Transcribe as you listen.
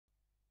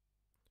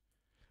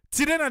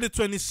Today na the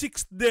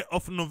 26th day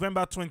of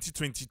November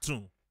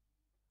 2022.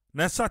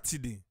 Na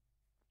Saturday.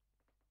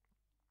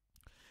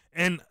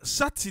 And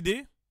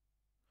Saturday,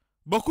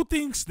 beaucoup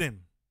things them.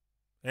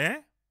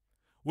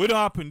 What don't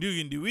happen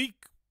during the week?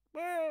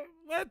 Well,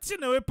 you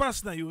know, we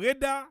pass now. You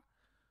read that?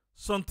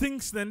 Some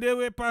things then they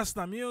way pass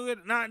now. You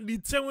read now. The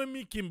tell when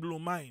me can blow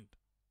mind.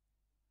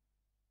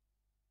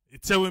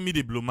 It tell when me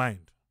they blow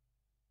mind.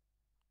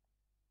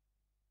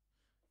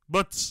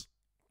 But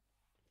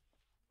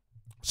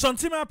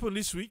something happened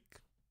this week.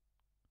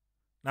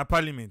 Na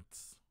Parliament.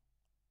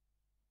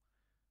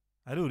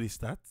 I don't really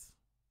start.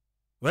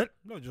 Well,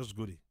 no, just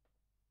go there.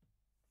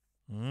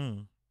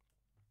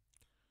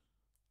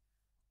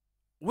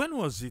 When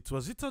was it?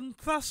 Was it on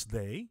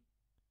Thursday?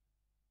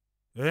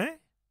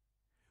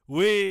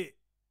 Where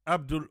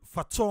Abdul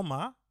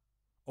Fatoma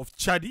of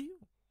Chadi,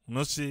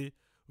 say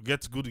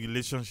get good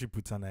relationship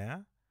with Anaya,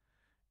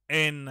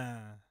 and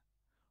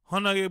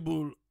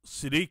Honorable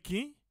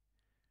Sidiki,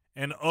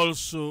 and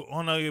also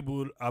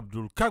Honorable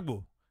Abdul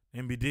Kagbo,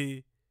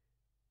 MBD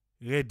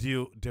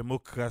Radio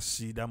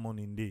Democracy that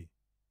morning day.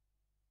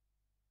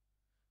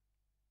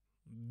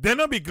 They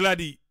not be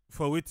glad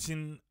for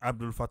waiting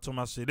Abdul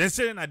Fatoma say. They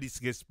say na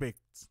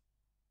disrespect.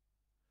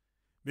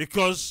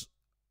 Because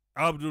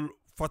Abdul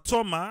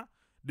Fatoma,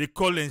 they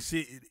call and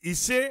say, he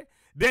say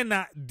they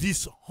are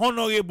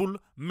dishonorable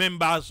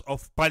members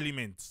of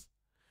parliament.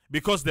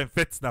 Because they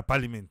fet the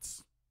parliament.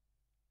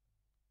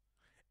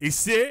 He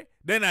say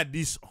they are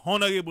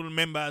dishonorable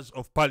members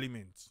of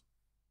parliament.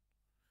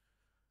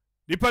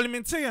 The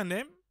parliamentarian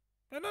them,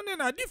 they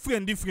are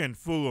different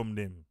forum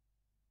them.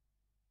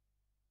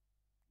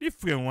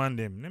 Different one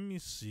them. Let me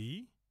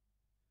see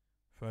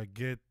if I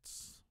get.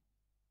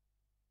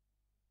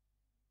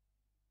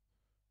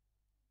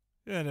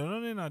 Yeah,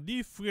 they're not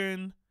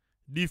different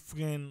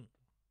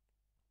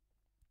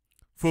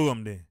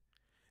forum there.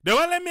 The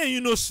one let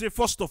me say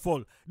first of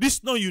all,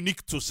 this not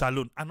unique to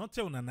Salone. I not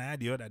tell Nanaya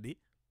the other day.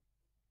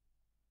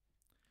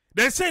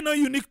 They say not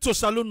unique to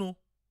Salone. No.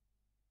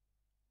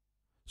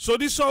 So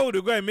this all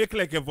they go and make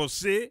like a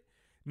say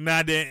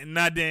na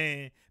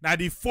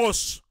the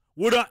force.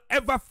 Would not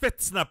ever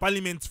fit na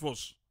parliament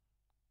force.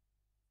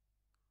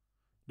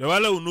 The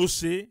one who know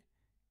say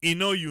it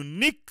not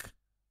unique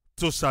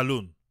to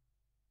Salone.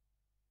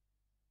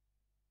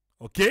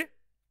 Okay?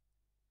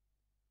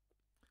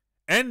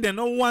 And they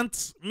don't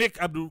want make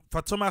Abdul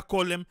Fatoma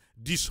call them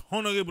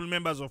dishonorable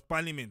members of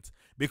parliament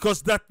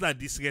because that's la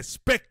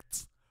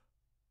disrespect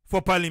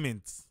for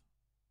parliament.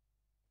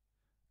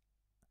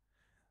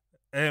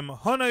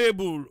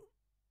 Honorable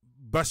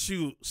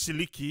Bashir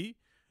Siliki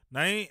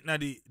na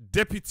the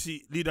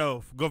deputy leader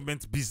of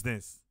government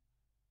business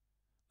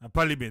na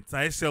parliament na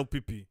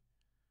SLPP.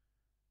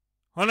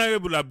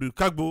 Honorable Abdul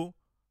Kagbo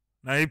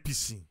na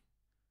APC.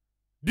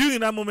 During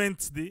that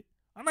moment,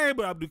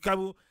 Honorable Abdul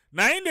Kagbo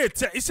na in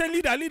the he said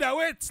leader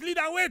wait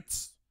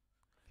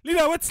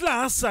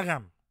la answer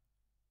him.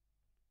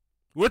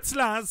 Wait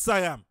la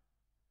answer him.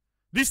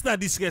 This na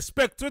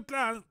disrespect. Wait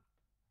la.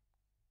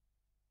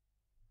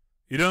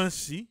 You don't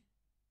see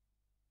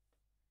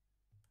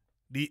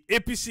the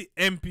APC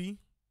MP,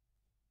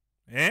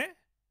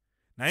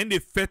 now in the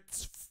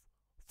fet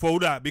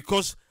folder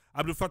because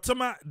Abdul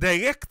Fatoma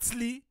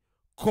directly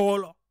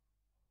call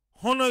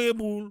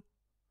Honorable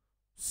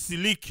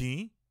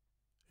Siliki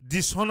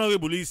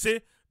dishonorable. He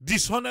say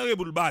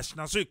dishonorable bash.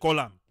 Now so he call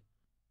him.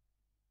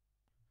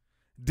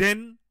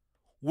 Then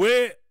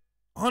where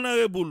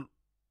Honorable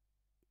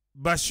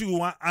Bashir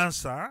want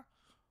answer,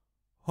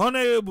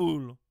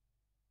 Honorable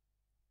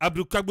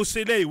Abdul Kagbo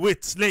say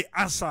let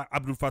answer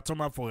Abdul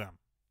Fatoma for him.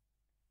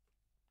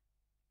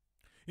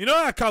 You know,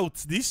 I count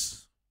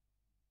this.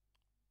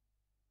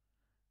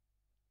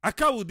 I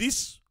count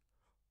this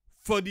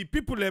for the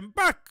people in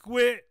back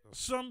where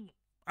some,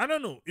 I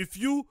don't know, if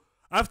you,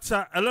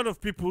 after a lot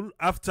of people,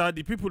 after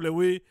the people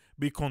away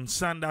be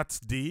concerned that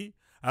day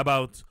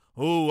about,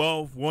 oh,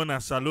 well, one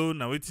a Salone,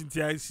 now waiting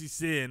TIC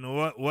say and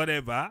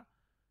whatever.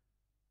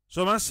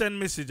 Someone send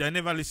message, I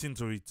never listen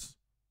to it.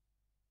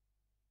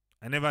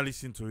 I never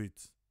listen to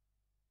it.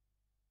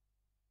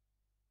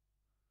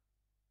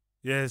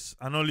 Yes,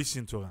 I don't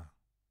listen to her.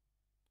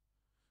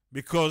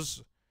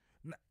 Because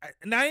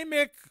now I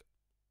make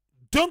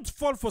don't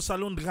fall for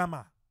Salone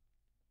drama.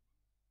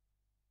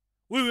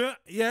 We will,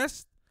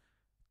 yes.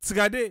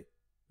 Tsgade.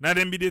 Now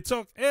them be they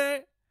talk.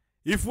 Hey,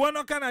 if one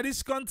no can at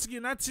this country,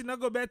 nothing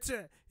not go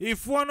better.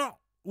 If one no,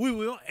 we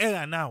will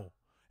error now.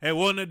 Hey,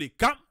 one no they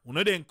come, we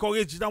no they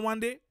encourage that one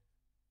day.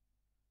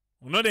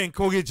 We no they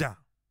encourage her.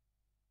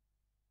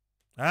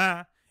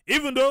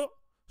 Even though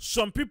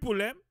some people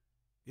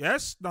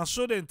yes, now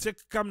so they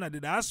take come na the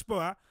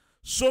diaspora.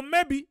 So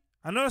maybe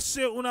I not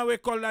say una we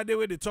call that day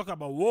where they talk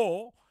about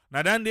war.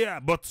 Now then they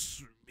are, but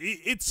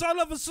it's all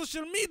over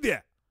social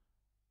media.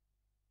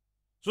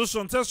 So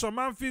sometimes some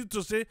man feel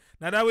to say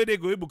now that way they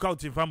go book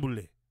out in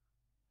Fambule.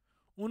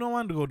 Uno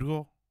want to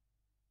go.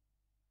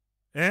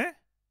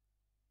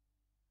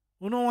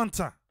 Uno want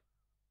that.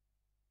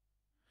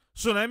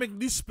 So now I make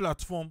this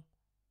platform.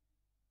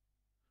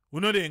 We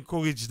know they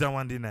encourage that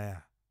one day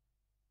now.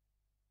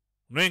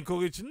 No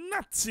encourage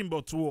nothing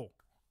but war.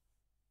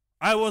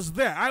 I was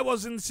there. I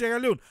was in Sierra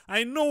Leone.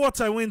 I know what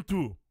I went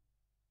through.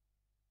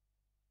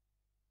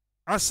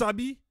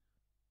 Asabi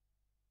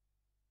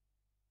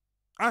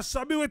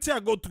what I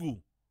go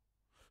through.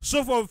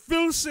 So for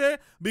Phil say,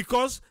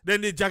 because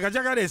then they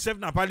jaga themselves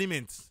na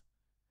parliament.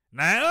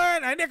 Now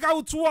they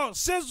go to war.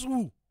 Says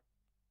who?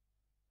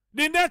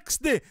 The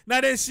next day,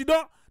 now they sit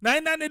down, now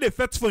they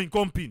fight for in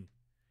company.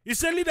 He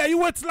said, leader, you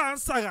wait la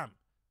answer him.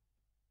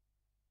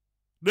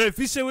 The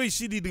official way you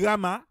see the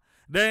drama,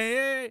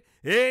 then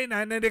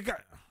now they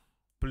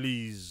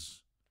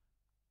please.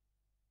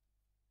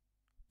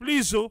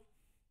 Please, oh.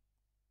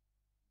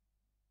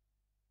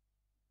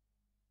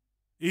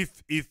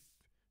 If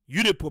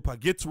you dey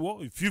propagate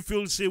war, if you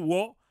feel say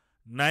war,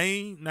 na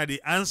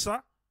the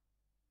answer.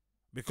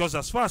 Because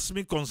as far as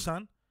me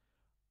concerned,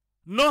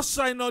 no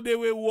sign no the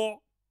way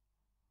war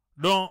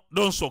don't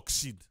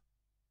succeed.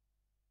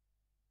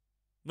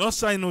 No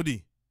sign no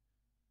the.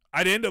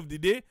 At the end of the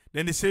day,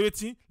 then they say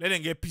waiting, let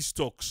them get peace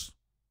talks.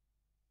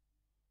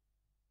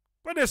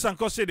 But they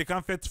say they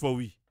can't fight for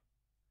we.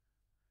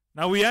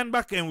 Now we hand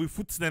back and we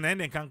foot them and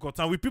they can cut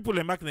and we people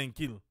them back and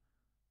kill.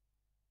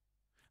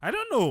 I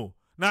don't know.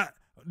 Now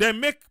they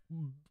make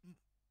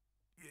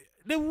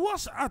the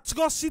worst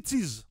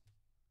atrocities.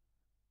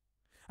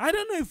 I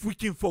don't know if we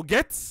can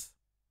forget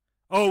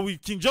or we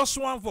can just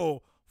want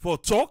for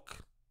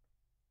talk.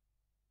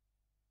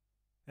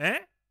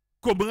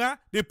 Cobra,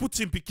 they put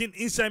him picking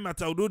inside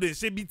Mataudo, they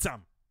say beat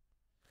him.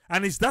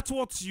 And is that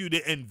what you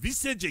they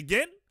envisage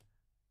again?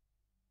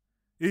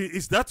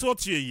 Is that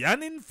what you're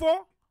yearning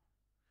for?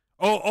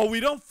 Or we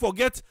don't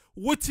forget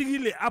what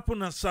really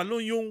happened in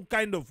Salon Young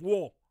kind of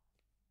war?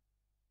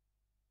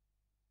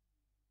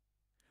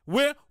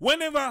 Where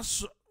whenever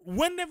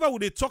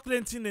they talk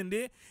anything and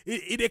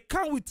they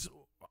come with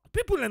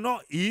people are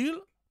not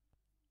ill.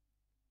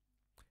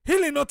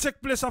 Healing not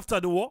take place after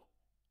the war.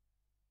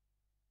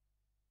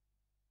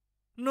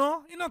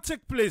 No, it not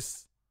take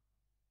place.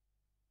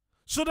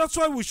 So that's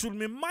why we should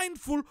be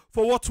mindful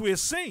for what we're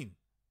saying.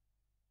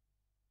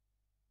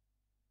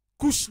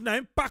 Kushna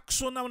impact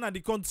so now in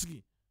the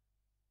country.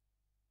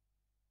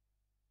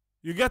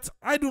 You get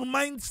idle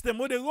minds them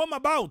what they roam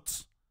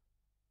about.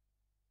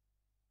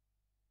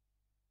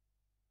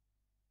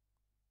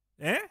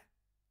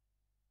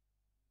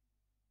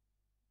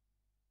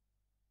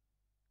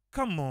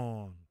 Come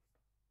on.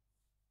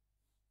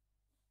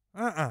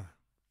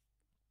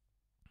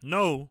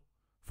 No.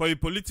 For a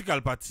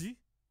political party.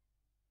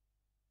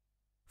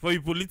 For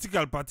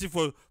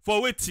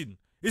waiting.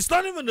 It's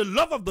not even the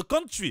love of the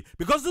country.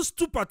 Because those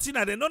two parties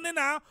now, they don't know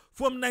now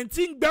from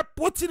 19 gap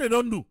what they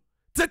don't do.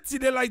 30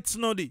 the lights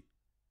no day.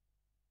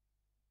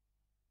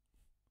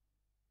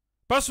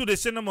 Pass they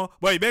say no more,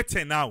 but I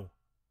better now.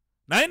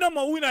 Now no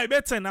more win I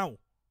better now.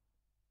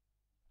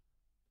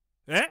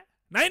 Now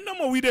no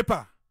more we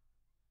depa.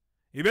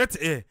 I bet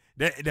they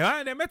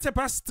better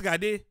pass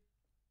trade.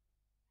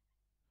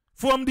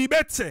 From the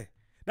better.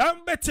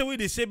 That better way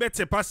they say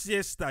better pass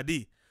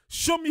yesterday.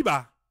 Show me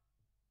ba.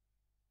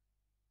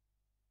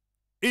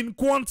 In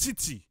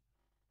quantity.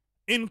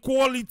 In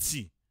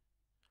quality.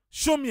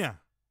 Show me. And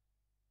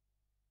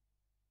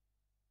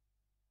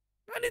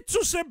it's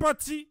too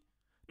sympathy.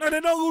 Now they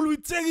don't rule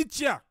with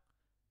territory.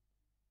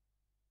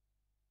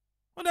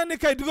 When they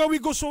can do we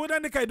go so.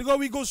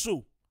 We go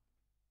so.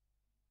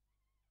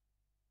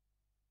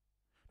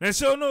 They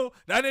say, oh no,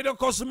 that they don't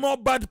cause more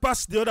bad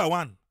past the other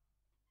one.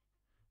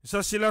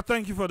 So Sheila,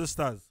 thank you for the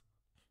stars.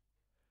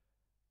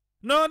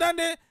 No, then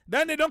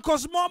they don't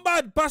cause more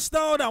bad past the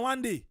other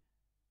one day.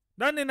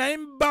 Then they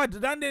name bad.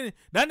 Then they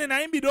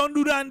name be don't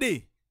do that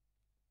day.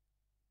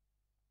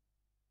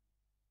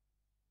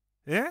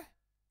 Yeah?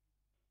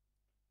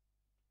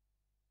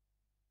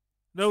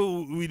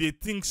 No, we they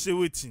think say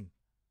waiting.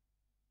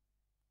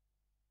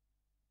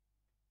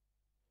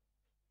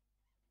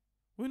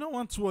 We don't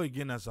want war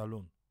again as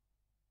alone.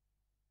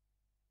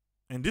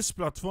 And this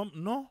platform,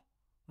 no,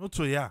 not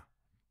to ya.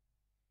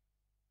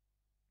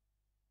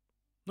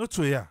 Not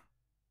to ya.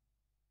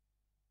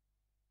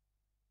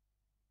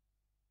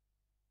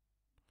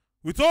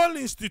 With all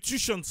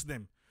institutions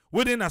them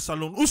within us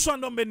alone, who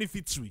don't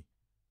benefit we?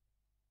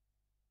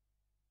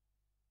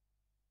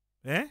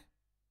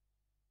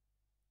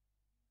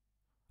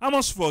 How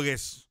much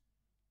forest?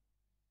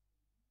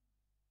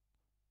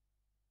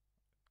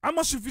 How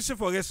much sufficient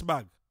forest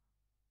bag?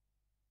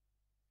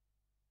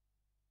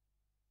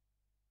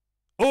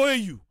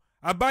 OAU.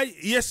 I buy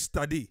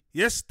yesterday,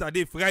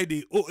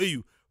 Friday,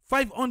 OAU,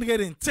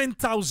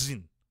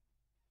 510,000.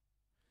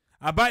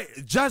 I buy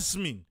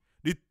Jasmine,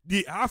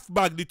 the half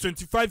bag, the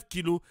 25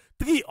 kilo,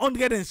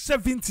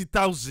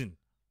 370,000.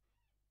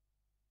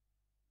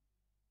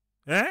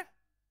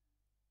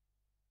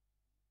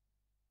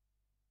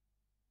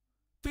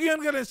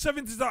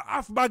 370,000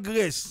 half bag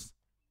race.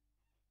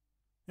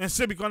 And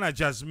say because of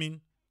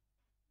Jasmine.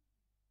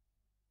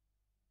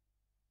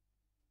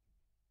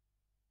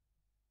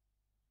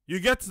 You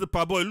get the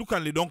parboy, look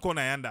and they don't call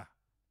Nayanda.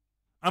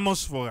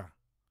 Amos for her.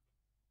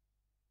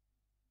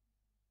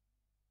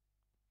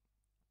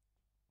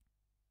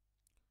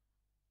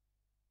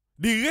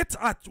 The rate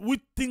at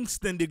which things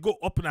then they go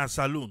up in a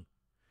saloon.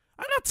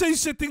 I'm not saying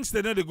say things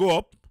then they go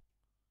up.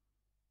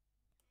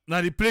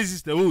 Now the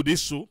places they they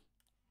so.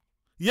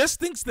 Yes,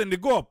 things then they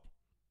go up.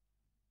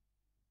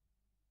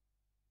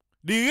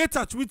 The rate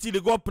at which they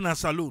go up in a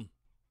saloon.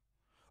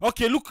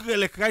 Okay, look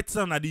like right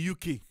now at the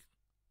UK.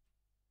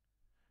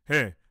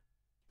 Hey,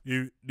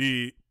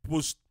 the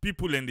post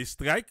people in the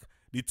strike,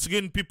 the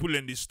train people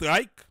in the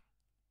strike.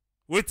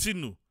 What's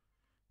in new?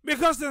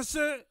 Because they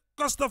say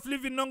cost of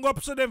living don't go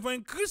up, so then for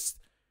increase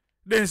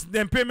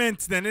then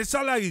payments, then the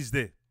salaries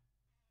there.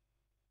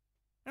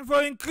 And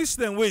for increase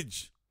then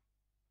wage,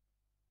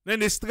 then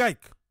they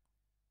strike.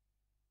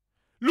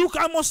 Look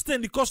how much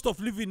then the cost of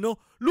living no.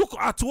 Look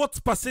at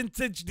what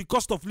percentage the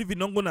cost of living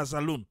don't go as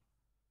alone.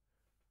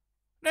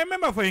 Now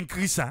remember for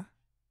increase, huh?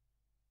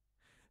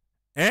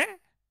 Eh?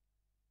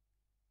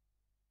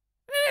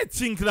 I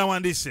think that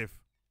one day safe.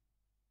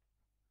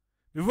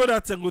 Before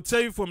that, I will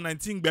tell you from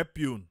 19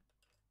 Bepion.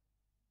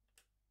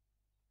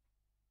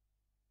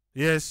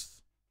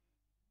 Yes.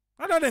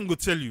 Another thing go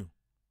tell you.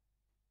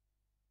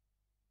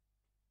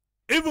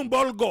 Even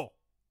Bolgo,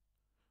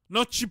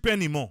 not cheap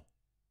anymore.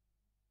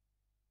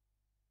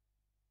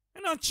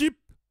 It's not cheap.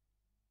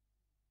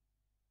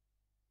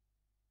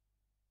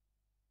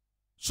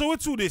 So what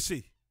do they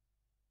say?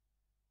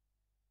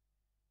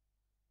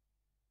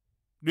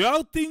 The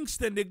how things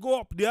then they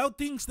go up. The how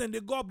things then they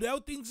go up. The how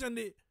things and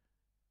they.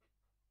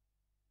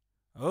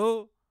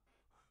 Oh,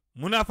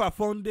 Munafa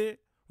Fonde.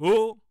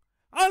 Oh,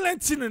 all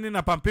that thing in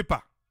a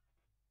paper.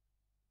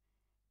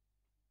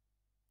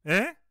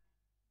 Eh?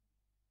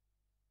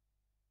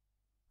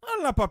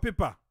 All that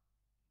paper.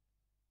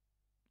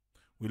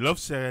 We love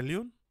Sierra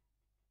Leone.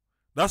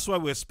 That's why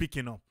we're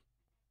speaking up.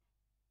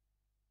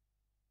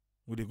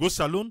 We they go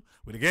saloon.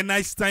 We they get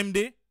nice time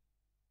there.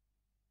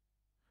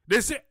 They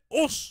say,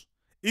 "Os,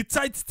 it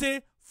tight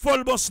stay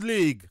full boss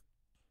leg."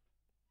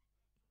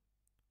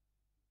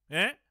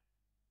 Eh?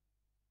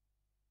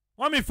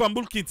 One me from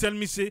Bulkin tell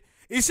me say,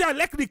 he say I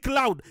like the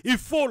cloud. He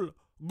fall.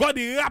 God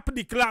he wrap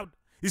the cloud.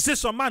 He say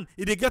some man,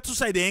 if they get to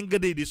side the anger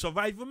they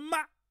survive ma.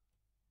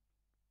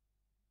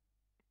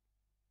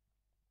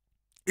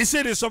 He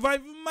say they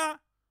survive ma.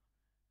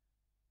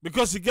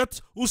 Because he get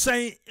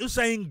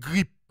Usain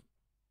grip.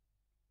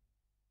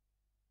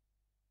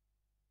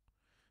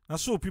 And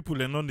so people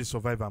learn on the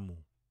survivor more.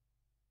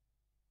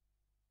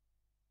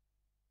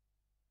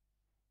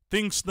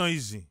 Things not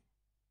easy.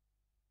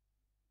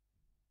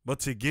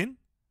 But again,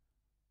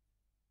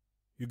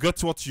 you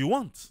got what you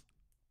want.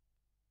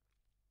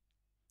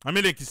 I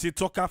mean, like you say,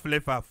 talk half,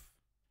 left half.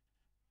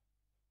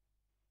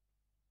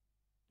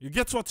 You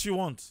get what you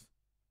want.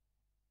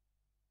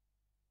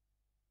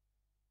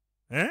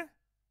 Eh?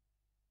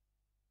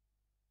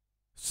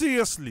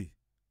 Seriously.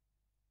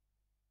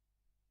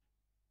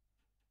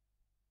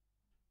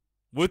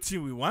 What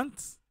we want,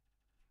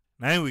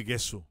 now we get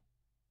so.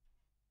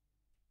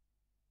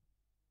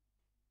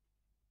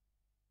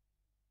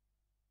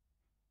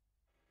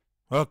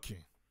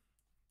 Okay.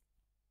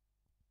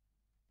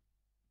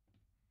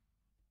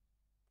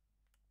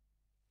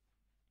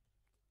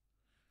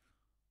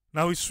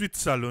 Now we switch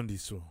salon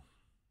this so.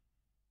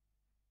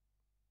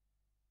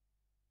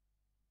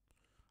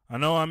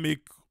 And now I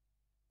make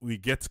we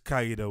get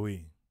carried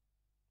away.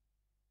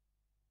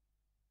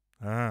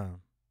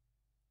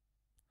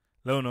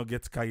 Leone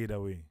get carried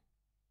away.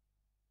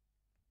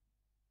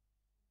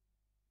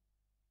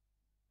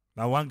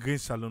 Now one green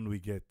salon we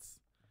get.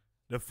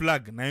 The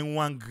flag, now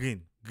one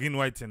green,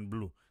 white, and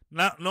blue.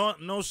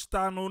 No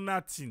star, no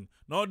nothing.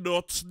 No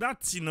dots,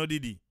 nothing, no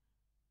didi.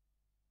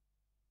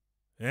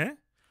 Eh?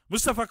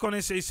 Mustafa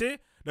Kone say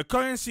the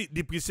currency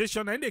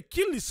depreciation and they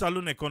kill the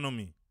saloon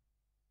economy.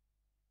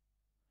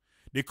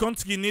 The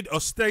country need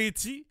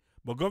austerity,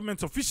 but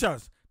government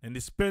officials and they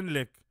spend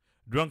like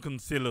drunken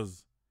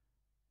sailors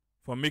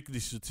for make the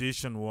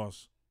situation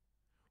worse.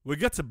 We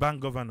get a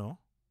bank governor,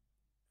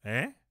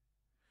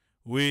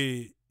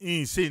 we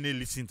ain't saying they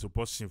listen to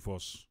person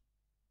first.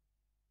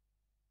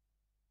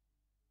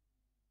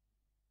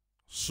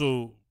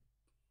 So,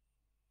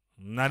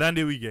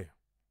 nadande we get.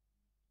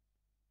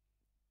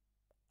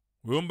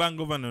 We own bank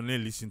governor only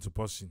listen to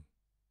person.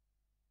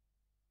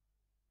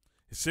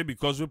 He say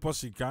because we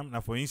person come,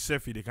 now for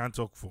himself they can't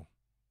talk for.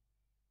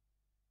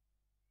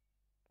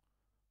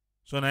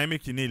 So now I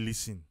make you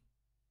listen.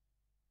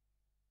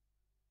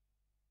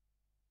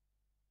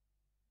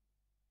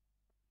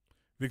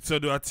 Victor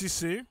Duarte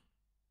say,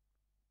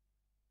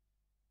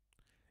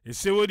 he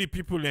say what the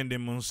people and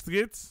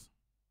demonstrate,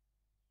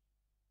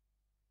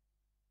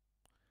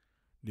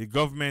 the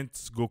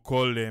government go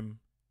call them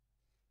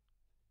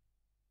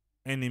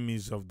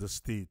enemies of the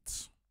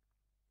state.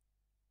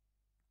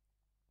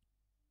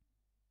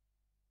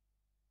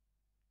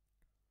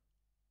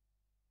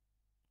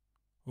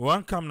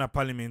 One come na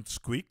parliament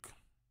quick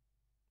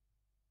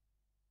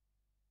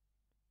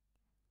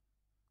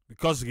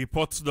because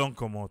reports don't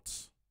come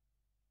out.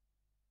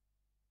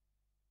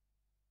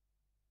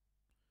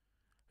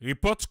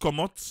 Reports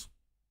come out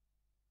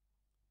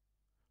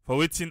for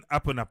waiting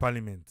happen na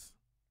parliament.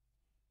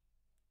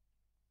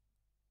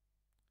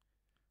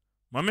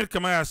 Mohamed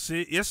Kamara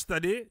say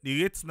yesterday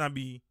the rates na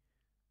be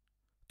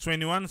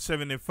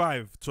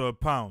 21.75 to a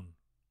pound.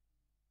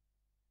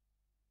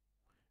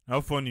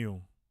 How funny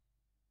you?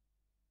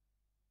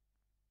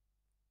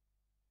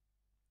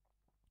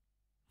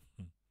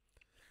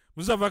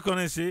 Mustafa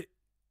Kone say,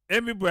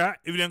 everybody,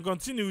 if they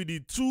continue with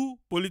the two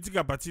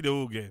political parties they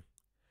will get,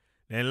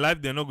 then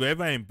life they not go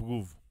ever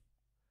improve.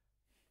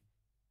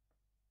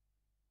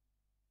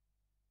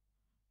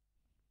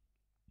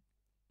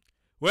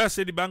 Where I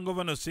say the bank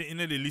governor say in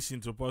they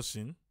listen to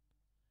person.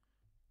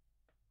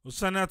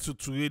 Osana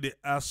Tuture they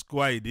ask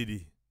why he did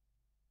it.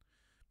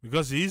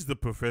 Because he is the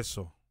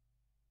professor.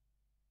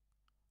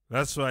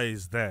 That's why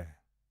he's there.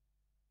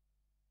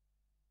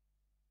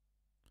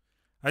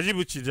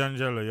 Ajibuchi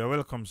Janjalo, you're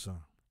welcome, sir.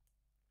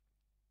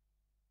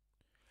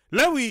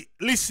 Let we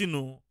listen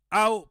to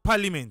how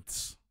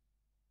Parliament,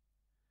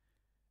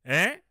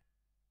 the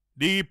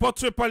report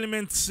to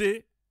Parliament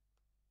say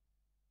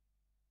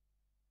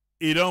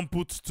it don't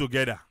put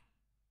together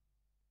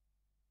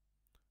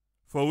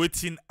for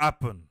waiting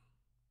happen.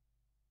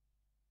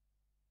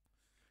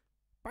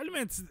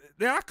 Parliament,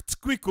 they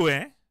act quick,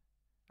 and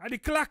the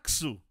clerk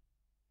so.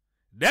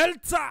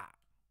 Delta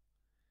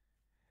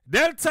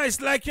is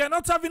like you're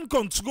not having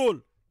control.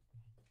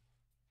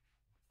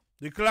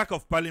 The Clerk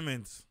of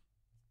Parliament.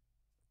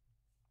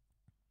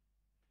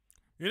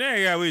 You know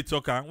here we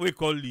talk we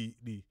call the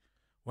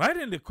why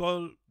did they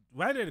call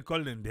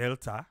them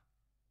Delta?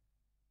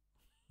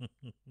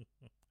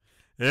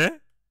 Eh?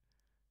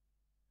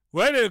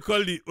 Why do they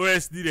call the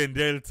OSD then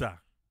Delta?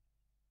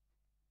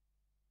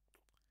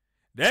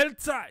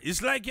 Delta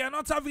is like you're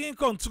not having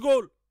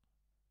control.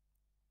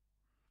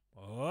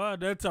 Oh,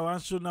 Delta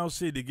wants to now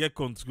say they get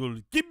control.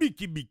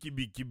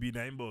 Kibi,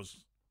 na boss.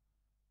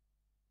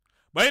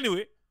 But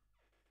anyway,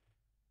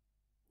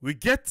 we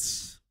get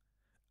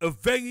a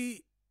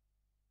very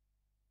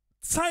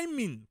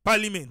timing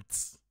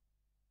Parliament.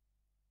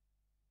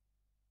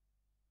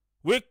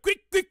 We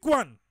quick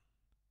one.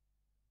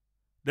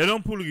 They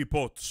don't pull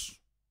reports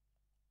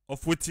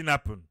of what's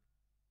happen.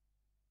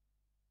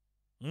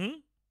 Let's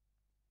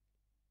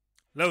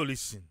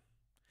listen.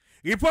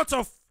 Report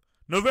of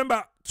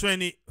November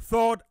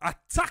 23rd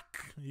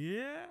attack,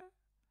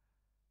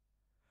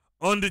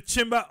 on the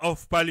Chamber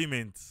of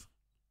Parliament.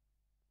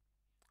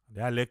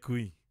 They are like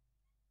we.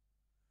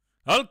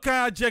 All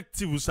kind of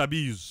adjectives will be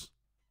used.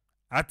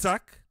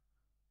 Attack.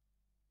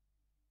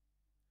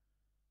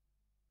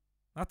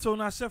 Not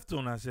on ourselves, to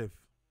ourselves.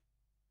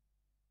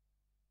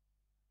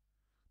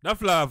 That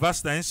flower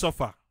vast and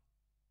suffer.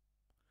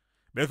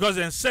 Because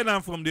then send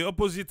them from the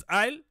opposite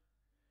aisle,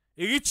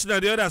 he reached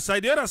the other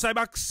side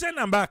back, send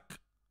them back.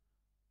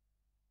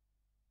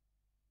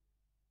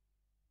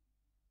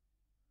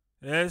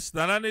 Yes,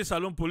 the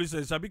Salon police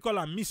is called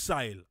a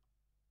missile.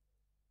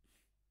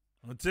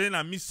 I'm saying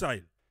a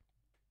missile.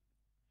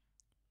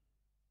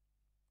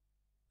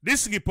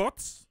 This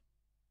report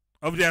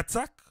of the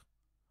attack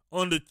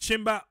on the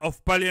Chamber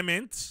of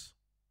Parliament,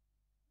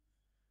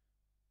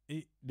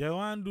 they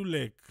want to do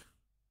like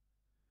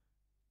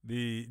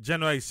the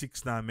January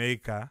 6th in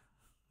America.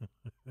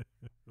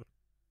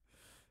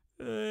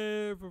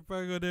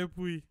 Papa God help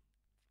we.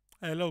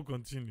 I'll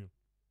continue.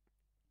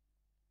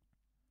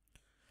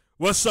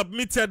 Was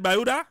submitted by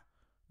Uda,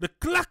 the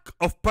Clerk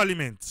of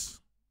Parliament,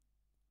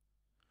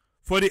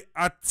 for the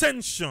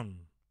attention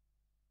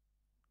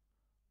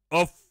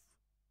of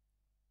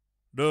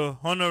the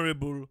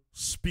Honorable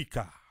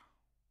Speaker.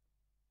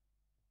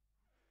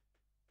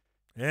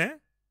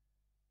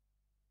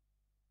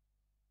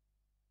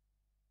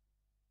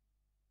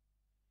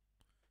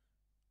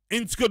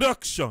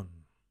 Introduction.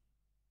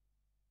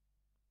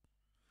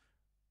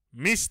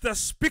 Mr.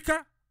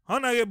 Speaker,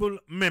 honorable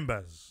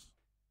members,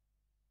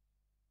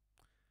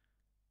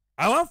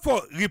 I want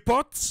for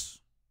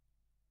reports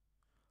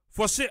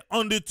for say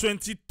on the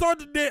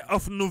 23rd day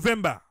of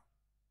November,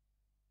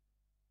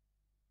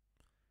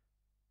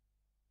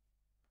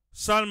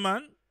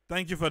 Salman,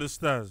 thank you for the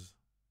stars.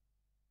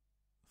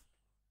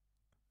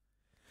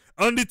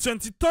 On the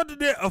 23rd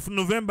day of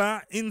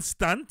November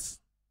instant,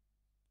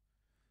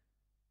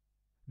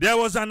 there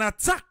was an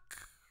attack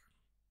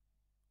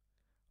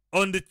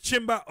on the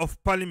Chamber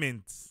of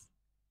Parliament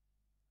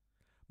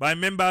by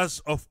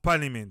members of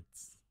Parliament.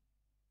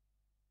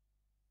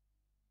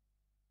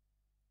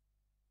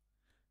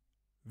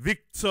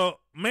 Victor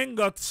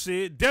Mengot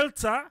say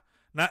Delta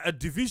na a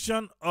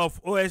division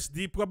of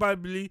OSD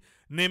probably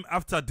named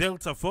after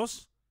Delta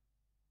Force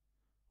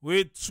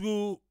with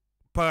true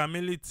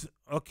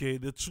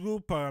the true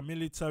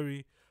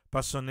paramilitary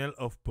personnel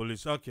of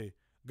police. Okay,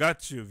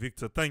 got you,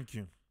 Victor. Thank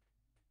you.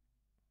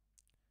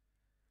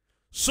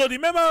 So the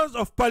members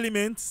of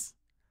Parliament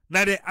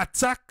now they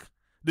attack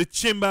the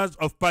chambers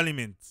of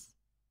Parliament.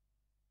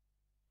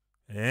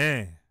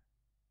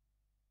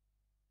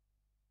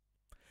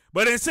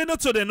 But they say not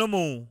to the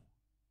normal.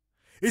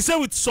 He said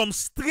with some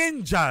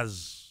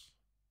strangers.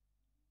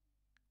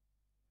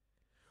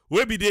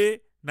 Where be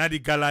they? Na the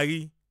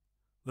gallery,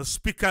 the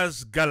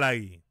speaker's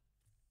gallery.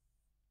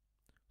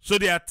 So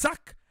the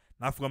attack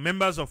now from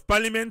members of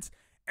Parliament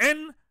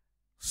and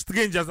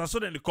strangers, and so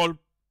then they call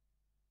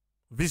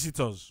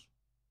visitors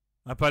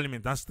at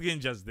parliament and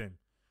strangers them.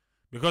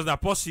 Because the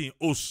person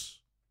host.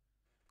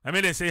 I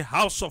mean, they say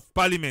House of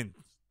Parliament.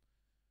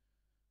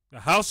 The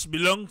house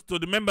belongs to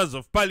the members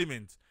of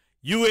parliament.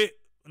 You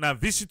a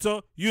visitor,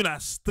 you a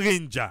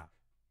stranger.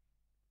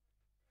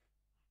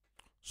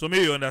 So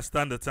may you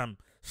understand the term.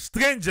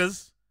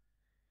 Strangers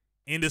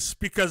in the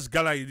speaker's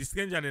gallery, the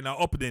stranger and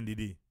are up then the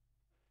day.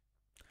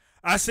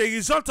 As a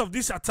result of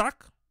this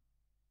attack,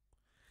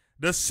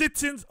 the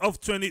sittings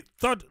of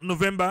 23rd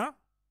November,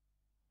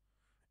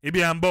 it be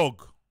Hamburg.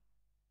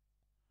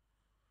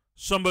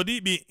 Somebody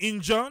be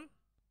injured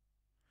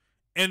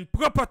and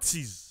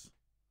properties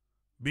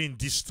being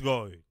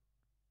destroyed.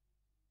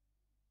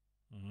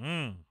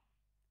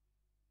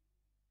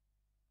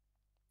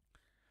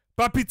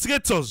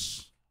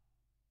 Perpetrators.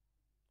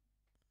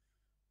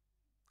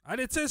 And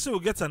they tell us we'll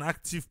get an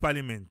active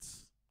parliament.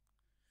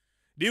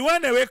 The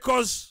one that will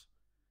cause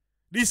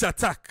this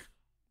attack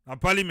at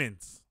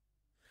parliament.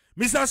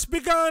 Mr.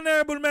 Speaker,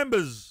 honorable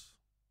members,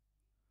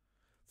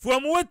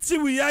 from what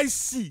we I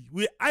see,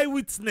 we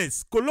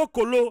eyewitness,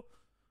 kolo,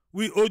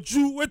 we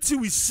oju, what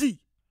we see,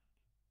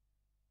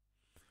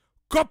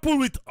 coupled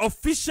with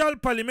official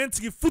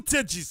parliamentary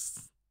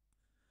footages,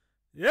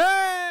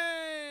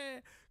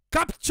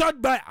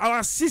 captured by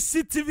our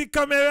CCTV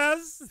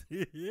cameras,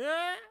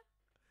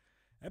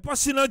 and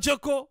pas no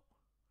joko,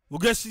 we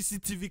get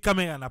CCTV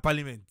camera na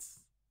parliament.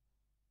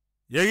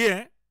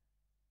 The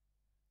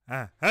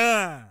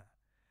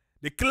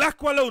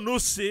clerk will no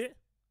say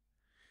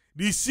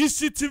the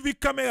CCTV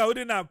camera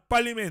within our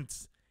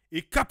parliament,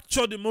 it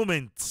captured the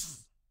moment.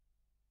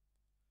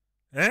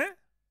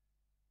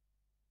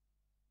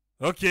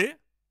 Okay.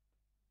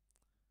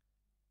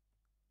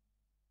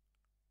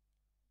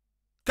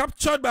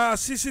 Captured by our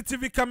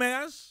CCTV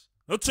cameras.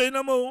 Not say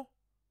no more.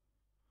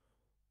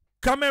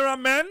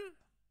 Cameraman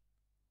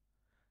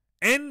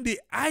and the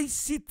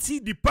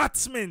ICT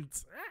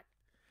department.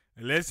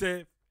 Let's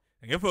say,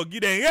 they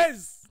forget them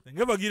yes.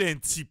 They forget them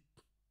tip.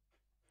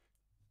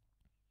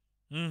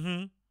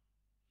 The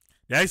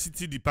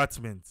ICT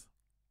department.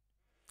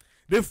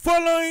 The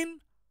following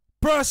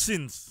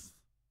persons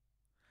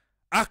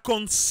are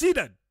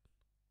considered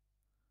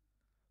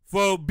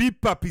for be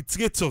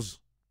perpetrators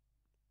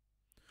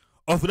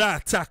of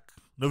that attack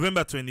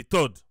November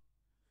 23rd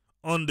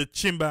on the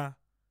Chamber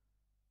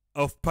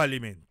of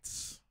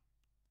Parliament.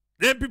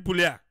 Them people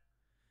here,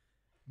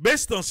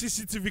 based on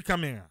CCTV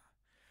camera,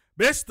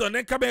 based on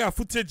the camera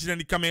footage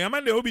and the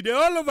cameraman, they will be there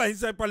all over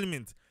inside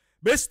Parliament.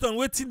 Based on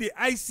waiting the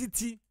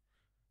ICT,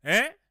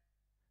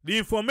 the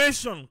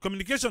Information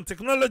Communication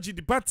Technology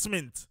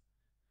Department,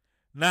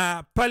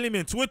 na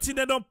Parliament, waiting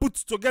they don't put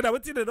together,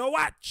 waiting they don't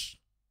watch.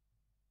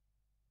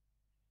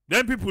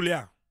 Then people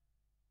here,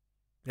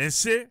 then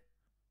say,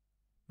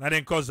 na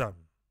then cause them.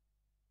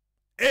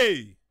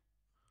 Hey,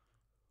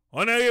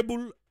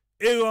 Honorable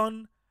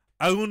Aaron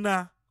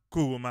Aruna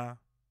Kuruma,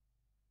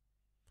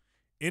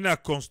 in a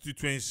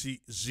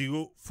constituency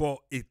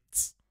 048.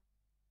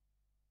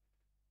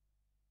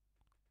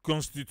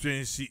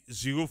 Constituency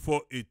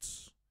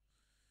 048.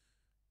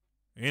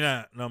 In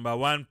a number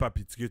 1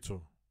 perpetrator.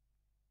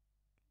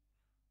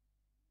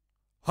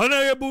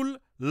 Honorable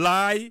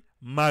Lai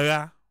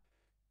Mara.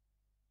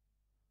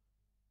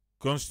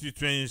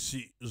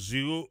 Constituency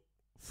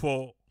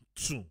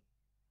 042.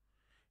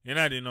 In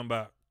a the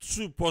number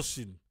 2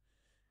 person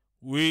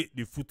with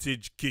the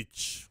footage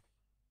catch.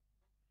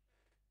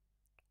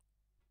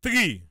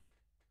 3.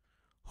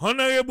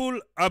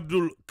 Honorable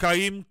Abdul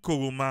Karim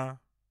Kuruma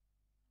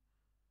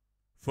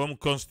from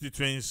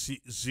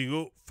constituency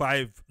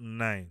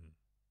 059.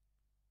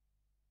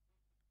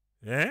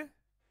 The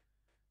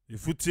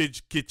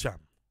footage catch him.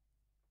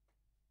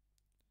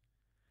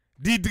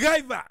 The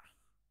driver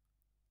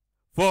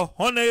for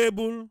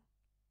Honorable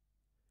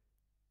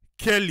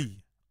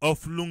Kelly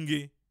of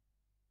Lunge.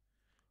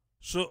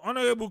 So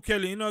Honorable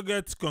Kelly, you know,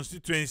 get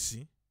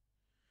constituency.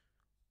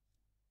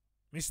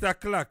 Mr.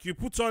 Clark, you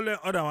put all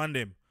the other one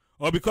them.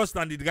 Or because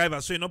I'm the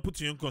driver, so you not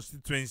put your own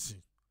constituency.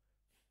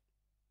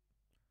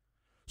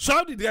 So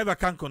how the driver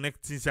can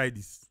connect inside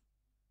this?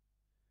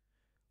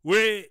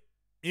 Where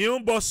your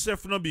own boss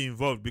self not be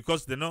involved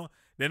because they not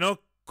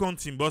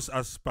counting boss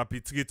as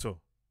perpetrator.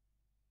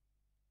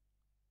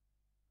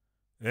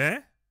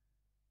 You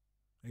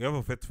have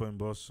a fet for him,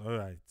 boss. All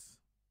right.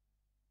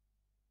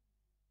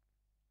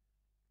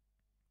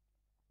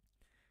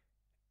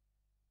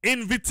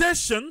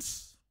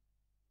 Invitations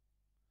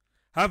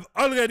have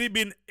already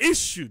been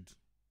issued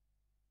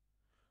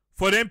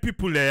for them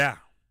people there.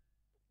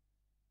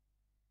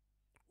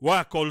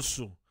 Work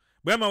also.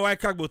 But my wife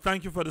Kagbo,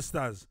 thank you for the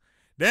stars.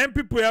 Them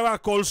people here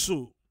work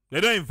also.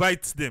 They don't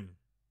invite them.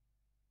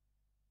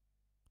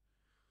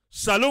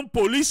 Salon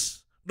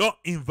police don't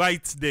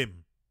invite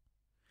them.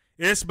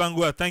 Yes,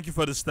 Bangua, thank you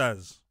for the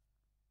stars.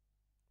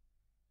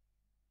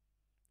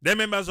 Them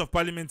members of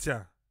parliament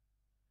here.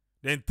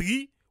 Then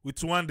 3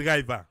 with 1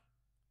 driver.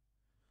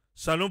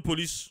 Salon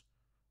police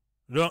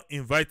don't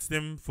invite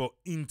them for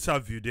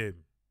interview them.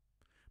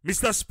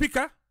 Mr.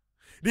 Speaker,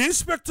 The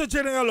Inspector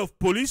General of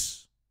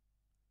Police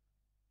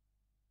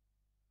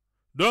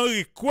don't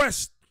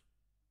request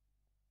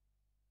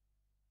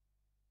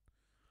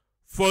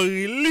for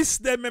release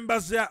the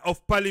members there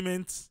of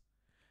parliament.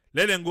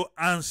 Let them go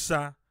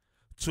answer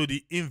to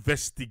the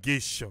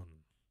investigation.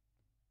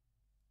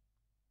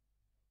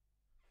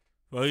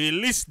 For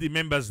release the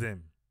members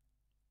them.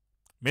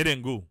 May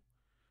them go.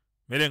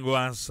 May them go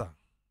answer.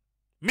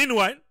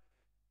 Meanwhile,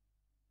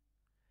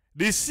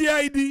 the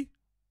CID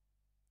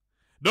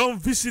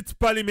don't visit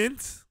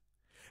parliament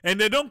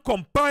and they don't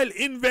compile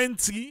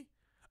inventory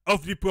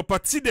of the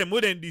property them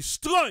where they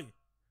destroy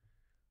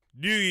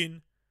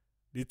during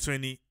the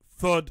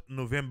 23rd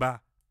November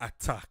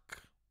attack.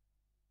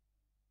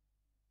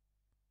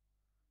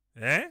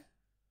 Eh?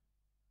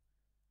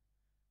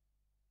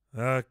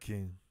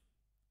 Okay.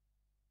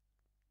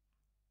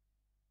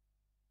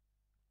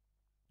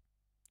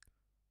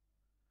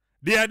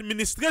 The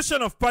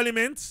administration of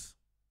parliament,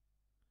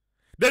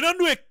 they don't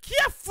do a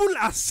careful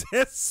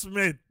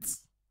assessment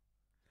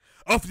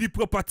of the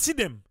property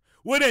them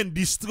where they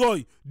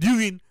destroy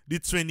during the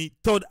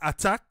 23rd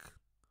attack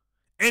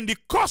and the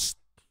cost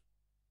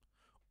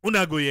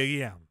una go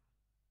area.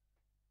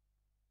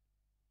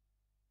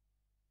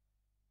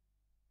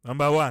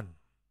 Number 1.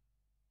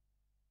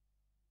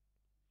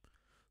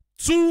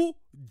 2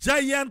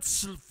 giant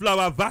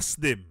flower vase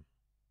them.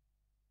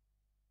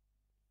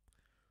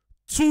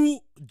 2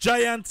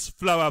 giant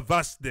flower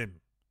vase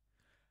them.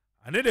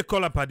 And then they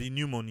call up at the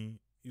new money.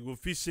 You go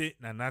feel say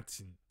na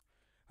nothing.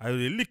 I will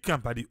lick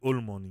up at the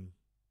old money.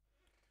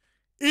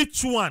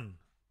 Each one,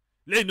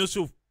 let you know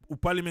so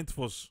parliament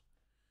force.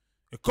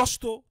 A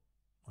costo.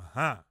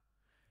 Aha.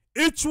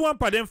 Each one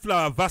per them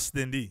flower vase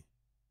then they.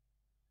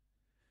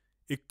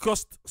 It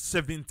cost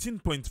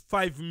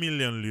 17.5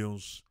 million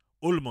leons.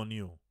 Old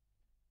money.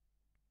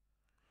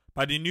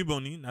 But the new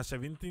money, na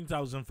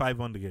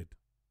 17,500.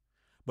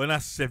 But na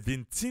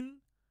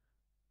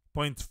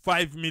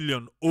 17.5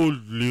 million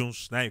old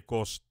leons na it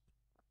cost.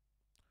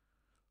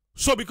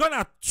 So because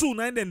na 2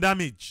 na then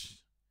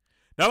damage.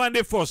 That one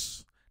they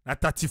first na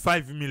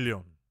 35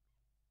 million.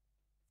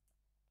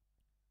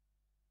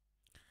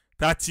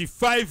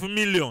 35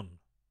 million.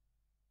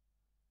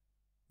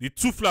 The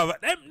 2 flower.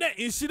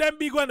 You see them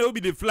big one, they will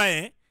be the fly,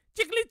 eh?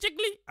 Chickly,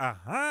 chickly.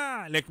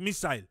 Aha, like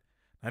missile.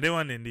 Now they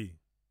one in there.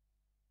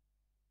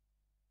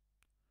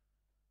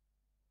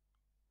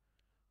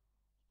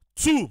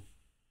 Two.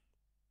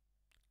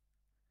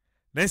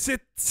 They say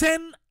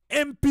 10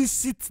 MP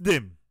seats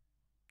them.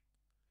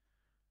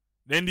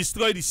 Then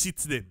destroy the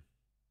seats them.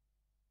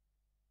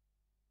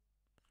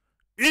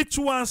 Each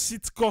one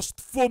seat cost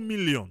 4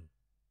 million.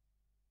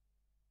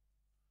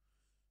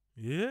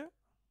 Yeah?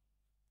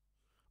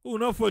 Oh,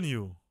 not funny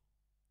you.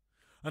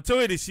 Until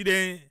when they see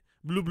the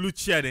blue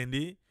chair then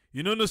they,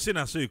 you know no say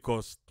na so it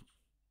cost.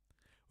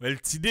 Well,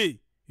 today,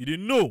 you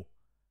didn't know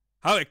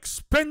how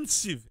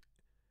expensive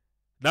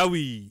that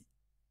we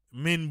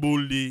main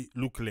boldly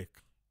look like.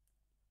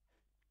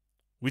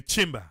 With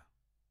chamber.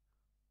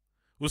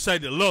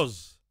 Outside the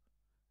laws.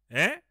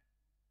 Eh?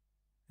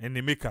 And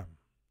they make them.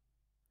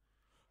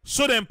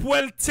 So then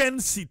pull 10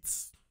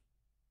 seats.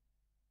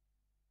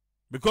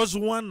 Because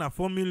one na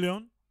 4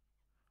 million,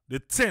 the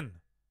 10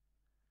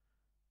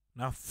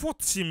 na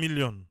 40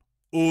 million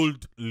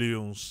old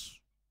leons.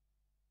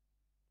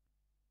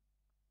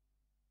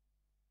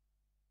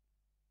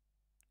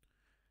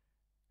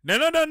 They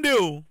not done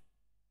do.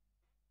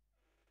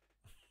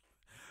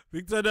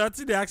 Victor,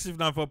 that's the action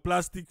now for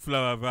plastic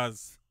flower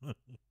vase.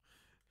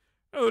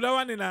 Oh, that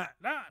one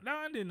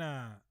in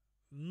a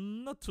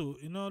not to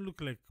look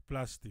like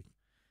plastic.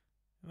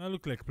 Not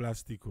look like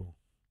plastic. Oh,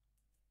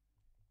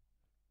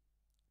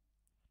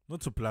 not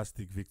to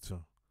plastic, Victor.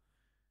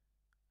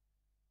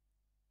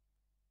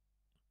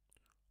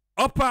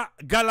 Upper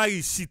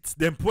gallery seats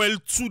them well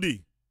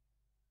today.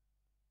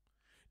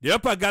 The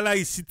upper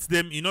gallery seats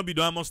them, be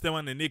the almost the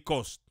one and they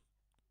cost.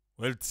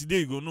 Well, today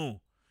you go know.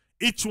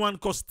 Each one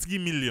cost 3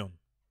 million.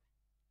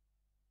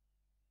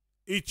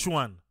 Each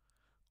one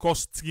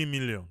cost 3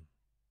 million.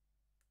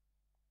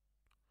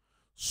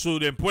 So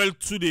them well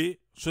today,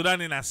 so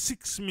that in a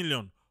 6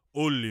 million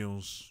old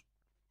leons.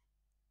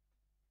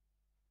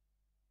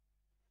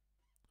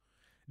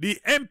 The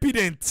MP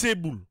then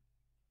table.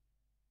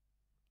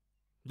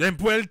 Then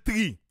well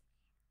 3.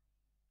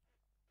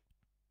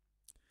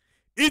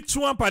 Each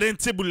one per then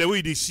table the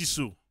way they see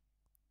so.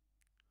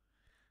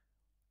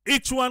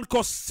 Each one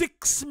cost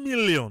 6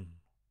 million.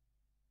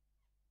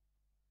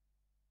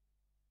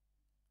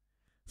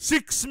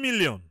 6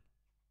 million.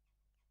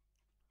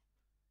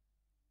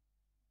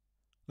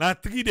 Now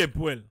 3 them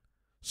well.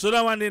 So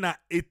that one then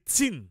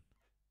 18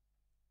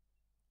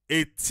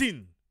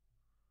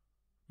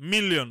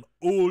 million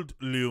old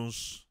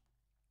leons.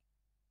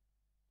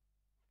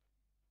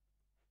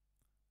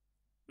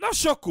 Now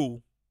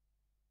Shoko,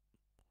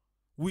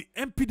 we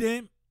MP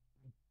them,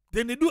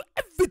 then they do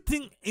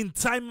everything in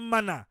time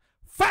manner.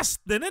 Fast,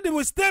 then they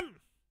waste them.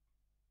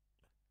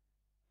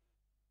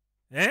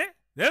 Eh?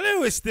 Then they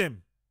waste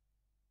them.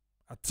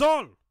 At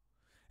all.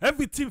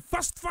 Everything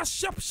fast,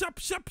 sharp.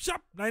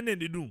 Now they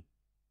do.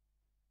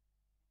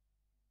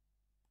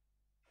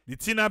 The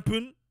thing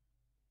happen.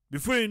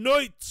 Before you know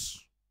it,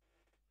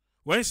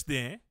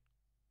 Wednesday,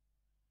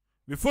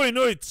 before you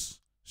know it,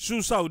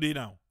 shoes out there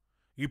now.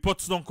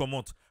 Reports don't come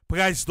out.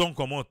 Price don't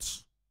come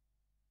out.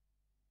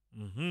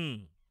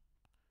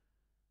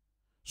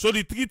 So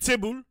the 3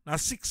 table, now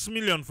 6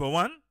 million for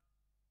one.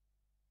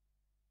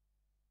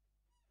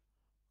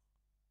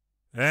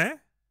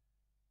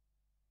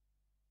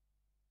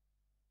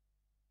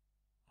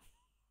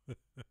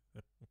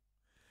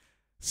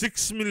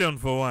 6 million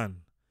for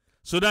one.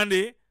 So then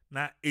they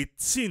na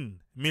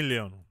 18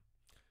 million.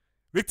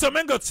 Victor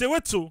Mengot say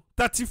what to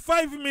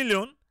 35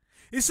 million.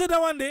 He said that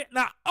one day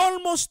na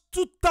almost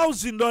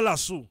 $2,000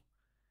 so.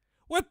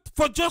 What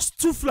for just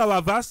 2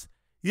 flower vase?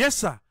 Yes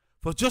sir,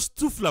 for just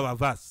 2 flower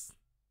vase.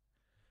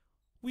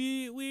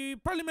 We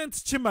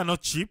Parliament chamber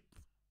not cheap.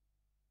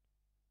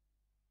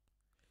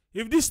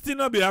 If this thing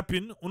not be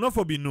happen, we not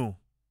for be no.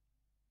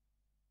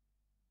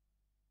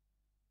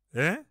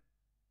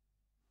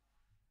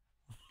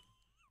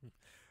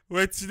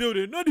 Wait,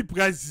 you know the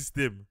price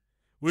system.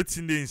 What's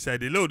in the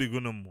inside? The law they go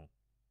no more.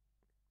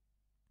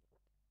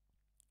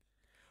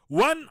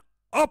 One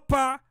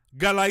upper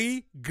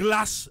gallery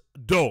glass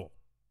door.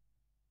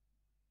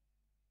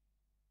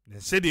 They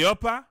say the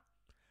upper.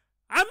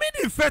 I mean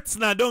the effects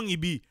na don't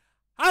be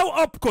how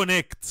up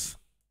connect.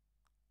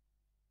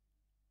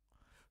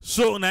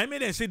 So now I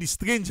mean they say the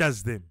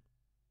strangers them.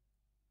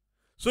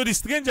 So the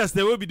strangers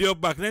they will be the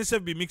up back. Then say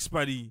be mixed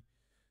by the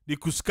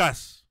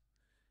kuskas.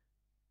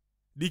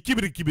 The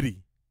kibri.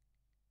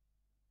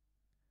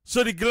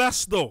 So the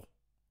glass door,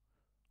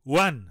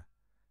 one,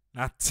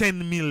 na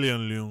 10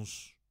 million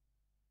leons.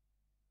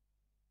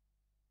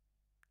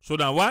 So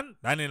that one,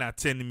 that na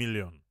 10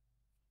 million.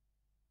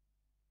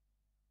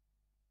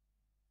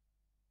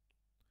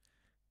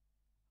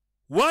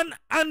 One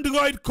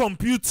Android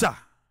computer.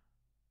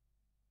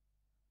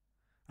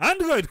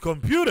 Android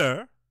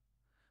computer?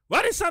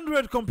 What is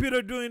Android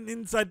computer doing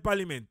inside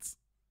Parliament?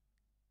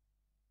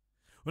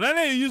 When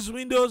they use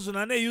Windows,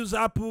 when they use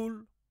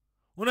Apple,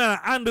 when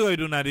Android,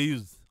 when they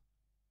use.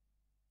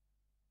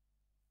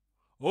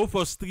 Oh,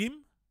 for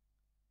stream?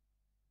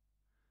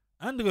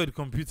 Android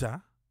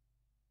computer?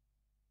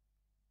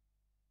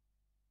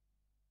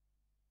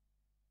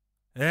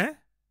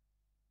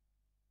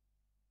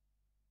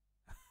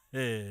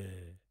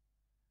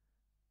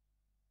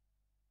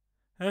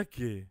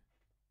 Okay.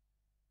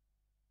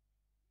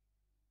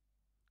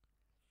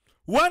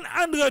 One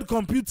Android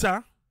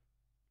computer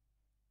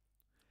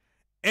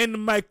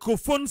and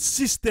microphone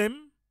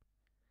system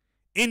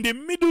in the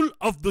middle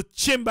of the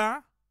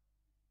chamber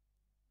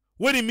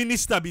where the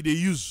minister be they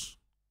use.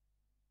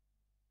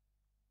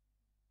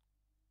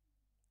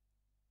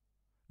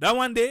 That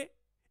one day,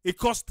 it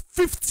cost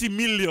 50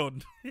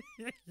 million.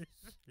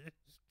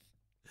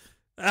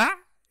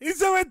 Is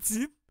that what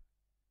it?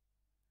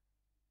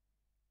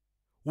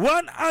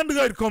 One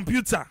Android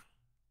computer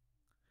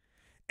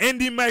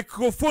and the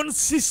microphone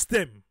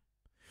system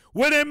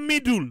where the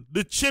middle,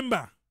 the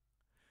chamber,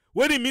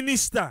 where the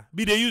minister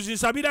be they using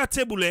sabi that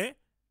table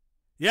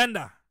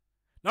yanda.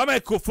 Now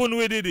microphone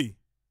where they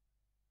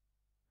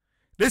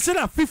say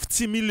that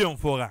 50 million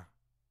for her.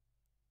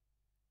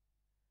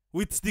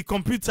 With the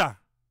computer.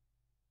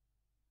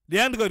 The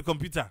Android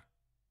computer.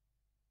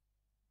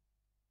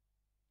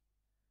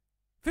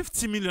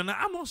 50 million.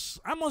 How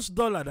much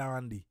dollar that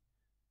one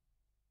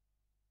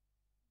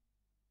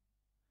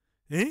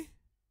day?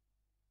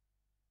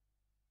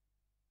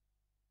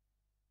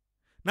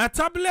 Now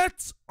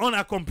tablet on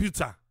a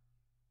computer.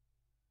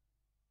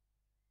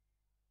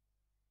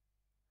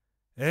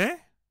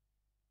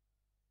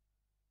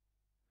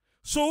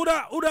 So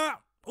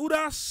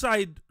Uda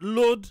side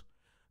load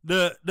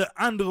the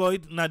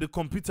Android na the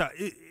computer.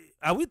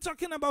 Are we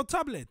talking about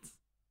tablet?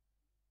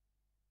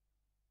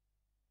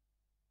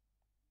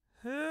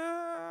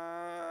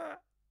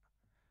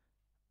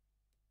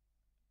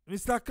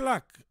 Mr.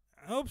 Clark,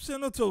 I hope so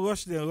not to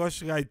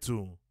rush right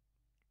too.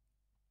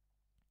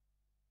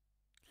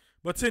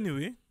 But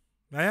anyway,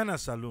 Diana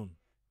Saloon.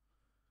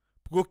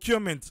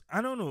 Procurement.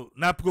 I don't know.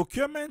 Now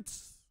procurement,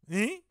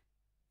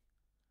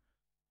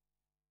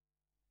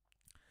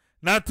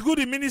 Now through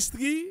the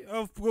Ministry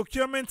of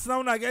Procurement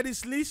now I get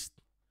this list.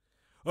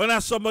 Or now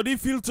somebody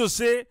feel to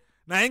say,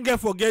 now I ain't gonna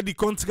forget the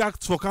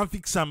contract for can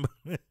fix some.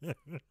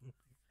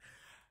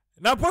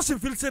 Now person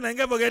feel say, now I ain't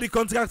gonna forget the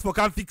contract for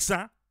can fix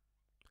some.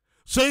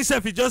 So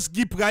instead he just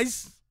give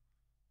price.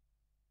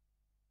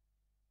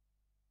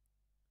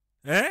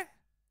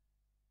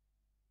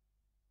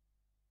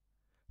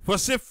 For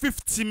say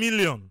 50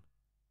 million.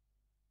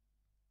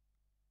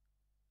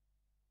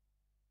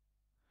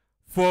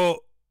 For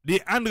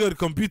the Android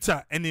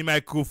computer and the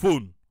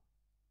microphone.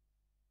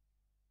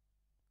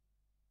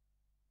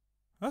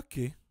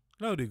 Okay,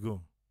 now they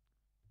go.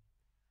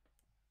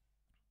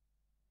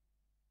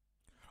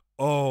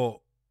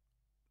 Oh,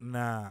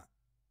 nah.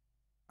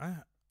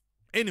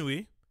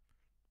 Anyway,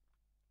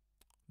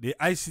 the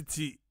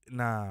ICT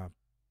na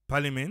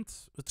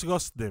Parliament,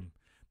 trust them.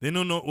 They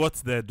don't know what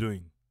they're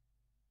doing.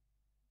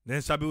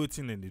 Then sabi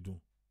wetin dem dey do.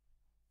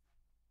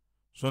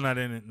 So na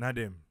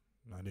them.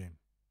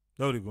 That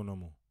will go no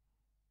more.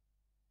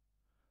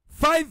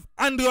 5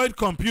 Android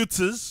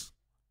computers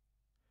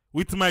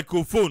with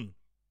microphone.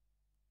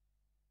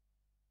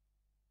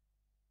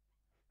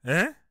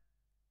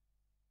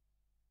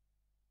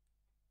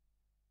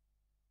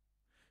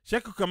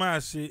 Sheikh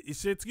Kamara say, he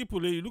said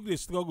AAA, you look the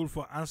struggle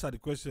for answer the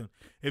question.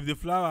 The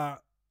flower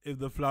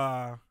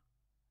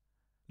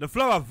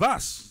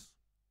vase.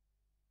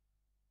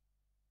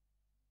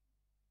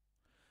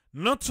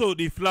 Not so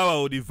the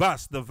flower or the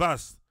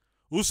vase.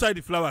 Who side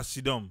the flower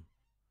sit down?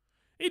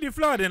 If the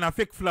flower then a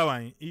fake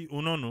flower,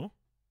 you no know.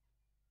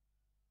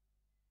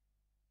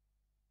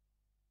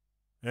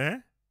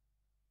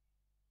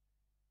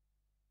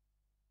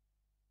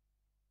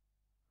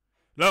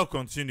 Let's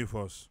continue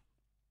first.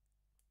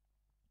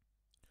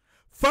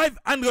 5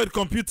 Android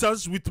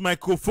computers with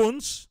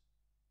microphones.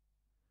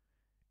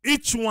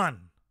 Each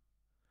one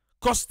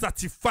cost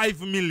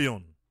 35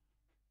 million.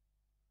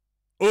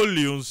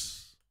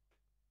 Olios.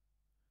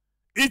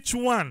 Each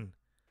one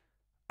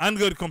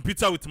Android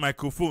computer with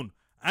microphone.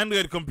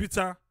 Android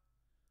computer.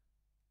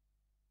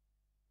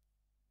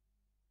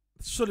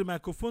 So the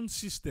microphone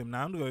system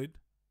na Android.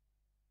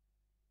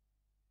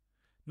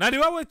 Now the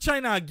one where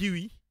China give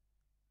we.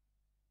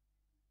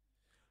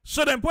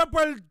 So then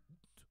people.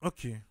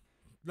 Okay.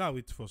 Now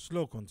wait for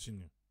slow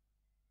continue.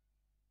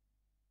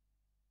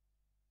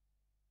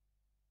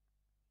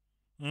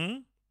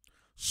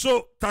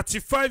 So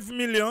 35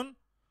 million.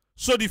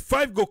 So the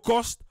 5 go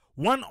cost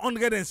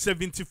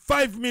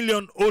 175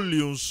 million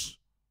olios.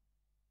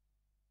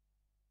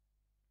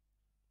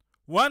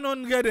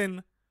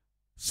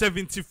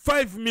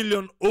 175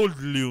 million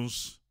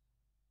olios.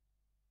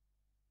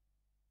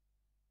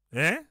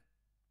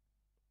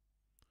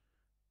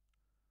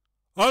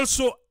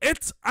 Also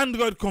 8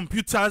 Android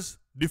computers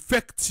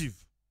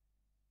defective.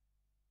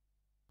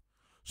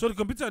 So the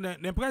computer,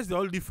 the price they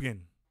all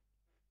different.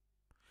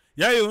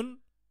 Yayon,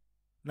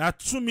 na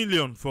 2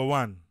 million for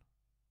one.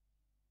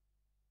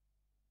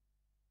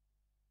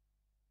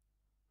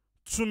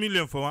 2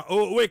 million for one.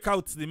 Oh, wake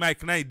out the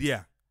mic, no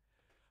idea.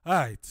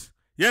 Alright.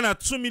 Yeah, na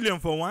 2 million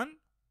for one.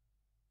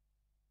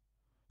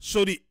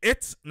 So the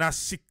 8 na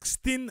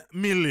 16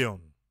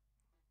 million.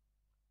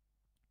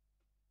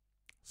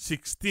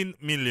 16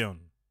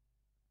 million.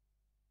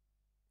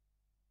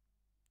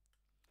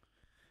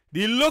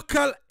 The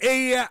local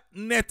area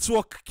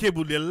network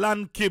cable, the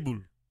LAN cable.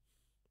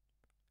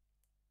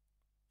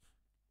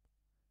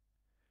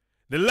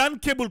 The LAN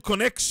cable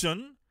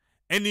connection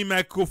and the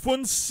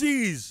microphone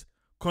series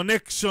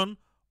connection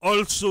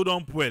also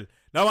don't well.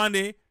 That one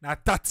day, na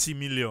 30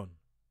 million.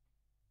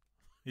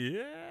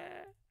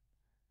 Yeah.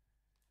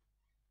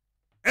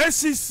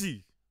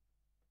 ACC.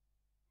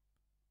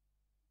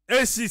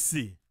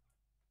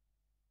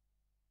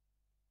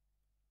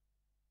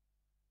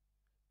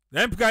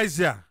 Them guys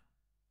here.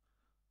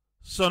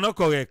 So not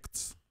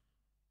correct.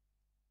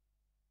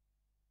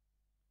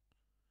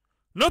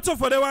 Not so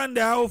for the one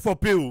they are for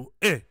pay.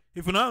 If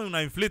you know,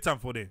 inflate them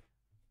for them.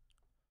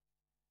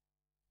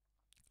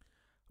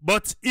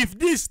 But if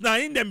this now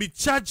in them be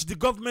charged the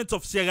government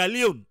of Sierra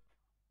Leone,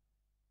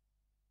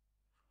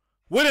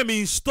 when them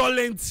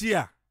installing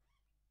here,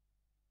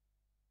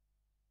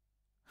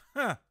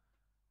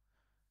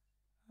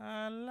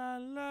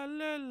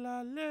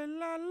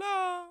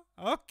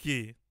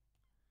 Okay.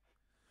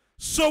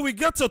 So we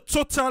get a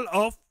total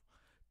of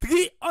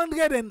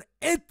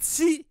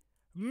 380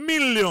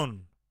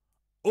 million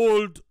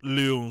old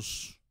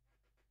Leons.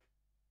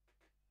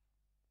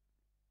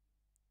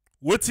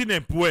 Waiting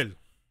them well.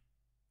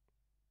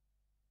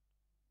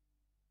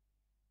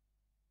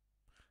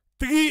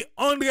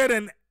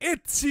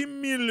 380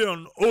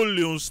 million old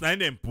Leons na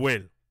them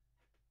well.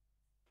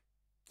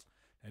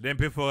 And then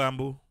pay for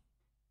Rambo.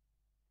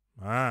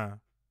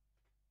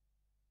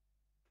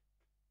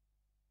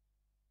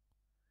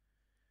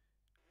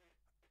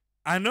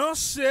 I know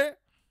say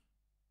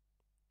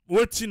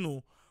what you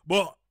know,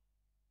 but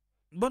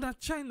that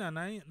China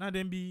now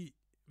them be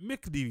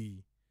make the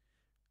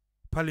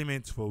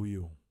parliament for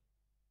you.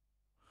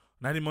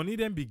 Now the money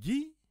them be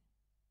give.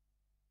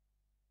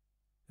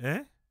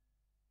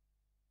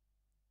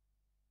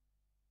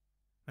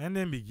 And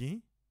then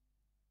begin.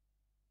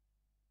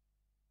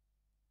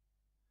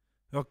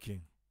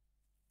 Okay.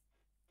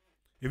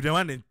 If they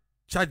want to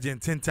charge them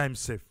 10 times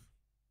safe.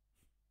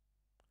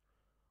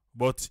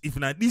 But if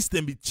not this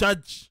then be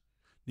charged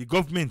the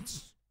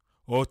government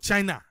or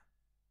China.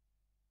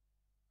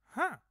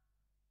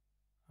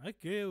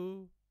 Okay.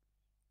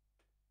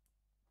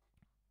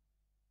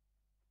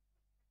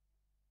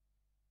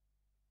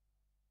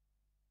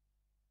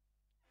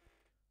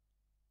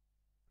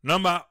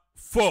 Number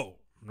 4.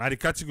 Now the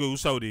category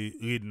also they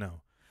read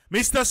now.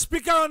 Mr.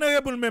 Speaker,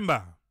 Honorable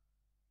Member.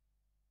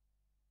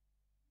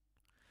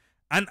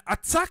 An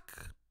attack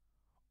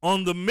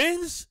on the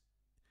mains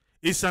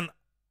is an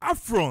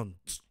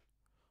affront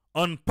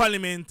on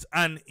Parliament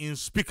and in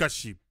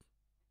speakership.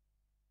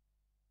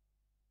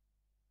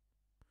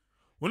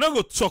 We're not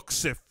going to talk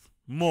safe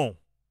more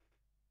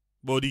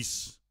about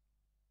this.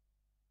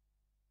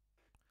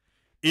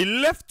 It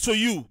left to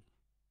you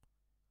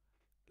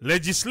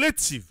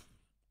legislative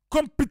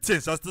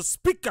competence as the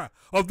Speaker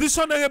of this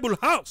Honorable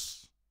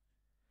House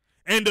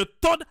and the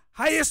third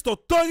highest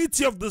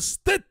authority of the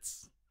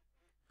state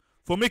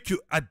for make you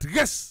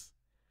address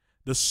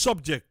the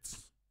subject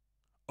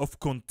of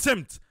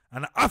contempt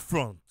and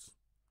affront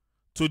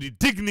to the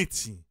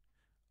dignity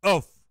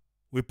of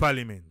the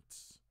Parliament.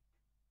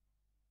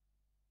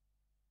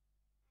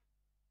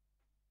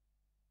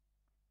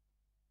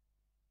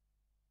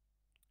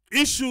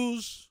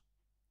 Issues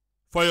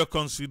for your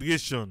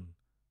consideration,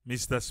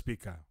 Mr.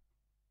 Speaker.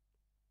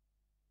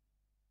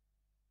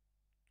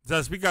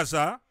 Mr. Speaker,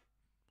 sir,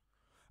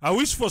 I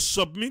wish for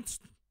submit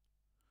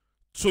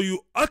to your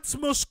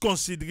utmost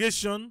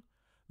consideration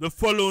the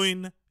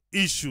following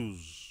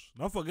issues.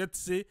 Don't forget to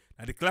say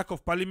that the Clerk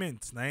of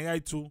Parliament,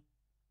 too.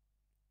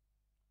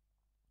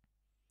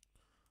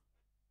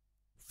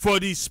 For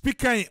the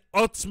Speaker in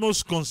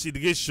utmost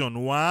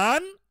consideration,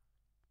 1,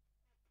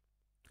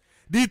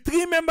 the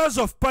 3 members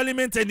of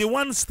Parliament and the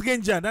 1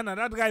 stranger,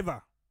 that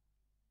driver,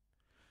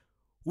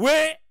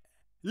 where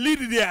lead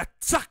the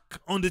attack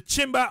on the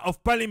Chamber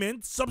of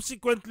Parliament,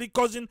 subsequently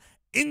causing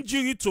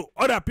injury to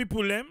other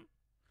people,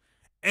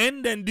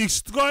 and then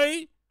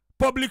destroy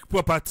public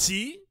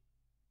property.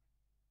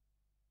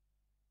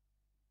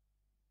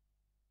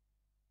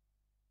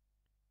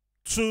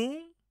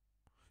 2,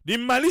 the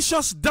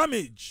malicious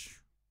damage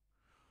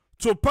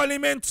to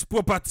Parliament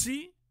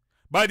property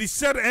by the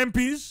said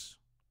MPs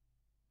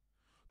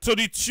to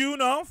the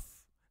tune of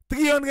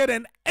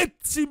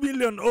 380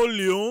 million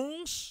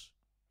Leones.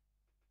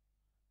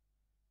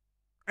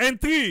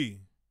 And 3,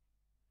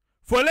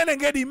 for letting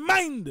get in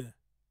mind,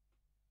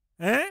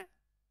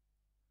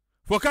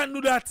 for can't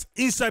do that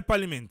inside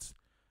Parliament.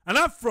 And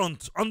up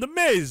front, on the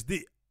maze,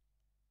 the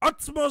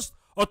utmost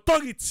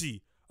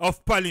authority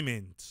of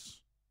Parliament.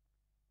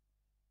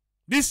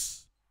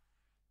 This,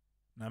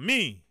 now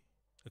me,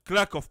 the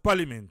Clerk of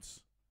Parliament,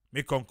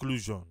 make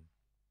conclusion.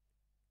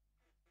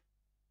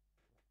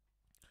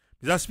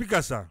 Mr.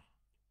 Speaker, sir,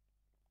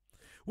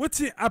 what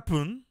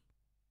happened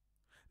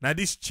now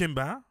this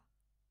chamber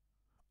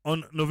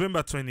on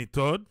November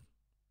 23rd?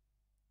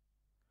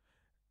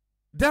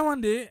 That one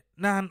day,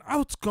 now an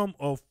outcome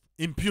of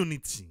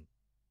impunity.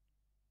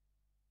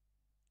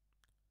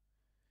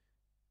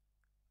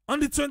 On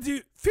the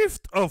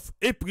 25th of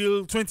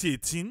April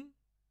 2018,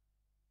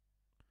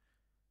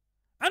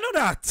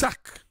 another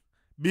attack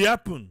be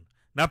happen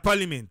na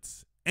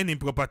Parliament and in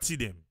property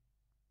them.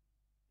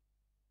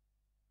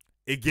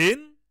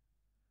 Again,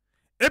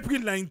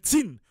 April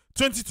 19,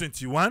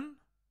 2021,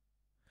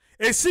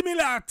 a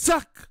similar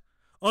attack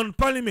on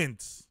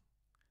Parliament.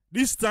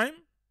 This time,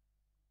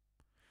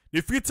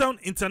 the Freetown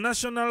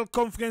International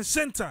Conference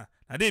Center,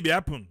 na they be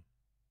happen.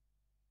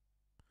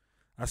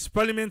 As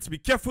Parliament be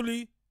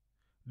carefully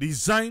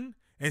design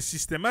and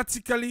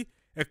systematically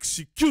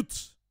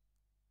execute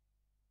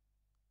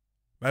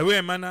by way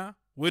and manner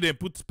where they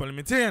put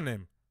parliamentarian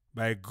them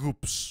by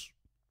groups.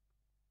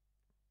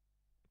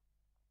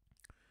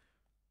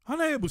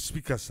 Honorable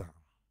Speaker, sir,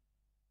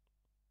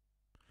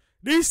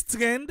 this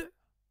trend,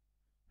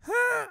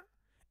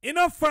 you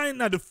not find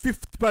at the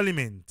 5th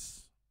Parliament.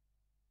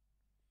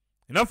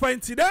 You not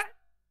find today,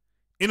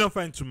 you not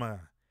find tomorrow.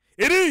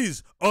 It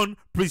is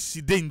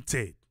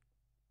unprecedented.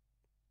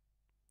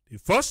 The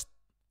 1st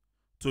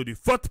to the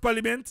 4th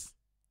Parliament,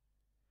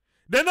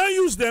 they not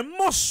use their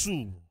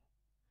muscle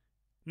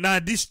now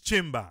this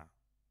chamber.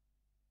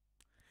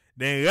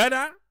 They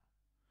rather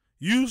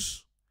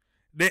use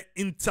the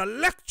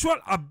intellectual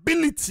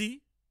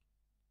ability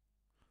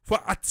for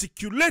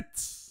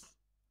articulate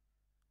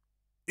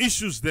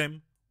issues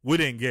them we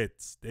didn't get.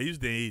 They use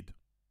the aid.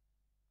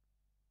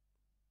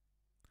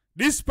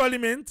 This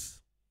Parliament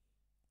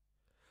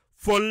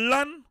for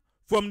learn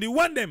from the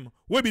one them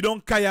where we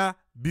don't care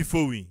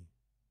before we.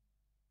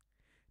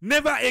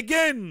 Never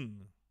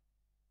again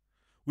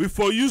we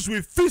for use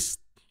we fist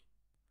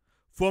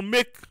for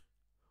make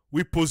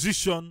we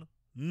position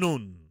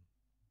known.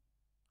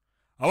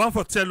 I want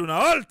to tell you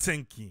now all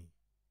thanking.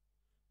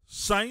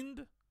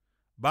 Signed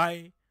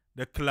by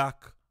the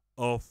Clerk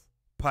of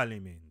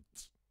Parliament.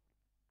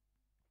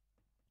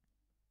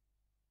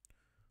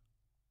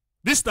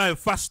 This time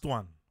first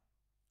one,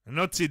 and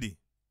not TD.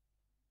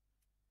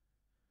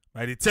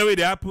 By the time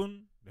they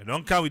happen, they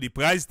don't come with the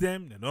price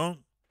them, they don't.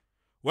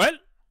 Well,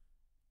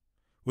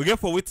 we get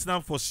for wait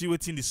now for see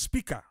waiting the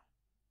speaker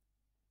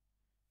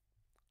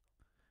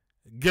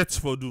gets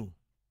for do.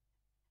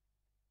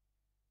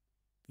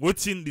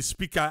 Waiting the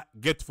speaker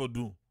get for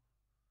do.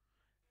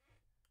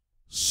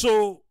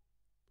 So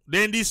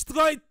then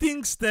destroy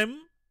things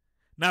them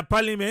na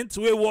Parliament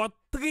we were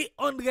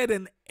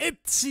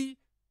 380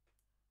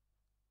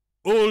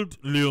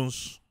 old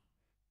Leons.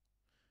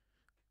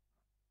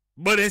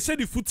 But they said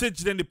the footage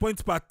then the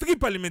point per 3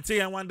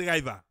 parliamentarians and 1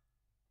 driver.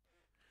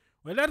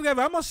 Well, that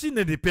driver, I must see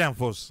the pay and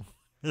force.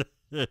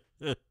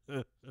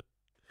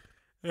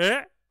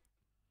 Eh?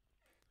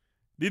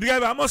 The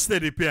driver must stay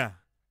the pay.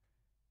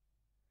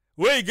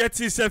 Where he gets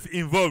himself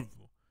involved.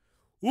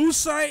 Who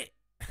say?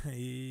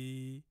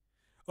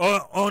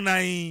 Or na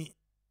in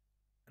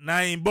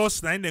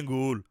boss na in den go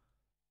hold.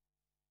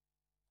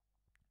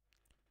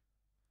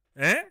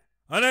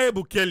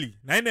 Honorable Kelly,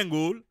 na in den go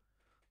hold.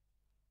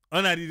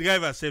 Or na the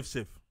driver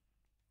safe.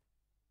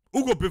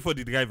 Who go pay for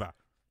the driver?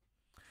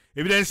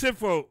 If they say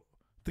for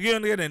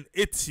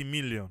 380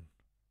 million,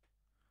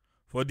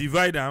 for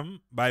divide them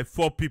by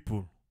 4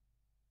 people,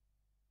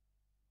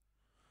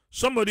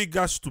 somebody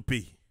got to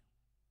pay.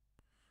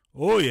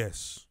 Oh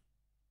yes.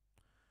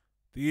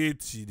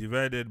 380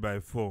 divided by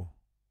 4.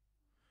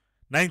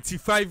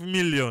 95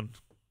 million.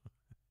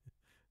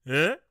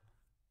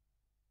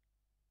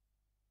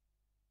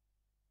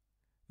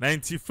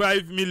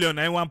 95 million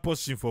and one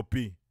person for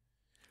pay.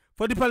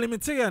 For the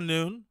parliamentarian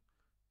loan,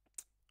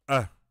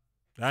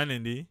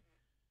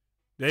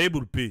 they're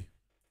able to pay.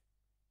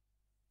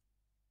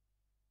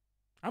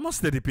 How much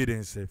did they pay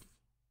themselves?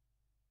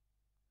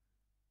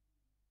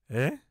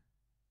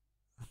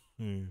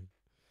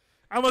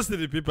 How much did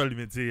they pay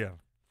parliamentarian?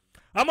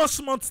 How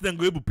much months then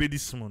go able to pay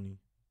this money?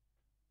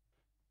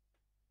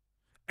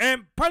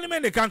 And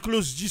parliament they can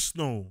close just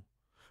now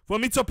for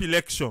meet up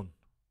election.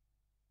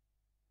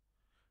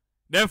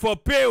 Then for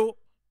pay,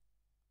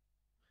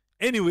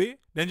 anyway,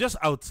 then just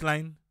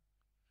outline.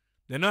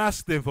 Then not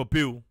ask them for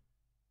pay.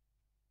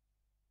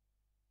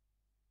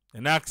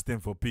 And ask them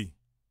for pay.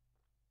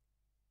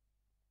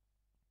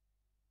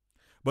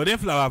 But then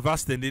flower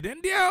vast then they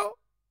then deal.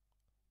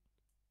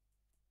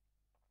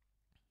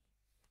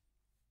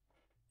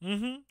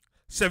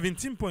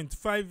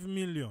 17.5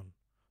 million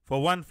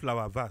for one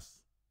flower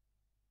vase.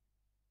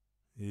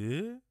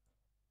 Yeah.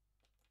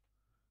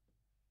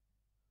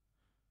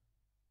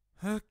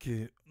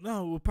 Okay.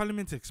 Now,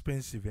 parliament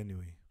expensive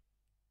anyway.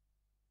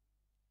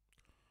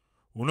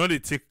 We know they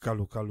take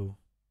kalo.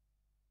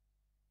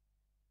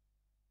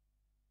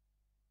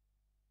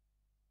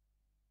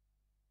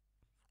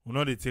 We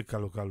know they take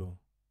kalo.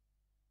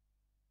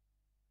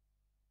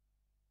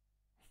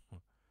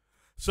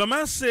 Some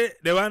man say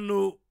they want to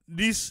know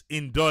this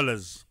in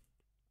dollars.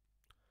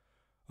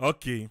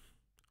 Okay.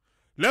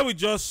 Let me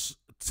just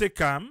take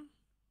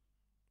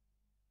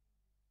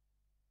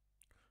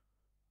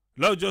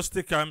let's just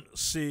take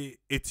say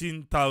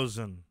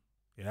 18,000.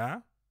 Yeah?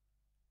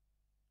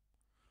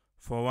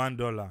 For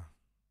 $1.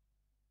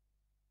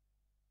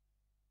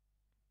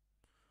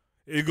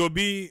 It go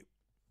be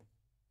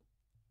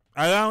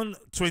around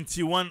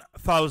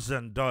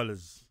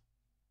 $21,000.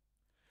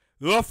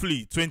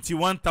 Roughly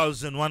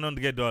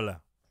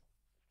 $21,100.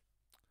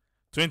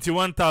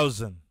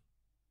 21,000.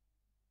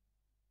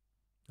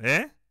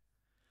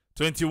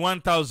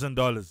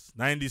 $21,000.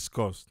 90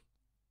 cost.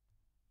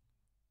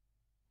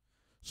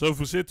 So if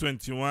we say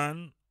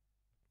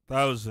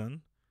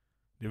 21,000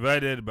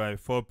 divided by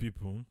 4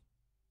 people,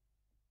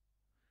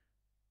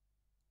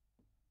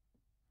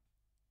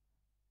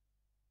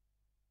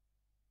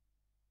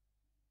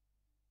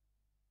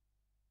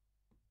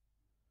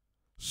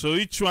 so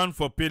each one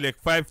for pay like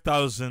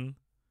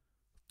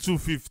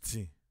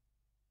 5,250.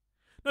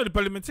 No, the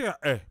parliamentarian,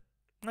 I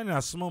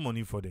need small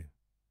money for them.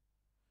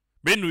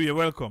 Ben, you're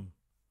welcome.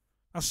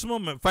 A small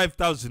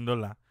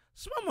 $5,000.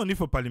 Small money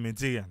for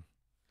parliamentarian.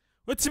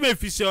 What team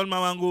official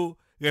Mawango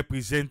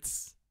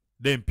represents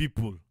them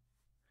people?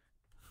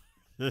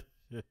 I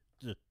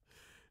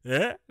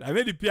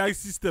mean the PR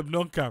system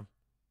don't come.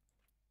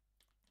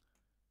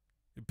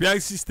 The PR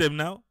system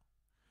now,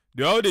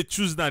 they all they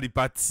choose now the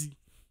party.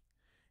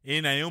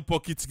 In a own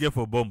pocket to get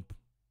for bump.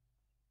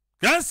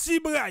 Can't see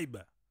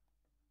bribe.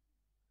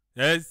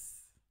 Yes.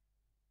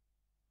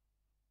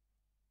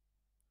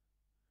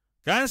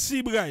 Can't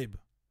see bribe.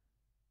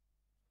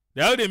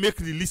 They how they make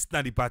the list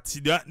now the party.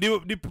 The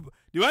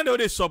one that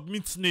they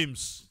submit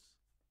names.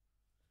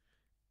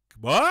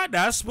 But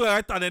that's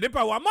right. And they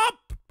pay warm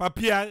up.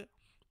 Papier.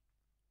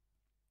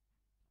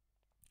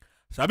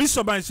 Sabi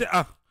somebody say,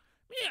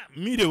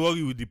 me they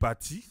worry with the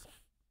party.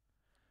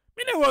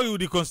 Me they worry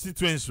with the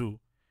constituency.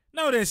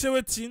 Now they say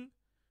waiting.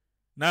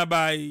 Now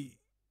by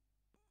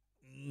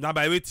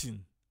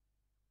waiting.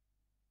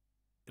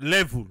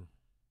 Level.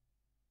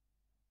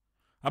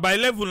 By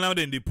level now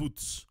then they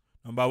put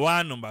number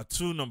 1, number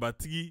 2, number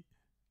 3.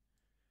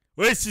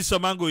 When you see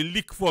someone go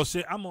leak for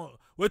say I'm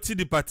waiting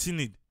the party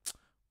need.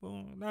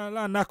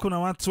 Now na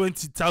want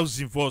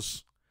 20,000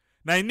 first.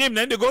 Now in name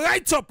then they go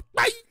right up.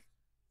 Bye.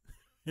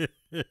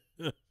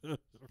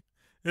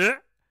 Yeah?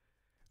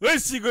 When you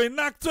see go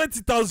knock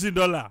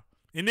 $20,000.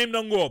 In name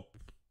don't go up.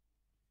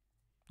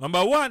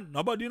 Number 1,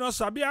 nobody knows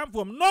Sabi I'm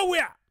from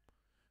nowhere.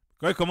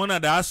 Because I come on the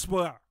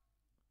diaspora.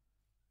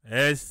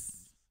 Yes.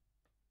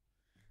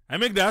 I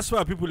make the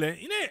diaspora people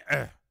you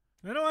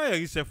know why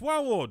you say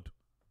 1 word.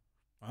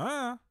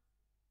 1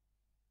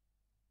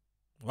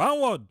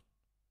 word.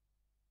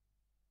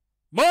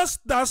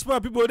 Most diaspora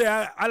people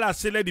there all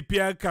say let the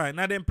PR car.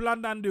 Now them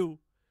plan and do.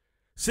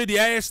 Say the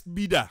highest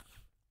bidder.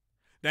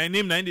 Their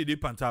name 90 day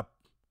pantap.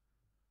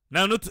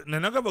 Now not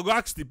gonna go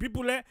ask the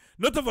people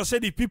not of us say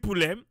the people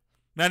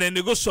now then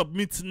they go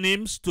submit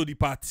names to the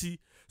party.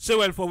 Say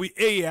well for we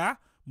area,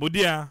 but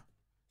yeah.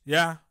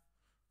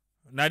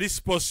 Now this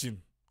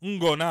person,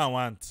 ungo now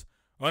want.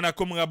 On a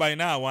come by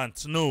now I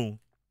want. No.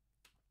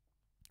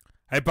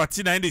 I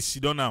party na in the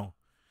sit down now.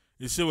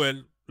 You say,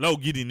 well, now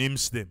give the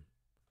names them.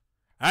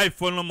 I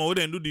follow more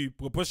than do the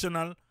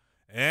proportional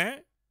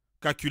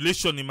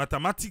calculation in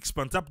mathematics,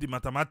 pan tap the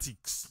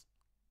mathematics.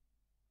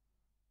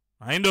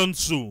 I don't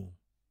so.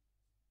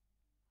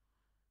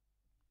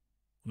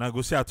 Now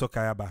go say I talk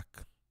I back.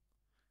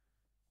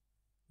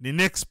 The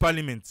next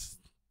parliament,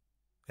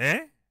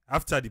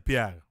 after the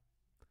PR,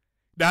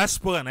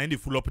 diaspora na in the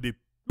full up the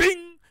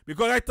bing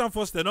because right time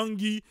first they don't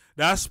give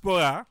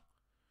diaspora,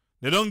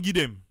 they don't give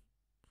them.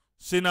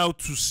 Say now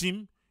to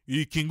sim,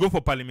 you can go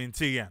for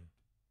parliamentarian.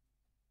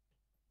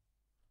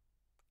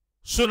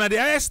 So now the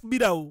highest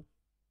bidder,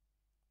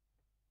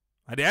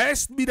 the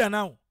highest bidder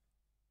now.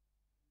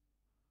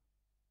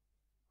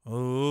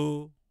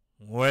 Oh,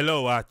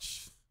 well,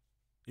 watch.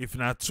 If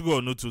not true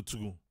or not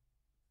true.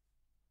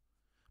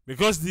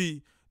 Because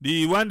the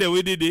one that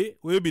we did it,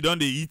 we be done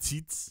they eat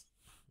it.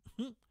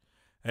 And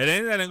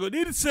then they go,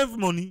 need save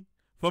money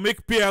for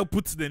make PR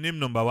put the name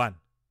number 1.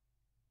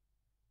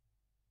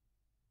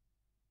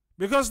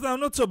 Because now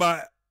not so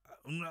bad.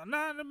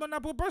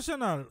 Not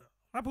proportional.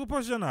 Not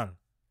proportional.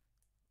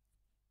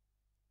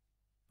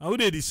 How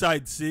they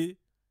decide, say,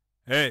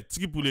 hey,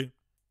 Tikipule,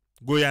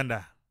 go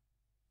yanda.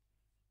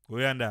 Go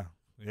yanda.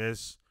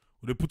 Yes.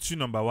 They put you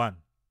number 1.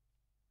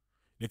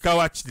 They can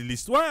watch the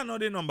list. Why are not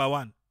they number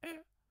 1?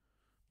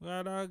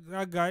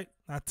 That guy,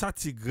 na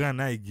 30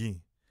 grand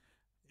again.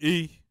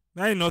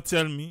 Now you not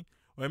tell me,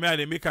 when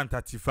they make an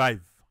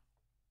 35.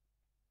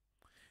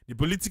 The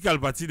political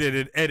party,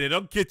 they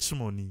don't catch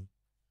money.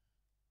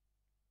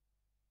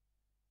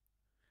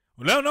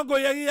 Leone no go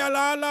yeri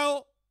ala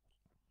ala.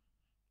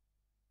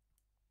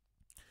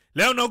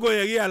 Leone no go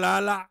yeri ala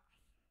ala.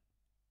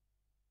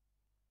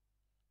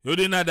 You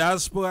dey na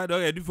diaspora,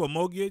 don't ready for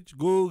mortgage,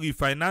 go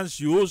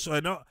refinance you also.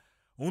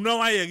 Uno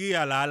wa yeri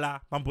ala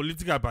ala from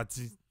political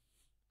party.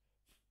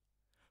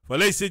 For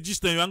let's say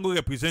just you want to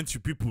represent you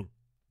people.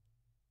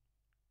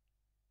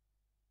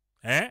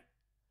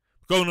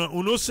 Because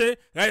uno say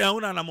right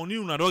una na money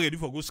una don't ready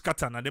for go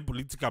scatter na them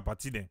political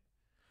party then.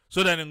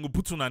 So that they go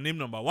put una name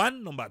number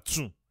 1, number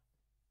 2.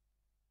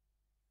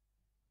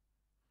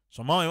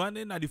 Somehow you want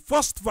to the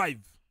first 5.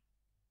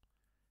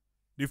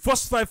 The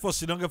first 5 for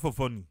sit down for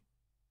funny.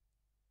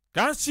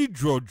 Can't see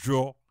draw.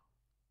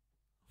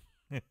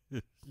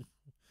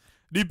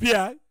 The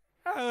PR.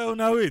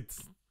 Now wait.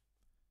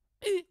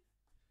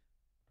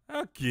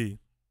 Okay.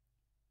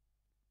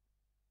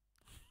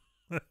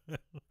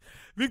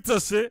 Victor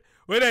say,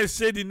 when I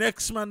say the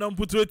next man don't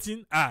put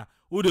waiting,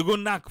 who they go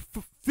knock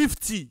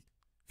 50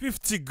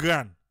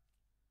 grand.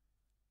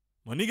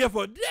 Money get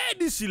for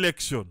this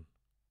election.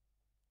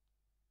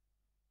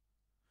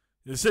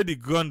 They say the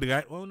gun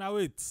right. Well, now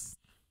wait.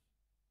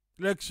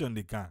 Election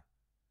they can.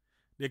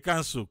 They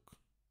can soak.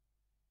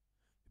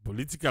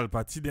 Political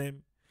party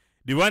them.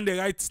 The one they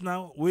write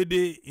now, where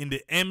they in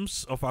the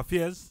aims of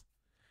affairs,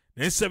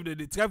 they say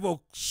they try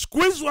for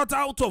squeeze water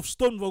out of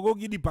stone for go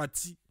give the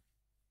party.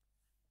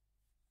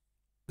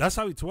 That's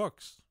how it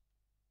works.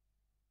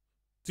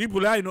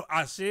 People I know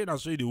I say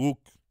that's why they work.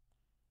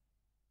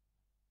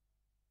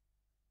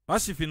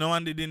 But if you don't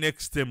want the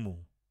next term,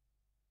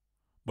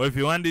 but if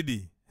you want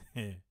the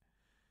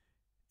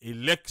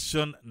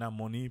election na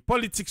money,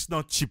 politics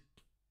not cheap.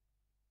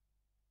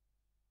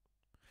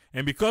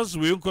 And because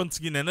we don't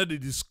continue and not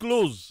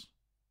disclose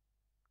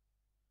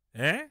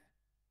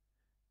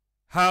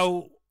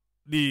how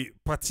the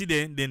party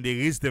then they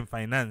raise them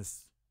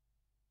finance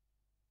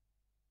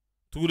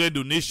through the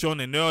donation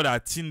and all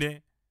that thing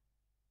there.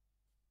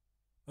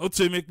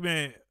 Also make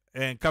me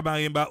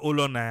kabarimba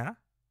olona.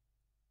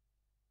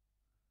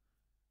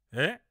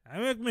 I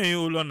make me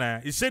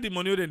olona. He said the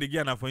money then they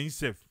get for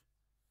himself.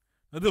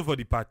 Not for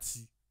the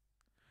party.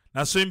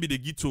 Now so him be the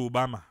give to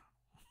Obama.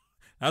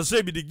 Now so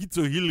him be the give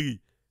to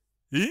Hillary.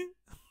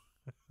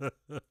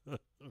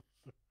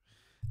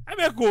 I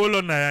make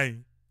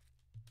olona.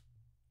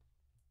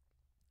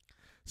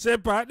 Say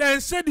pa,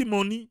 then say the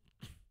money.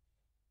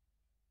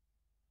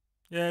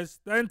 Yes,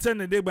 then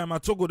 10 a day by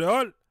Matogo the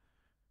all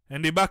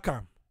and they back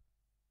him.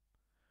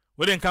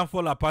 Well then can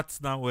fall apart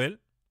now well.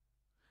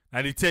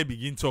 And the tail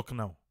begin talk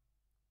now.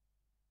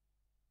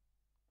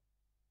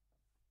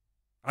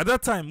 At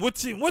that time,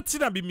 what's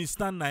it be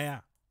misstand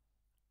now?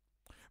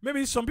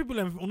 Maybe some people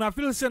una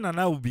feel say na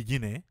now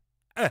begin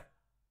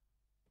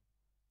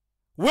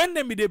when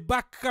them be the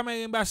back come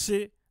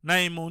say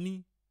na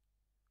money.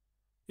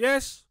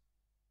 Yes.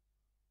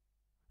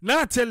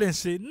 Now tell them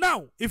say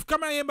now if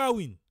Kamayemba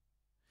win,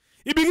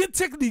 he begin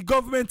take the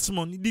government's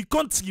money, the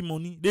country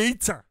money, the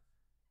eater.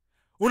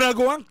 Una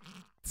go and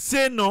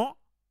say no.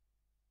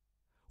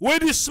 Where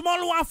the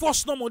small one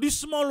first no more, this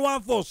small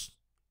one first.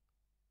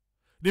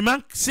 The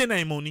man say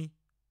na money.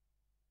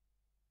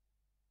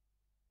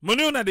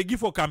 Money una they give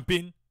for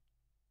campaign.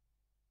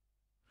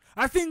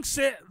 I think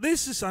say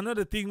this is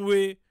another thing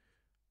where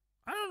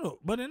I don't know,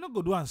 but they not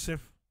go do and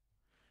safe.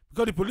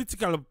 Because the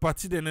political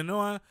party then they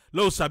know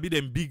low sabi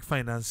them big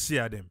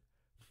financier them.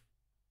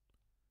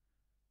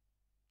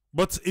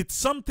 But it's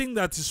something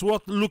that is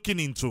worth looking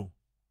into.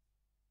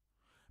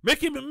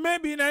 Maybe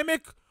I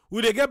make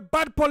we they get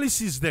bad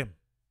policies them.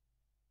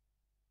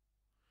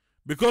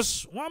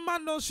 Because one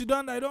man don't sit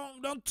down, I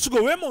don't to go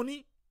away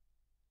money.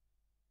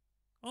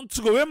 Don't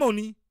to go away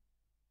money.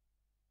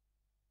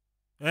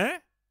 Eh?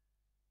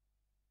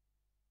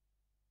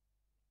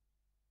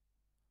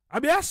 I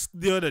be asked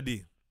the other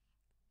day.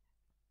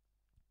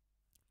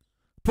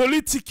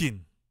 Politicking.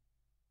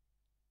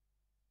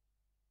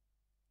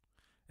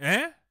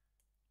 Eh?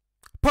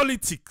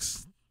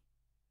 Politics.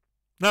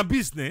 Now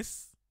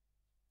business.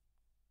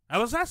 I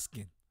was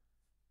asking.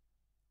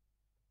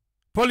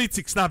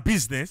 Politics now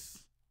business.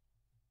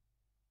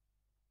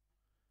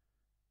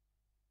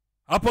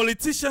 Are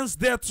politicians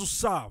there to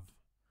serve?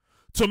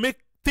 To make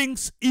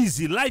things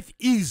easy, life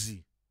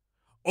easy?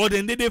 Or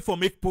then they there for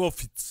make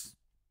profits?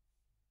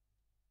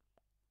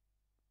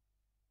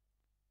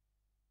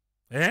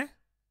 Eh?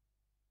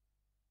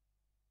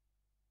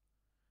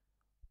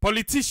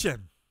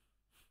 Politician.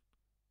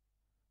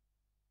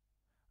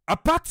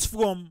 Apart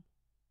from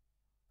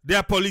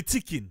their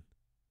politicking,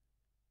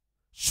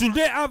 should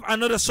they have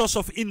another source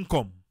of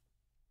income?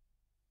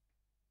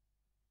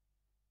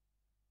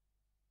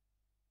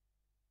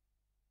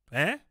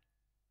 Eh?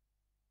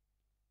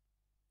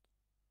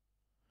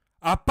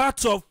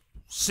 Apart of,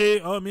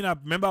 say, oh, I mean, a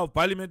member of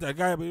parliament, a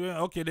guy,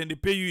 okay, then they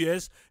pay you,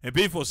 yes, and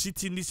pay for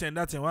sitting this and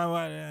that and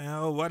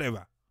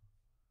whatever.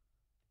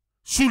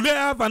 Should they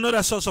have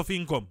another source of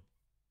income?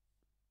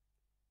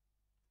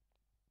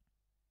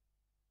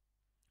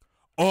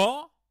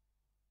 Or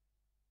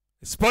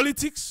it's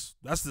politics,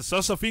 that's the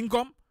source of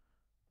income?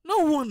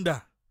 No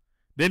wonder.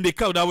 Then they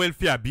call that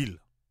welfare bill.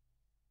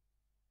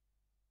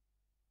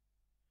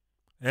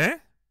 Eh?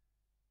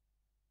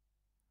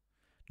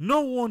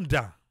 No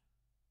wonder.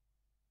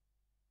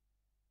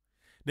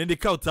 Then they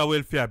call that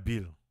welfare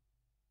bill.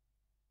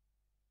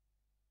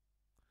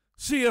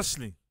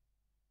 Seriously.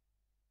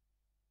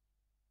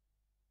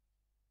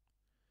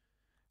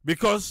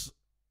 Because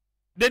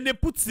then they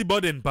put the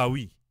burden per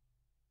we.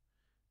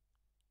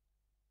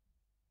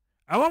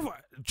 I want,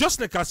 just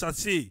like as I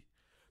say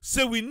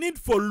we need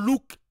for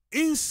look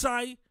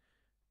inside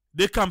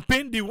the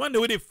campaign, the one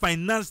the way they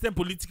finance them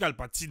political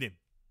party them.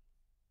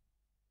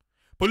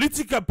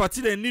 Political party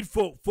they need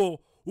for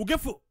we get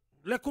for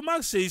like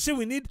Kumar say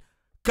we need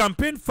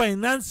campaign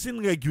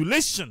financing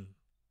regulation.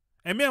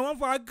 And me I want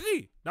to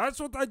agree. That's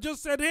what I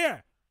just said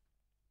here.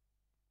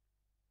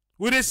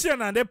 Would they see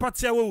another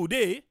party where would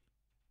they?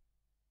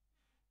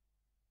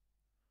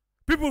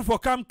 People for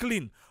come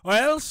clean. Or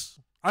else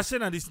I say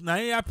that this na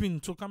happen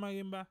to come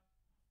again ba.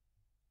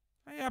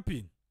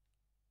 Happen.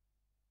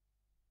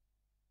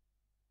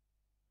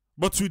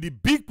 But with the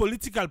big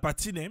political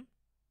party name,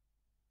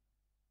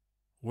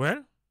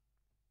 well,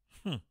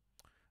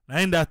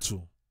 ain't that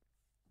too.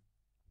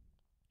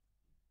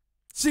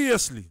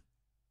 Seriously.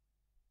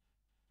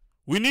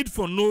 We need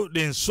for know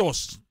the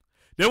source.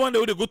 They want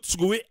to go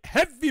to away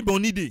heavy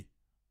money day.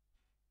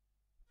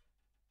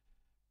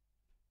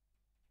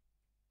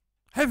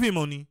 Heavy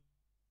money.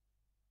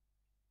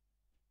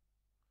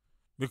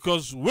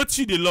 Because what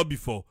you they lobby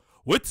for?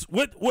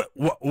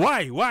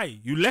 Why?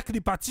 You like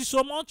the party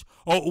so much?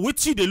 Or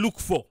what you they look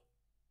for?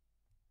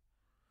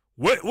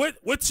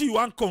 What you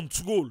want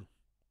control?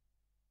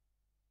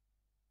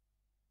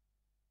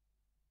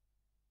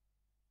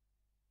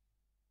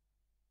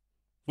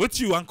 What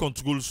you want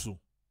control so?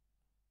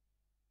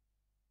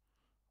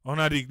 Or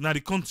na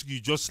the country you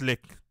just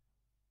like?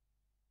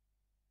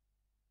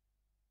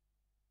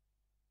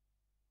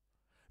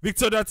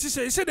 Victor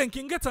Dati he said they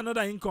can get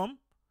another income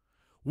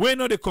when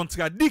they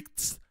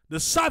contradict the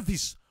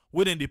service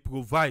when they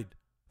provide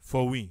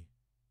for we.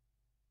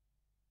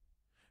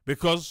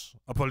 Because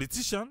a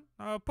politician,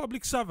 a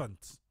public servant.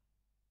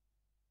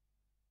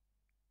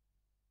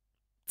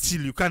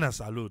 Till you can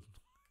alone.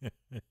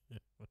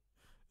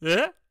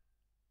 Yeah?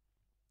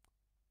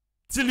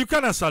 Till you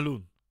can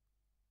alone.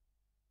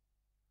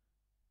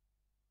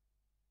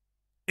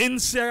 In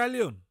Sierra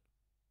Leone,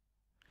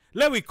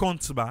 let we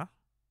count ba.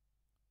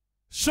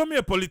 Show me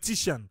a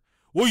politician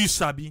who you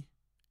sabi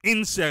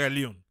in Sierra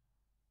Leone.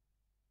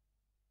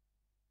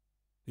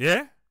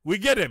 Yeah? We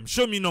get them.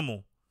 Show me no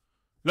more.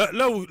 Let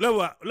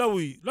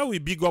we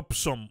big up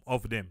some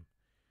of them.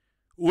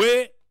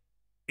 Where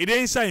it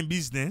inside in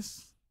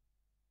business,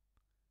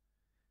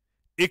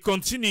 it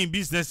continue in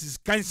business is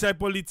kind of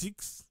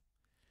politics.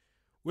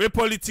 Where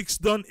politics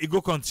done, it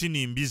go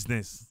continue in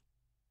business.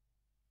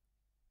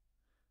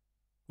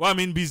 What I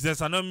mean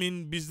business, I don't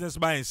mean business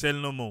buy and sell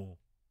no more.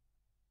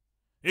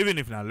 Even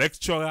if na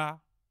lecturer,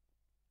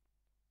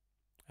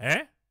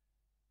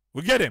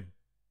 we get them.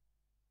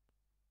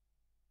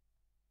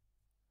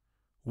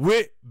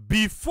 Wait,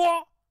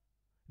 before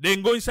they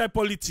go inside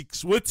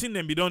politics, waiting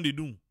them be done they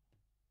do.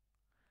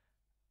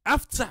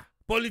 After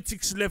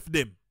politics left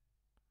them,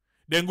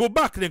 then go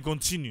back, then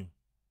continue.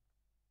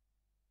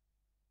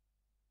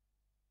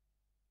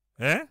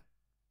 They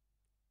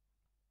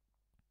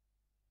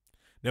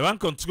want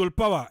control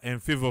power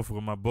and favor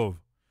from above.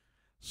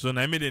 So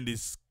now I made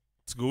this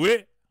to go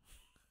away.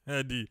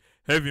 The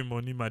heavy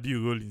money, Madi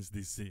Rollins,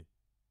 they say.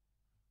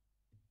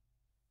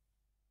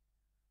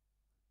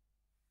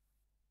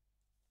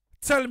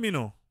 Tell me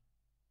no.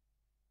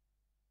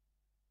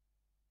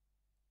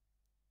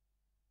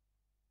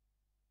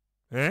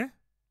 Eh?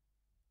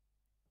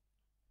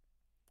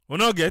 We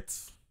not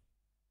get.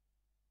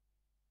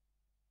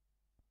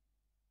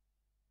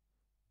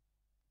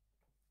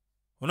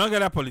 We not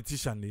get a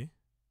politician,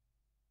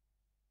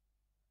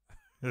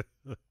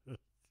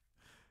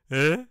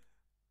 eh?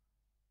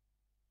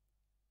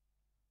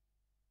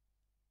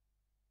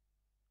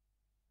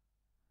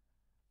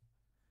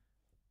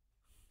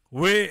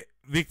 Where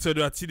Victor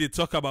Duarte they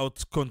talk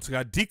about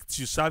contradict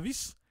your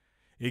service.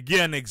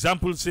 Again, an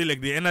example say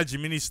like the energy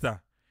minister.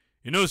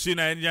 You know, see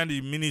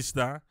Nigerian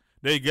minister,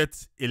 they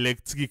get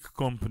electric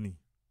company.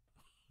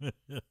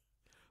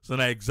 So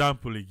an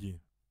example again.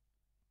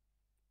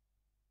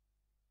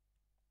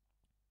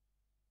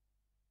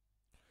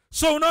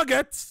 So now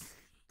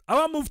I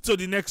will move to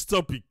the next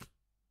topic.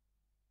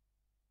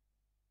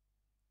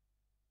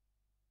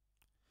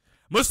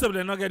 Most of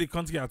them not get the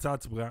country at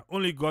heart, bro.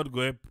 Only God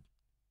go help.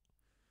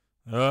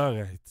 All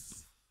right.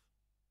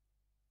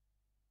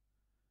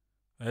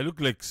 I look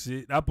like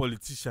say that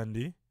politician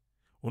they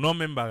we not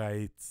member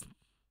right.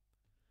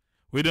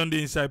 We don't do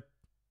inside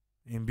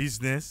in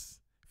business,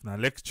 if not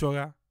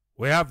lecturer,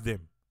 we have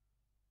them.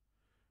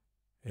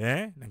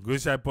 Then go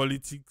inside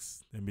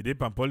politics, then be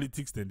deep on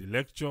politics, then the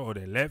lecture or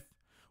the left.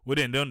 We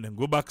then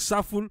go back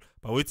shuffle,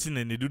 but waiting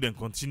and they do then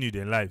continue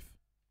their life.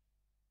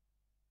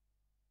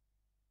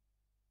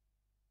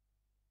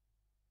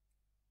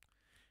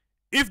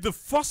 If the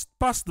first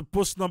past the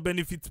post not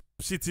benefit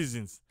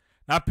citizens,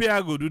 now pay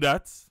I go do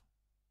that.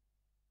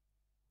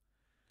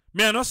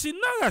 Me I not see no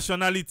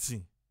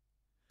rationality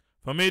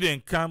for me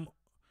then come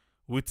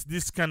with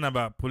this kind of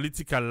a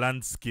political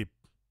landscape.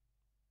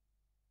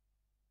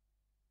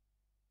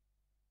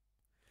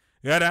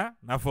 Rather,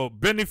 now for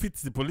benefit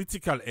the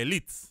political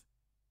elite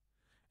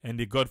and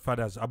the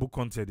godfathers, Abu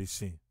Conte they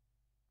say.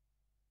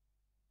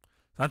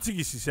 Something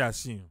is say I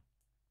see.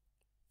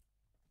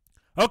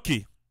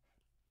 Okay.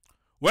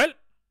 Well,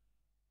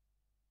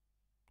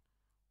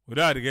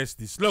 without guess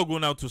this, let's go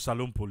now to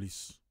Salon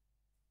Police.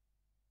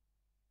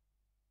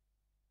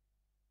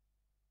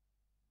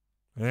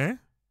 Eh?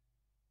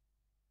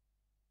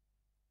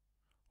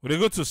 We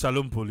go to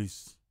Salon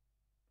Police.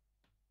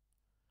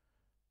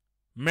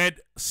 Med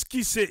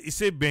ski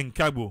say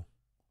Benkagbo.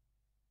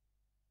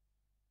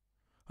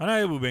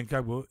 Honorable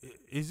Benkagbo,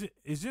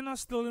 is he not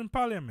still in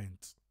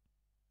Parliament?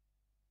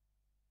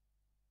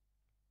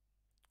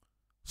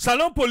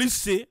 Salon Police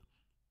say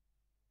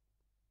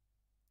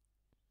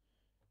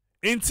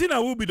in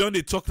Tina will be done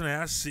the talk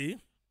now say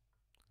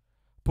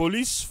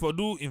police for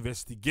do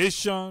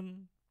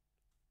investigation,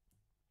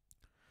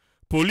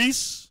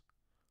 police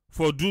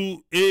for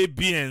do A,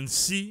 B, and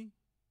C.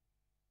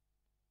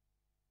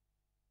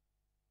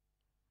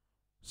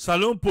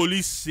 Salon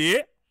Police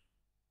say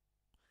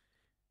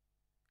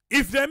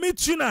if they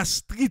meet you in a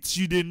street,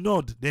 you they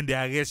nod, then they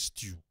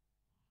arrest you.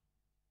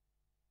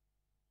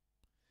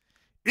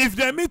 If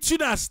they meet you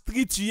in a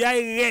street, you are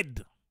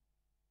red,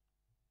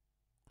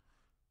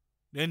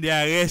 then they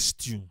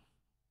arrest you.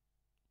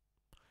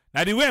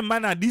 Now the way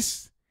man are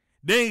this,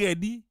 they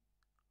ready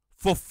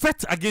for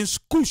fight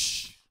against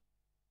Kush.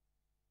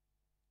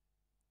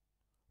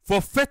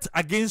 For fight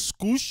against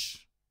Kush.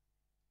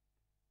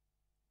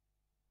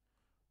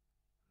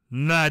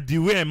 Now the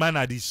way man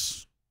are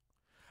this.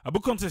 Abu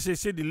Conte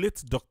say the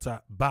late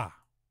Dr. Ba.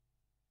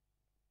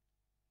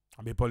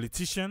 I'm a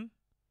politician,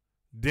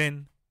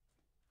 then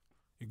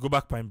you go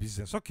back in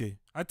business. Okay.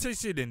 I tell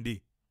you then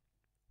they.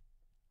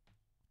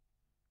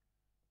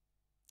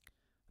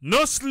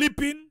 No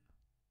sleeping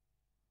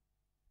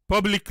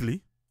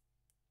publicly,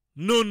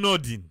 no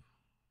nodding.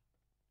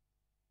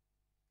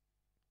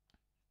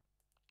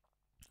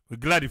 We're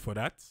glad for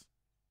that.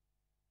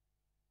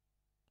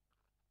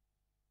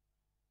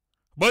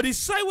 But the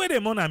side where they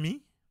money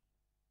me,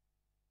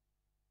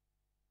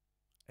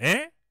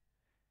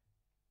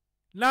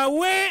 now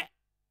where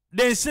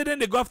they say then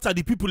they go after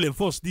the people in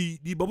force, the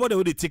babo they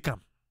will they take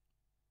them.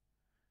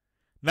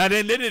 Now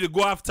then they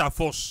go after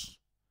force.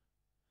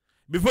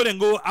 Before they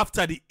go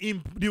after the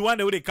one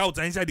that will they count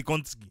inside the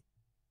country.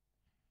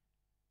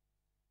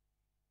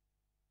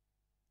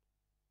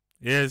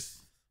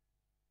 Yes.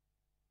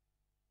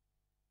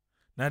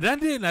 Now that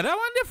one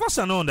they first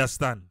I don't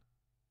understand.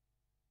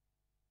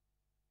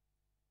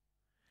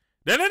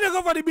 Then they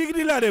go for the big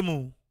deal of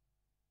them.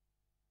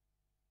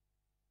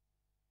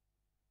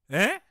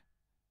 Eh?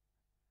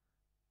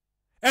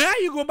 And how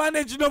you go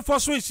manage the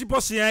first way she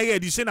possible here?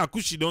 You say na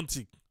kushi don't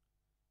think.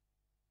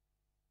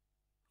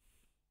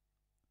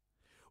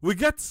 We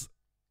get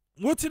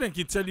what they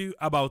can tell you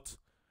about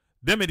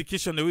the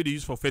medication the way they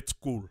use for fat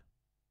cool.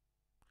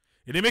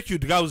 And they make you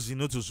drowsy,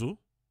 not so.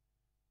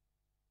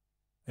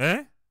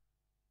 Eh?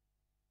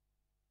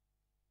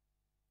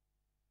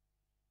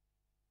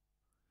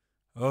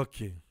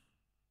 Okay.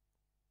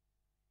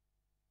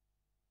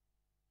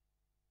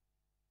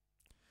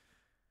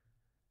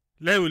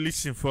 Let us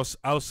listen first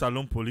how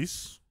Salon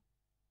Police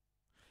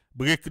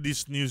break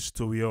this news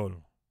to we all.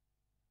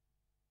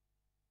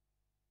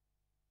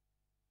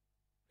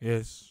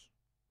 Yes.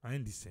 I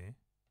ain't the same.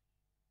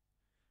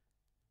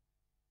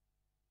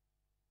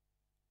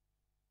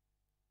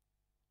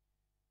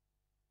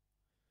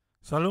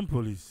 Salon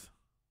police.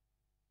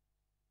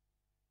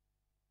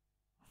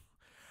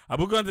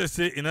 I'm going to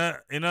say in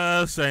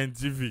a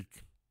scientific.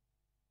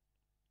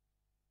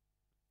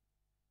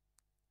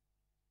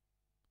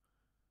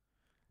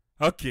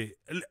 Okay,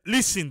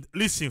 listen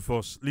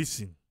first.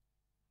 Listen.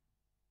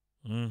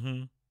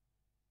 No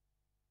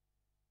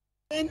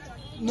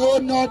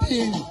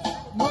nothing.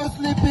 No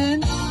sleeping.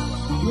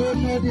 No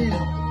nothing.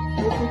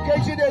 If we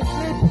catch you the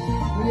sleep,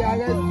 we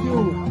arrest you.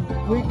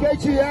 We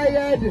catch you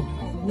tired,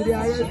 we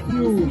arrest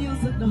you.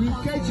 We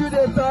catch you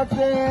the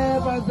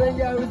success,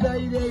 passenger, we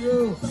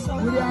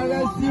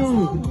arrest you.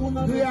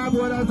 We are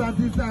brothers and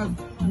sisters.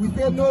 We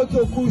say no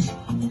to push.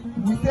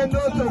 We say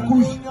no to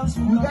push.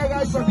 You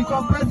guys should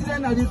become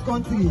president of this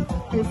country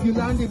if you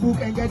learn the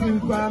book and get the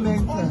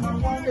requirements.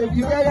 If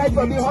you guys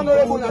should be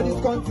honorable of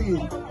this country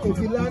if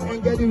you learn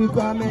and get the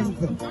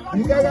requirements.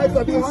 You guys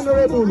should be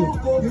honorable.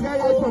 You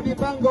guys should be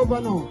bank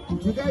governor.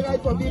 You guys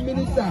should be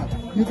minister.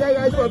 You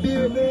guys should be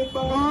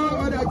all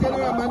other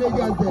general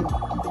managers then.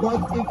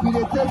 But if you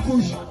take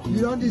push,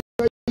 you don't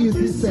your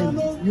system,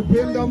 you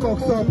bring them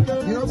box up,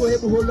 you're not going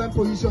to hold on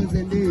positions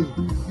in there.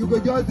 You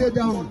could just stay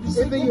down,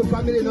 even your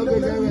family not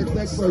going to get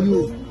respect for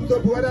you. So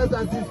brothers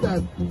and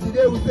sisters,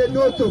 today we say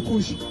no to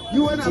push.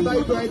 You want to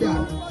bike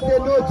rider, say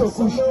no to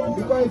push.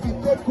 Because if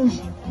you take push,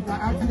 an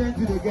accident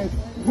you will get.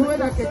 You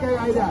want a keke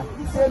rider,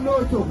 say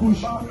no to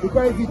push.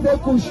 Because if you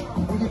take push,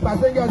 if the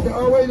passengers they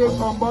always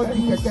on board the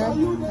keke,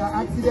 an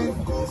accident,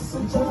 you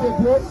put the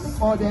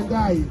brake or they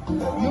die.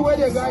 You where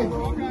they drive,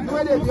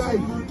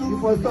 you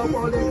must stop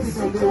all these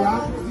things. If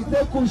you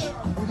take push,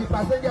 if the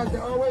passengers they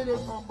always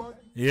on board.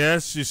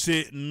 Yes, you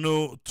say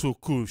no to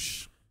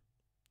push.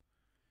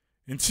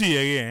 In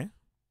here,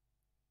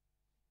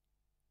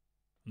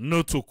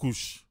 no to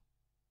push.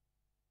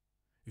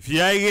 If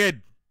you are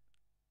red,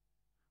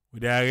 we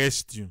dey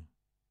arrest you.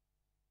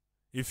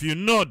 If you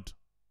nod,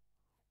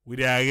 we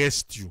dey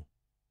arrest you.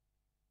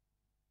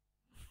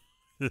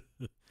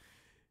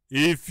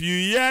 if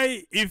you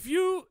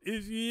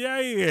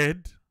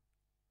red,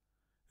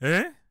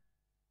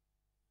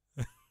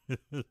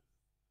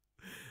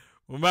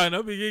 man,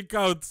 no begin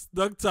count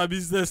doctor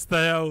business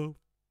style.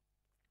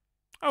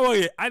 How are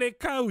you? I dey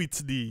count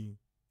with the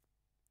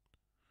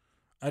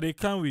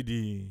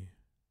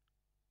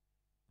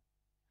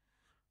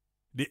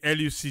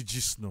LUC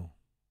gist now.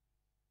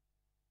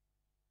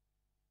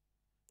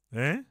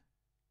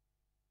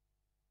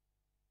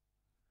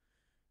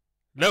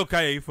 Let's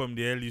carry from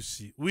the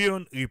LUC. We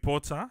on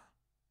reporter.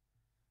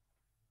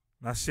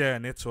 Nasir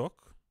Network.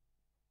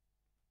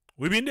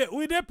 We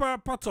there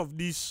part of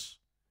this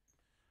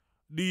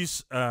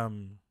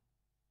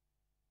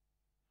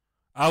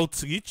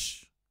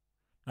outreach.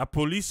 A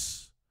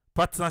police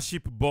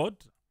partnership board.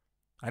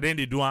 And then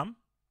they do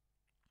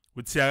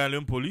with Sierra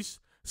Leone police.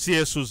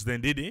 CSOs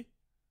then did it.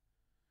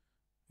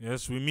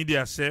 Yes, we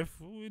media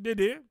safe. We did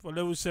it for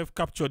level self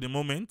capture the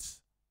moment.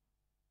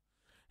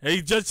 And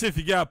you just say if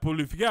you get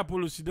Apollo,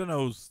 sit down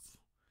host.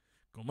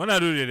 Come on, I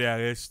do they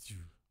arrest you.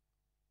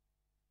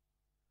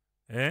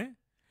 And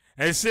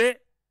say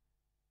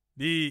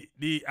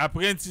the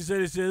apprentice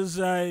they say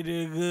outside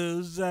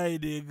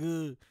they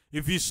go.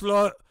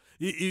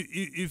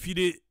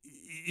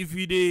 If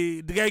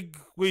you drag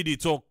where they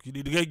talk,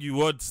 they drag you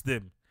towards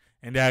them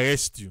and they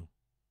arrest you.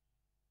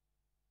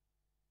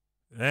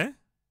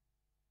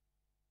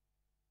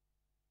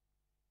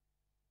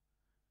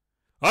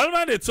 All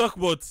man they talk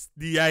about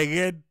the I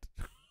read.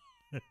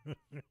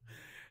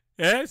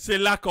 Say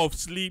lack of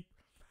sleep.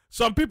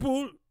 Some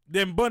people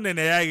them born in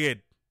the eye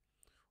red.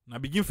 Now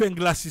begin find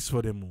glasses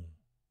for them.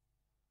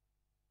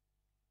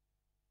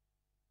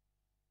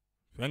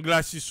 Find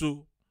glasses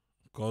so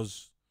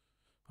because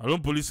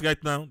Salon police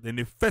right now, then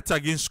they fight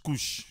against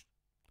Kush.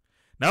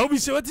 Now we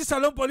say what is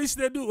Salon police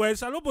they do? Well,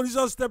 Salon police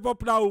don't step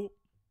up now.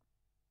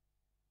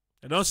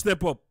 They don't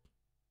step up.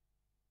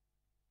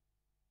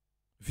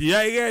 If you are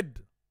red,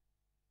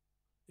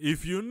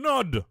 if you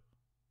nod,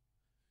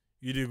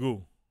 you dey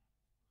go.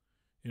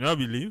 You not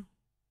believe?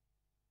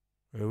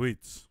 Well,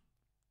 wait.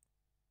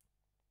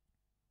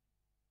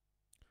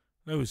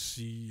 Let me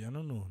see. I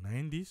don't know.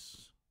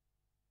 90s?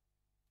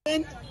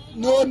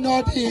 No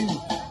nothing.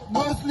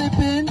 No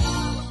sleeping.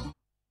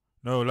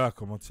 No, la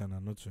come out here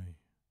not trying.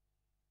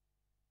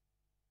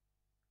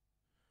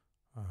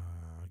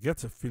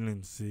 Get a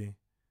feeling, see.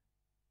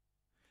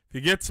 If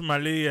you get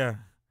malaria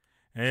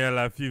and you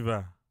have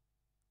fever,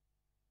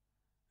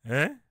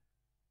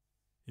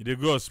 you dey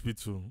go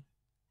hospital.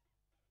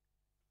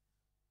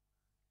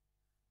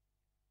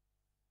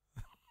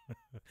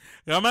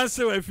 Raman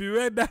say, if you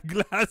wear that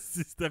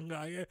glasses,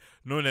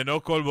 no, they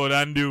don't call but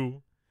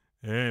Andy.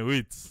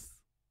 Wait.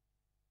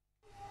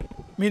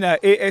 Me na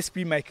ASP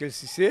Michael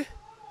Sise.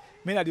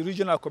 Me na the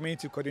regional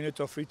community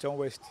coordinator of Freetown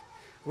West.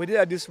 We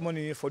did this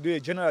morning for doing a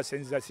general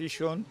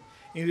sensitization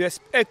in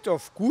respect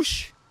of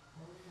Kush.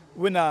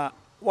 We na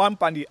one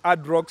pan the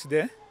hard drugs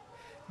there.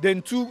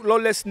 Then two,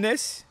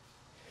 lawlessness,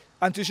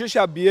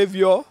 antisocial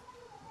behavior,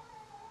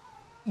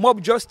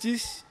 mob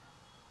justice,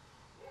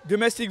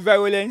 domestic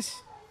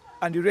violence,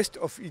 and the rest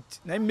of it.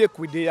 Now make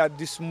we there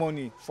this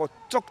morning for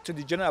talk to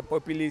the general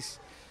populace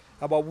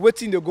about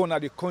waiting to go in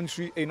the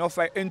country enough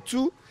fight. And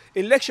two,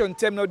 election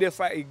time now they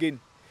fight again.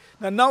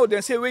 Now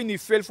they say when you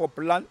fail for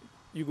plan,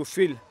 you go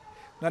fail.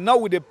 Now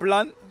with the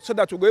plan so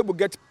that we go able to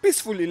get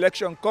peaceful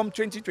election come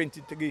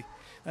 2023.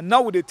 And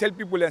now they tell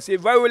people and say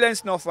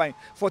violence not fine.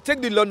 For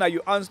take the law now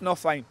your hands not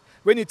fine.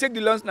 When you take the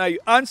law now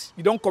your hands,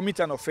 you don't commit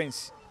an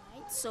offense.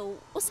 Right. So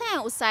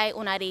Usai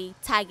on the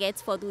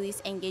targets for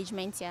this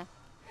engagement here?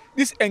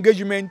 This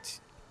engagement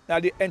now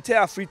the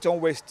entire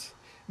Freetown West.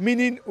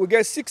 Meaning we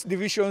get 6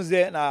 divisions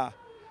there now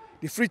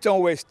the Freetown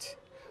West.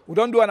 We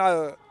don't do an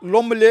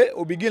Lomle,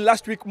 we begin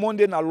last week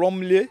Monday na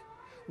Lomle.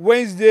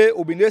 Wednesday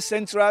we be there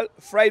Central,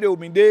 Friday we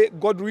be there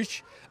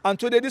Godrich, and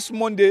today this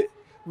Monday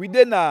we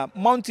then a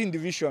Mountain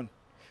Division.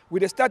 We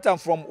dey start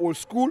from old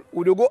school,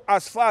 we dey go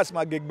as far as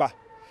Magegba.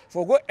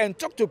 For go and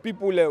talk to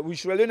people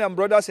with Leone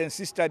brothers and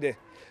sisters there.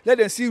 Let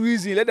them see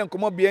reason, let them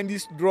come up behind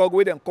this drug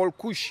where they call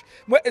Kush.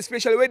 More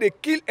especially where they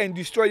kill and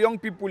destroy young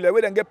people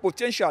where they get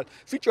potential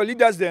future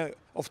leaders there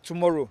of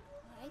tomorrow.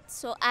 Right.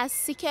 So as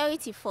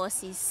security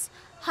forces,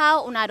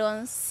 how una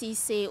don see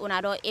say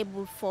una don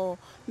able for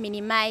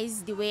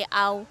minimize the way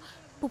how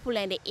people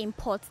and they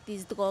import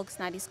these drugs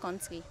in this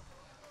country?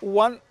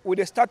 One, we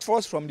dey start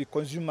first from the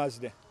consumers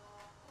there.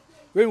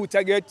 When we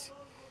target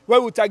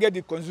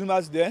the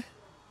consumers there,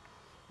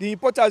 the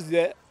importers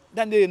there,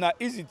 then they na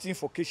easy thing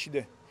for cash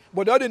there.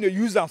 But the other they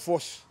use and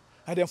force,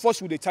 and then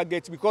force with the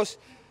target because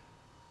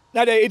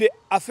now they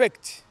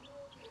affect,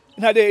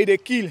 now they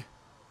kill,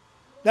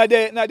 now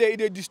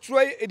they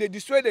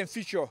destroy them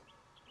future.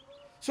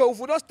 So if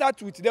we don't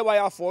start with the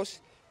wire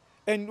force,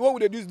 and what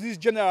would they do this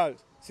general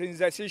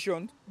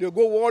sensitization, they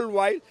go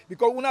worldwide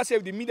because we not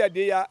save the media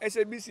there,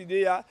 SABC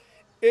there,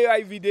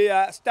 AIV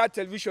there, Star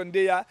Television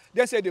there,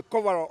 then say they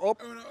cover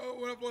up.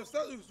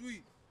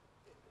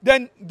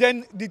 Then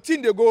the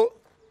thing they go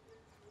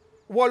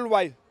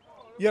worldwide.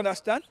 You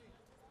understand?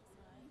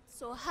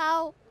 So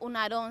how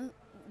una don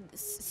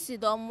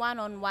sit down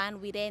one-on-one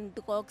with them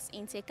drugs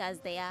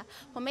intakers there?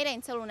 For me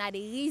then tell una the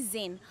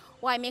reason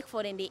why make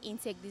for them they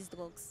intake these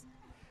drugs.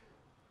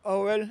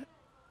 Oh well,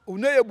 we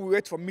not able to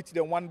wait for meet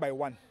them one by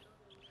one.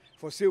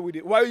 For say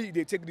why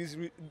they take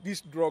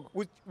this drug,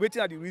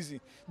 waiting at the reason.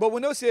 But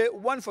we know say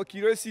one for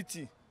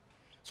curiosity.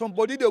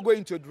 Somebody they go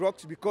into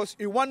drugs because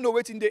he want to know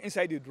waiting there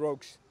inside the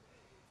drugs.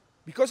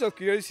 Because of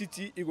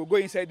curiosity, he will go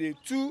inside the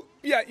 2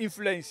 peer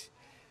influence.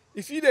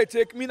 If you they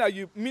take me na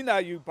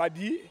you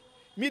paddy,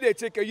 me they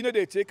take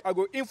they take, I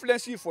go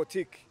influence you for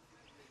take.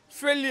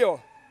 Failure.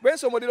 When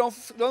somebody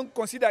don't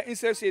consider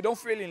himself say don't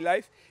fail in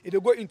life, it will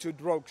go into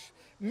drugs.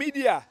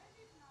 Media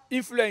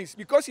influence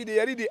because they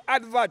already the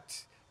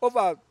advert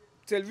over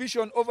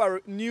television,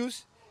 over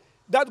news,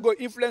 that go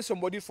influence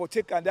somebody for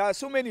take, and there are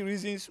so many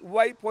reasons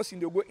why person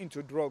they go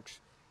into drugs.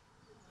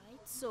 Right.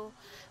 So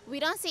we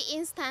don't see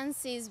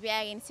instances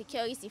where in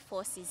security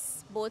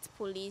forces, both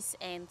police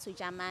and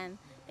Tujaman,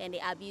 and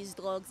they abuse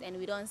drugs, and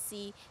we don't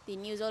see the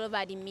news all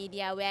over the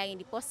media where in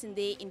the person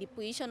they in the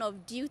position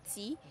of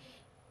duty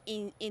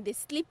in the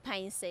sleep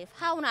himself.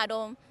 How una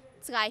don't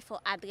try for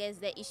address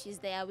the issues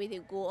there where they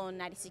go on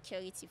at the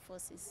security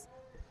forces?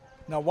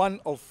 Now one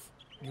of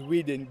the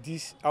way then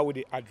this how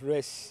they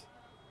address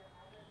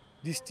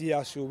this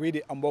tier so where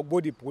they among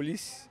both the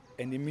police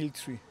and the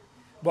military.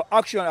 But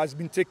action has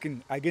been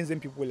taken against them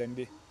people and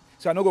they.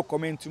 So I'm not going to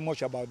comment too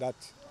much about that.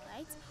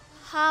 Right.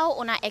 How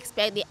una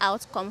expect the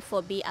outcome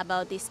for be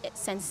about this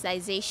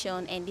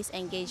sensitization and this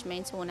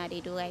engagement una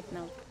they do right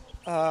now?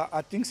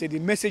 I think say the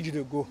message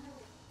they go.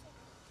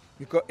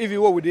 Because if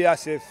you what would they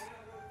yourself,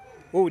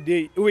 what would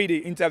they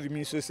interview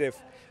me so safe?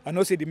 I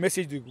know say the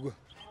message they go.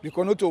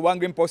 Because not to one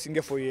game person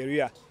get for your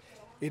area.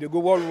 It go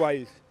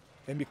worldwide.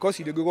 And because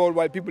it go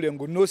worldwide, people then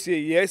go no say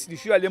yes, the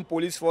Sierra Leone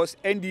Police Force,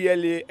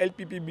 NDLA,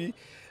 LPPB,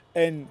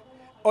 and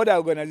other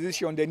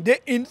organizations, then they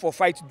in for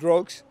fight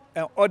drugs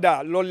and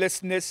other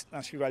lawlessness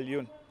in Sierra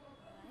Leone.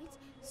 Right.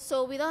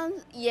 So we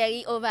don't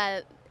hear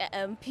over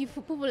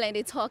people and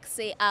they talk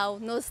say how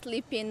no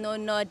sleeping, no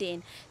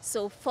nodding.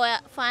 So for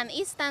an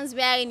instance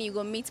wherein you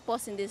go meet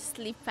person they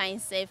sleep fine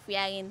safe,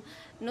 wherein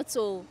not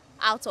so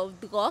out of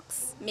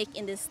drugs, make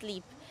in the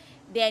sleep,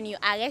 then you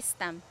arrest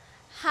them.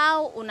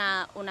 How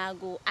una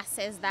go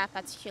assess that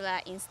particular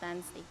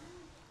instance?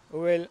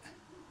 Well,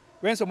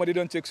 when somebody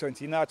don't take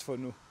something, not for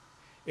no.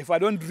 If I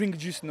don't drink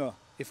juice now,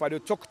 if I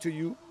don't talk to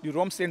you, the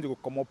rum scent will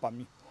come up at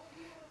me.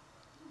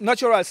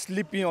 Natural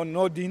sleeping or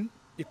nodding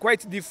is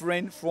quite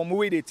different from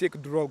where they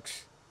take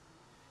drugs.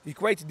 It's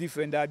quite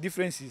different. There are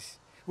differences.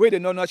 Where the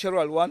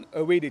non-natural one,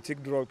 or where they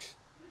take drugs.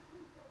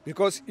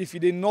 Because if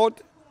you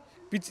nod,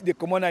 put the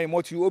common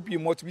emote, you open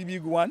your mouth,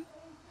 big one.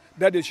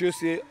 That they show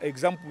say,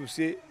 example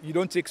say, you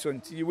don't take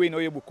something, you ain't not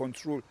able to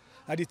control.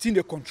 And the thing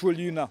they control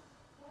you now.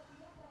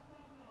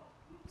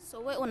 So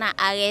we wanna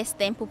arrest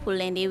them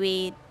people and the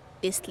way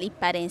they sleep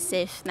by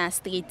themselves in the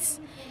streets.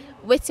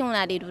 What thing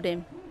wanna they do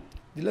them?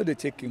 The law they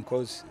taking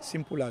cause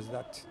simple as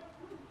that.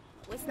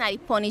 What's not the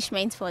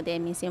punishment for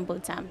them in simple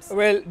terms?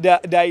 Well,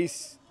 there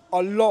is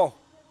a law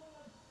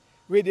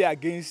where they are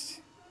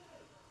against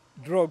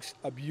drugs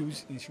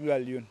abuse in Sierra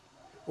Leone.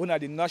 One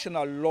of the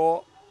national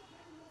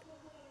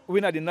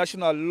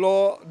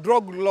law,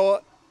 drug law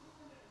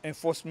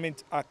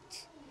enforcement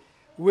act,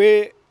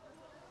 where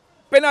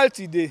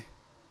penalty day,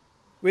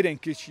 where they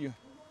catch you.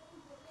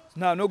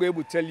 Now I'm not going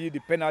to tell you the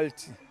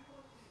penalty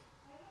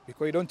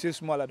because you don't take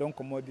small, I don't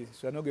commodity,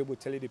 so I'm not going to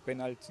tell you the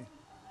penalty.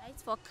 Right,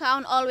 for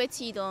count all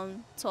what you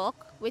don't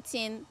talk,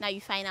 within now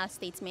you final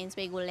statements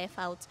where you go left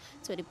out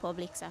to the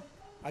public, sir.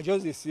 I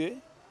just say,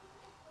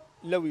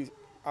 let we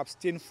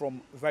abstain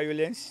from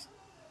violence.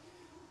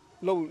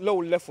 Let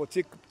we left for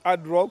take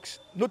hard drugs,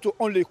 not to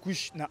only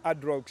kush na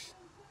hard drugs.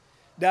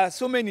 There are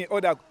so many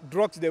other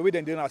drugs the way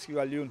than they ask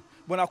you alone.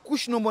 But na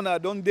kush no more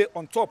don't they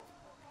on top.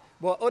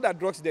 But other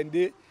drugs than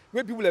they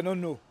where people don't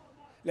know,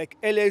 like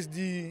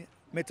LSD,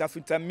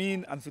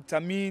 methamphetamine,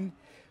 amphetamine,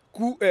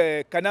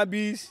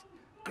 cannabis,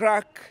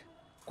 crack,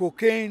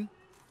 cocaine,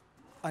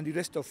 and the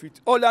rest of it.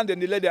 All that then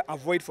they let them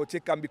avoid for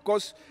take them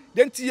because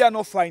then tea are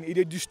not fine,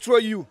 it destroy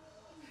you.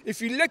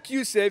 If you let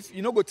yourself,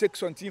 you not go take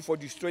something for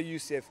destroy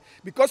yourself.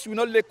 Because we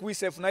not let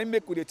yourself, now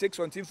make we take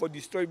something for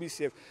destroy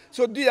yourself.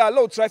 So they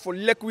allow try for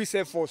let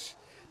yourself first.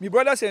 My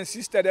brothers and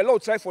sisters, they allow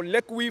try for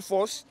let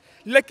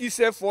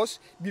yourself first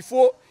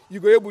before you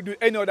go able to do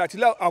any other.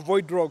 Allow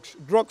avoid drugs.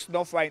 Drugs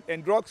not fine,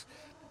 and drugs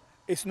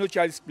is no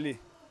child's play.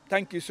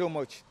 Thank you so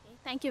much.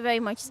 Thank you very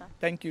much, sir.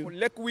 Thank you.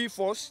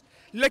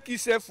 Let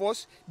yourself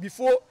first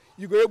before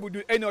you go able to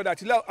do any other.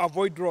 Allow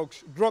avoid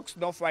drugs. Drugs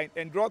not fine,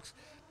 and drugs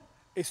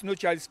is no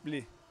child's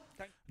play.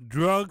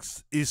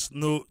 Drugs is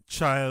no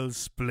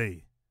child's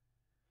play.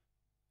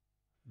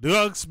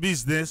 Drugs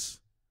business,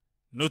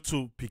 no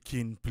to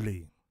pikin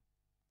play.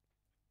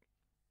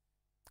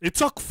 It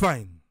talk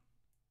fine.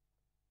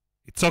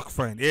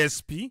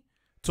 ASP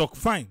talk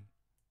fine.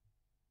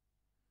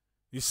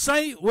 The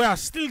side where I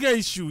still get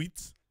issue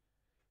with,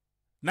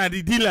 now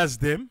the dealers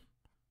them,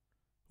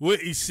 where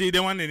he say they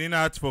want an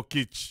out for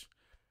kitch,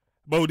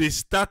 but they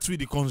start with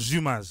the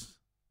consumers.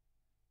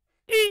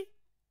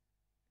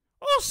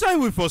 How side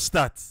we for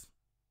start?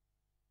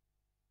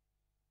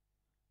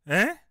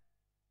 Not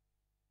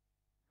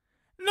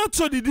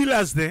so the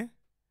dealers there.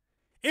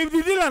 If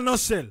the dealer not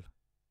sell,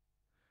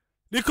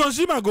 the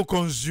consumer go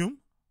consume.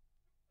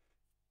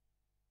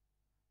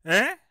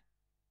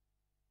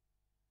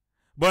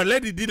 But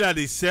let the dealer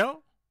they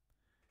sell,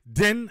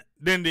 then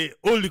they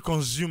hold the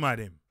consumer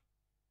them.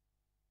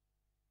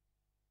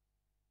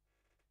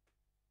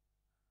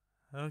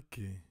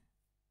 Okay.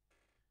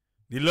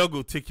 The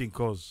logo taking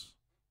cause.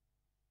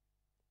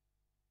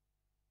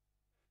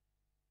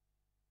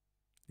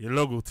 The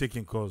logo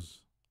taking cause.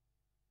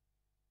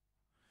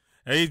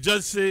 And he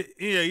just say,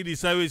 he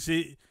decide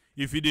say,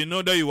 if you didn't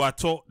know that you were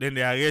taught, then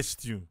they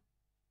arrest you.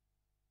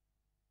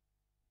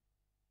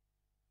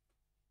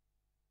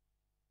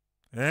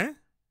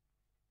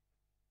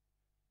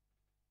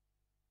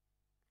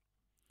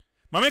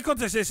 My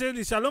contest say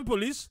the Salon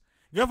police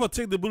get for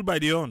take the bull by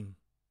the horn.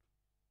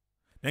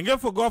 Then get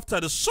for go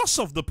after the source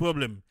of the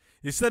problem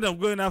instead of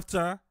going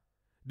after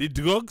the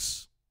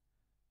drugs.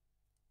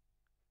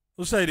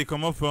 Who side they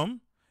come up from?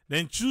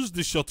 Then choose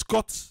the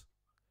shortcut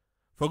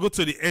for go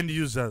to the end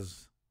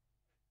users.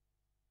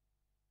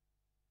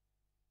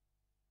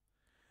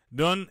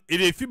 Then if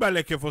they feel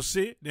like for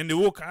say, then they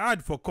work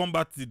hard for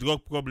combat the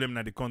drug problem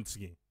in the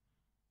country.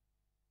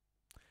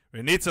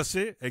 When Renata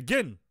say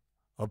again,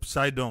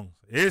 upside down,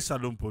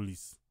 Salon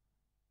police.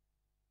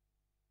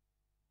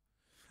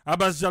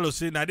 Abbas Jallo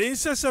say, now they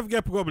insist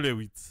get problem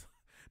with.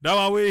 That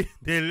one way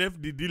they left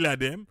the dealer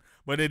them,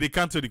 but then they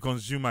can't to the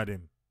consumer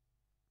them.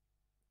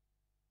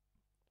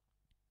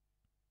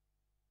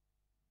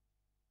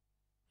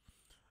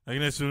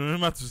 Agnes,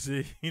 remember to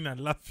say in a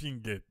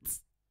laughing get.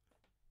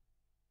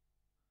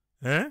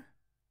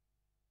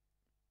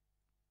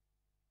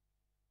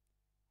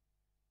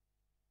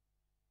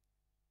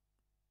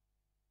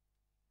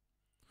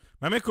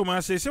 My make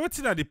comment say what's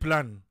that the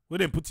plan where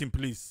they put in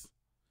place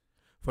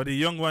for the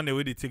young one the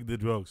way they take the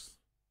drugs.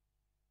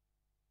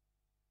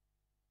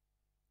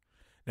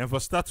 Then for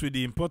start with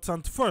the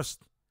important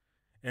first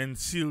and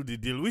seal the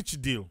deal.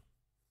 Which deal?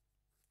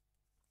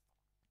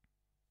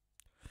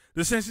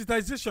 The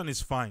sensitization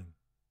is fine.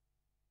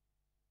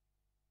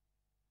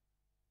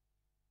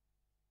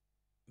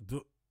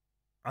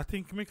 I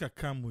think make a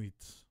come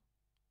with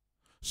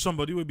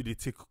somebody will be the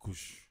take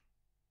kush.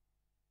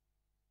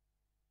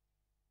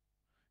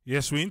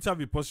 Yes, we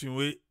interview person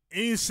way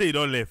inside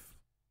or left.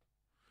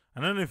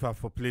 I don't know if I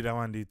for play that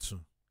one day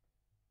too.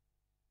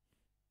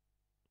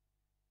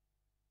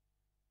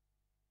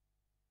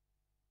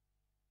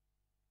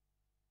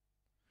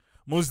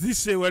 Most this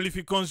say, well, if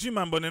you consume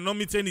and but not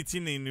meet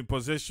anything in your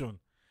possession,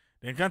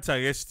 they can't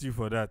arrest you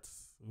for that.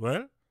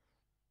 Well,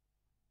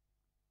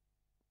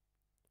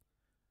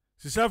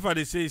 so far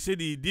they say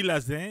the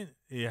dealers then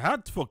a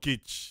hard for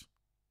kitch.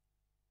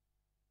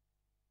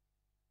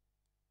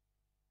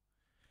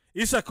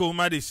 Isaka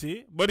Uma they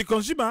say, but the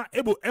consumer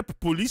able help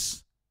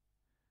police,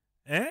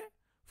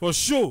 for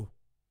sure,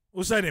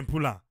 Who side them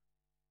pull her?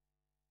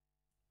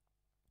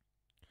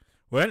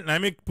 Well, I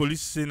make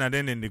police say and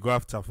then they go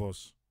after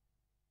us.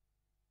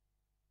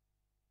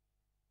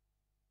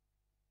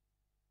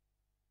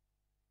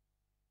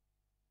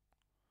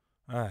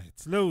 Alright,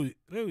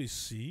 let we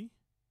see.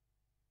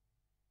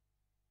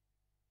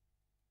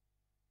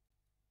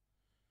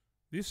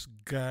 This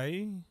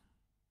guy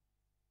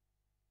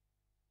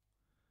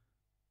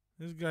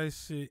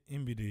say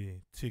him be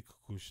the take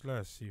kush.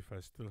 Let's see if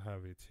I still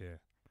have it here.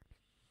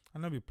 I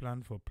not be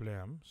planned for play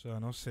him, so I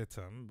not set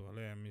him, but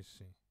let me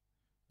see.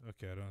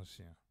 Okay, I don't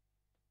see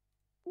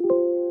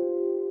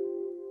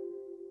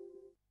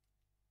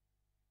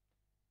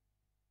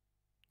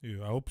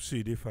him. I hope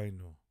see if I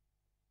know.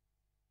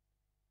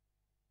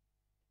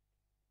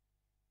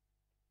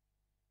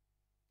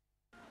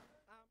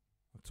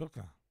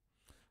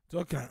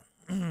 Talker.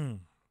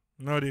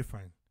 No, they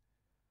fine.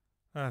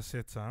 I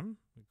set him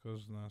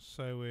because now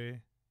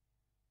sideway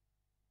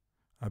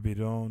I be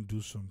don't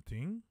do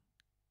something.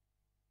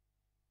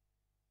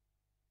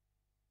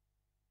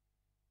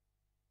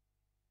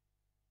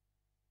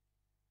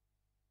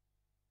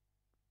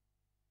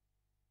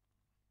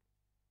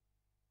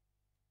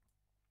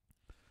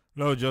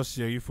 Now just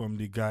hear you from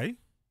the guy.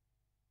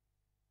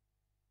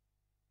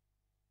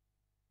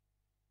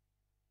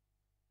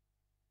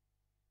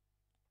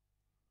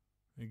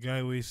 The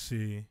guy will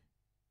say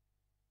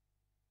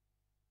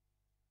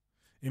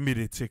he made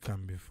a take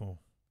him before.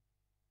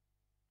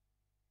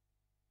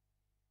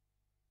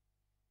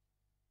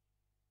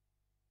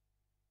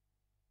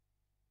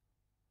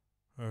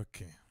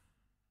 Okay.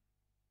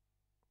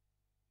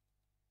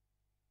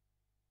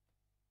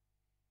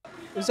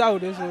 Is how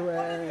this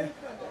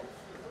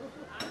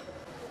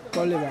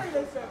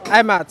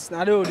I'm at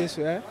now do this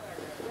way.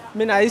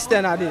 Me na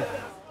Eastern na dey.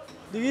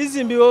 The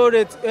reason behold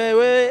it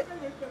where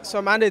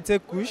some man they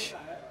take kush.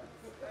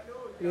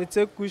 They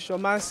take kush,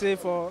 some man say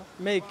for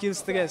make kill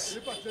stress.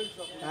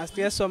 And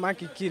stress some man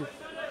can kill.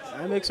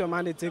 I make some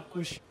man they take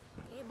kush.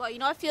 But you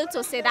not feel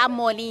to say that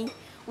money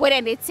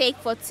where they take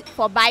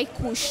for buy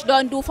kush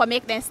don't do for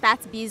make them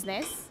start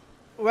business?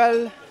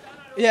 Well,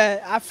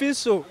 yeah, I feel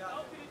so.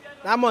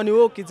 That money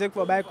we can take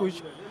for buy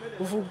kush.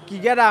 If we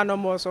get that no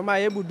more, some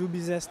man able to do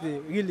business there,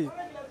 really.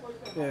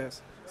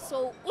 Yes.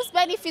 So whose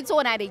benefits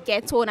when they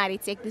get when they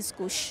take this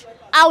kush?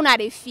 How now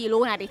they feel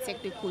when they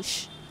take the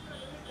kush?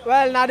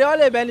 Well, now the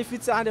only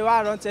benefits and the one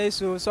I don't tell you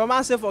so. Some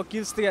man say for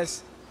kill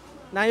stress.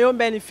 Now your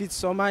benefits,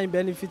 some man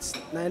benefits.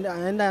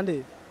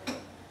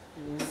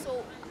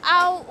 So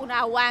how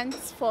una want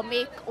for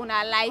make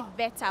una life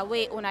better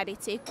way una they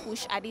take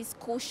kush at this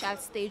crucial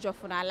stage of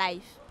una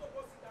life?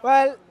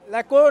 Well,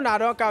 like I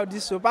don't count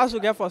this so pass we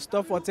get for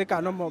stuff for take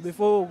no more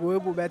before we go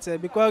able better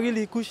because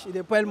really kush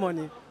they pay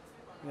money.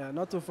 Yeah,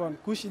 not too fun.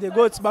 Kush they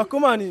go to back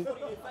money.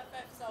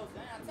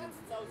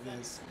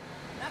 Yes.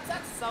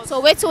 So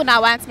what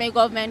una want make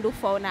government do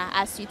for una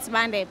as youth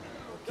man them?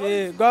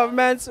 Okay,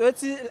 government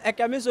what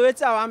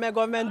I want make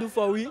government do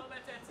for we.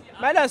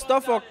 Make them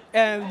stop for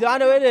the one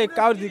way they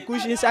count the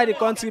kush inside the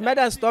country. Make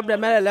them stop them,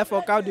 make them left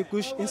for count the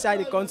kush inside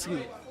the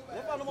country.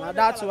 Now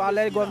that's what I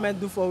let government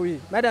do for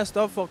we. Make them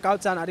stop for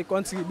counter in the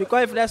country.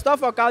 Because if they stop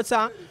for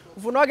counter,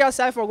 if we not get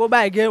side for go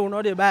buy again, we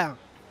not they buy.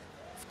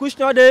 If kush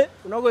not there,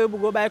 we not go able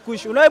to go buy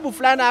kush. We not able to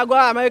fly now go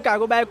America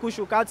go buy kush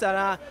counter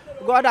now.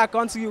 Go other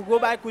country go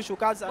buy kush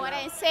counter. But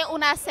then say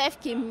una self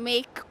can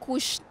make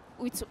kush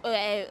with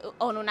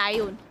on una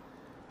own.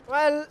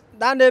 Well,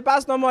 then they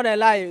pass no more than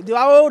lie. The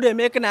one they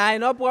make now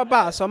not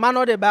proper. Some man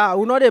not they buy,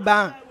 we not they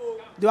buy.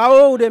 The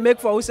one they make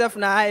for yourself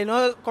now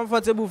not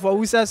comfortable for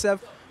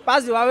yourself.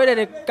 Pass the one where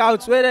they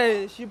count, where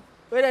they ship,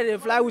 where they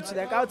fly with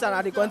the counter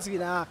and the country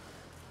now.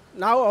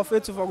 Now offer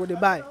to for go they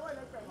buy.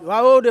 The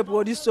one they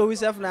produce so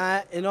yourself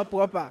now not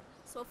proper.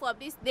 So from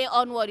this day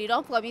onward, you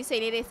don't promise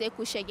say they say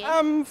kush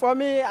again? For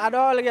me, I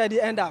don't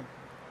already end up.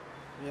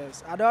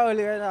 Yes, I don't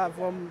already end up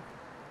from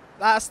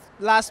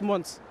last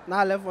month. Now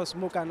I left for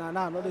smoke and now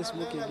I'm not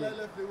smoke again.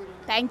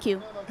 Thank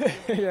you.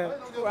 Yeah,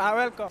 you're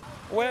welcome.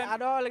 Well, I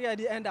don't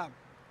already end up.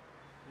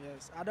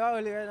 Yes, I don't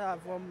already end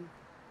up from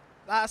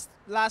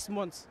last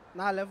month.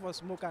 Now I left for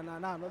smoke and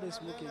now I'm not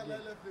smoke again.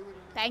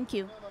 Thank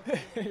you. Yeah,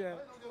 you're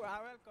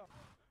welcome.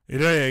 You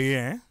know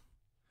again,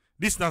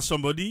 this not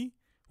somebody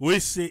we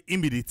say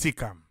him be the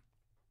take am.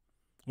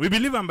 We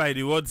believe him by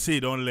the word say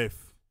don't left.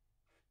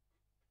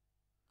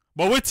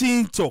 But what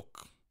he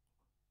talk,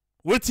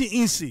 what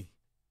he say,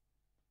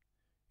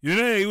 you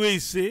know the way he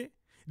say,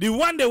 the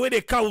one the way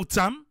they count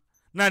him,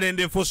 now then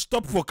they for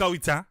stop for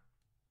counter.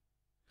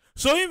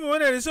 So even when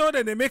they say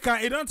that they make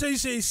it don't tell you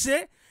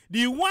say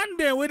the one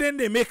day when then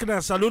they make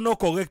that salon not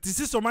correct. This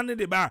is some man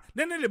they buy,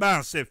 then they buy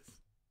themselves.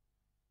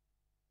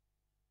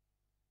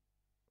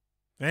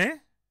 Eh?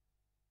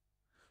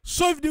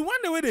 So if the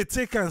one the way they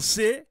take and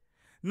say,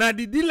 now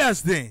the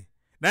dealers then,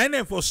 now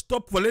they for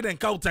stop for let them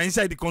counter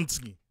inside the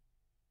country.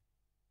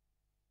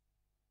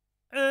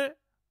 Eh?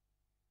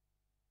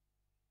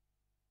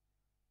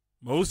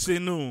 But who say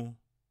no?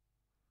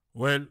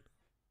 Well,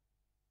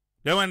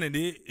 that one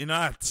they in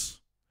art.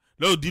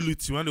 Let deal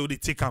with you one they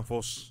take and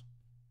force.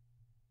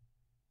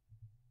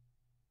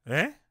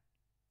 Eh?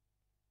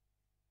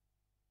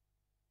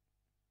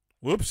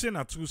 We hope say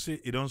na true say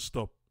it don't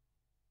stop.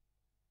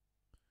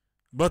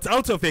 But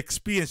out of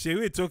experience,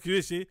 you talk,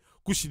 you say,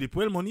 kushi de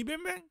poel money,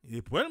 ben ben,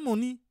 de poel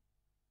money.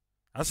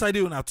 Aside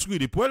on a true,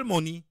 de poel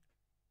money.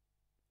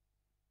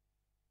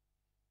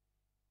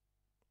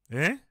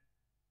 Eh?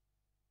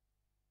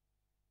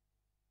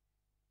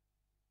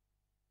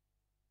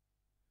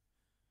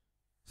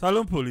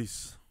 Salon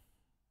police.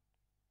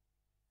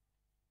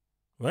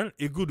 Well,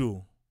 a good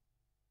o.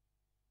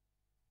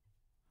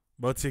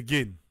 But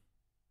again,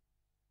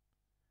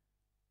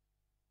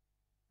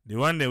 the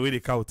one that way they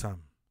count them,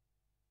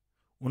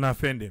 una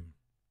offend them.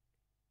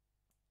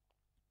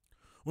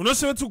 Uno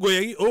say to go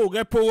here, oh,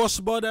 get porous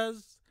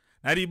borders.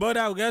 Now the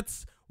border will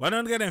get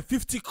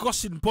 150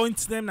 crossing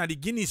points them. Now the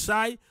Guinea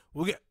side,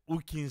 we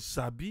can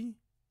sabi.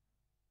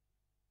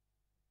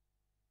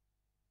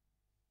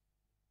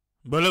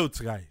 But let's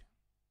try.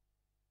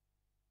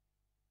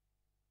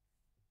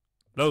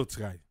 Let's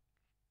try.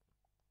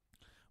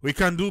 We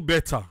can do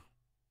better.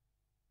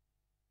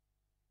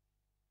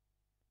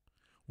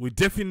 We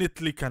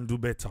definitely can do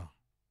better.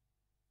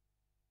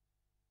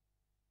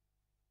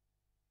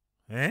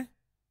 Eh?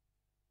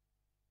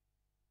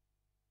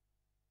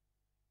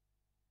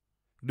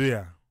 Do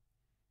ya?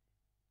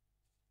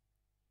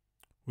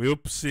 We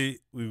hope say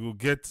we will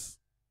get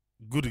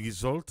good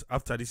result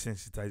after this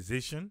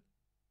sensitization.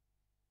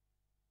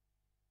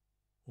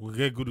 We'll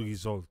get good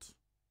result.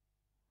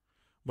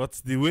 But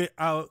the way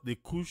out the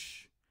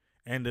kush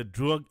and the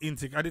drug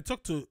intake, I did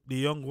talk to the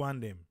young one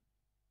them.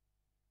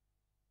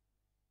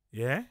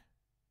 Yeah?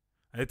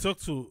 I talk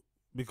to,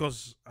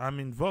 because I'm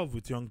involved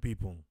with young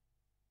people.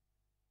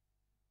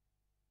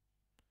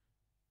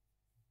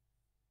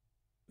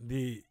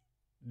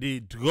 The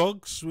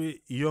drugs with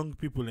young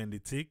people and they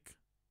take,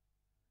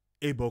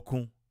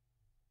 beaucoup.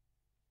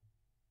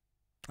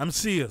 I'm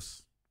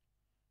serious.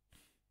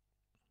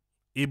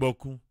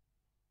 Beaucoup.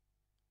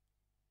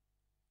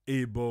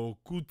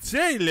 Beaucoup.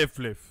 Tiens, left.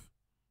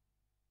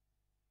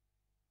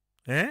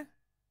 Hein?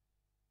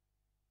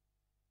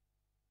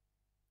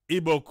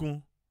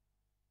 Beaucoup.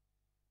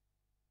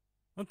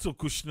 On te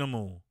couche no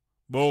more.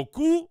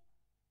 Beaucoup.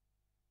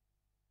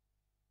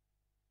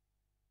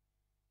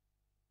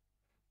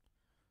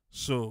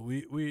 So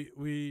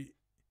we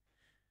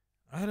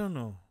I don't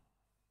know.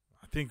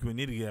 I think we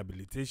need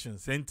rehabilitation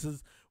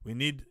centers. We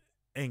need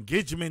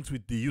engagement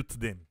with the youth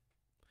then.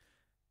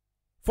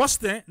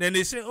 First then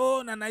they say,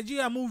 oh, na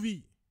Nigeria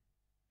movie.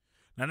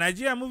 Na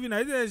Nigeria movie,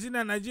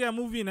 na Nigeria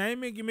movie, na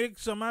make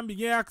some man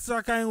begin act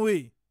that kind of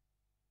way.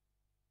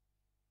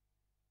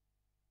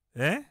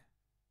 Eh?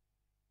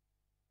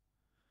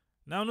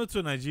 Now not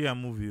to Nigeria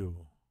movie.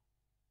 Oh.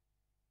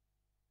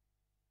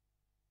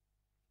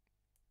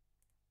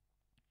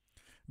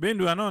 Ben,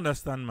 do I not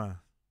understand, ma?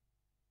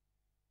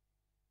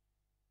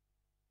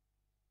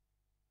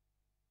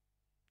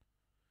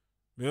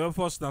 Because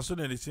first, now so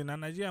then they say, na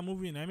Nigeria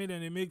movie, I mean,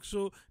 then they make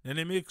so,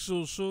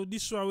 so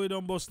this one we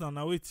don't bust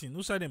now waiting.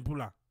 Who side them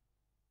pull up?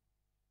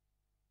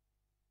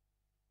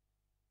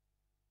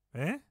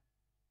 Eh?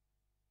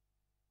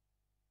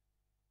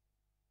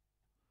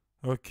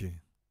 Okay.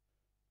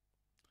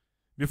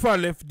 Before I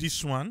left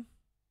this one,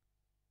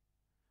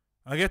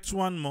 I get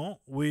one more.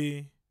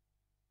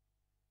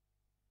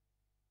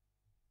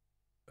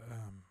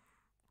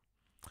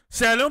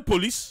 Leone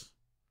police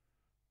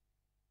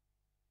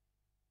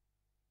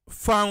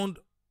found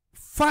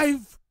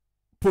 5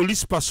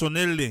 police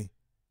personnel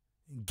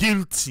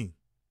guilty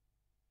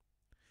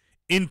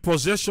in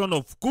possession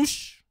of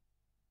kush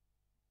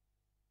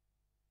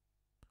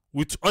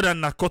with other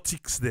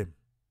narcotics them,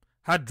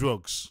 hard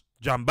drugs,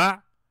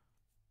 jamba,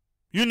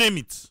 you name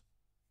it,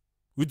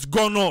 with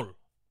gun all.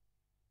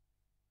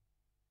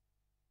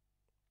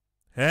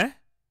 Eh?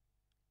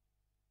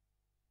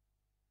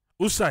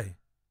 Usai.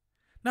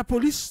 Na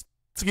police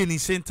training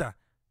center.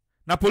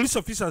 Na police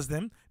officers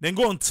them, then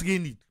go on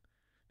training.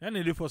 Then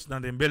they first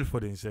stand and bell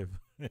for themselves.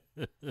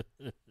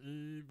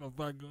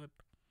 Papa God.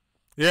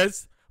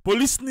 Yes.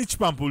 Police snitch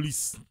pan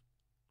police.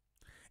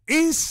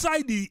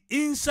 Inside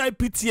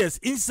PTS,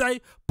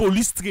 inside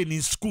police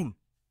training school.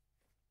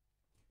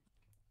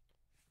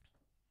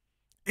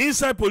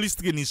 Inside police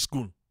training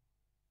school.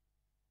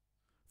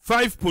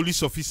 5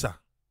 police officers.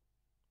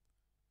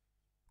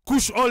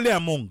 Kush all they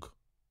among.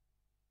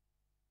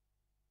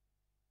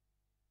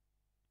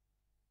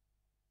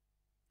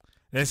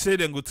 They say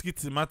they go treat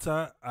the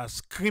matter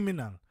as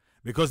criminal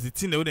because the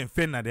thing they wouldn't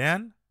find at the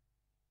end.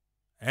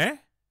 Eh?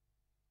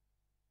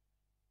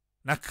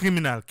 Na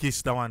criminal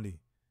case that one day.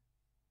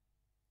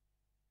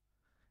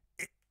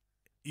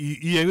 You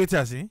hear what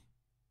I say?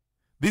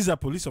 These are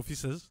police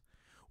officers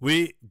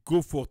we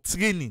go for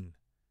training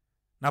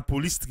na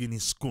police training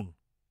school.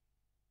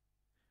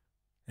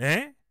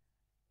 Eh?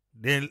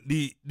 Then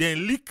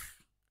leak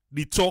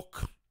the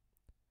talk.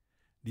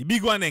 The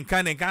big one and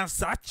can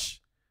search.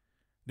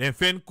 Then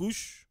find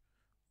kush,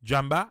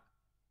 jamba,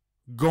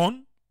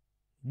 gun,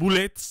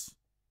 bullets.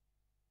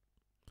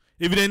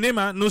 If the name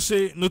no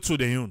say no to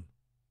the own.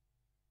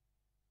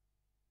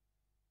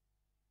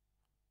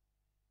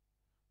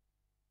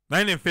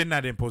 Now them find na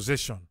them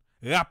possession.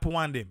 Rap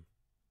one them.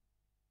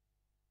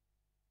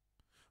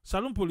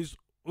 Salon police,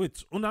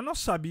 wait, una not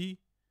sabi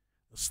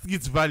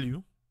street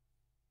value?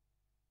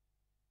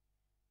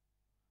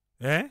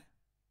 Eh?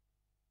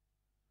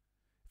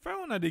 If I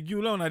wanna de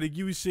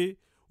give we say,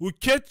 we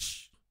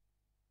catch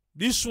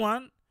this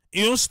one,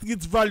 in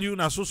street value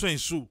na so and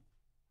so.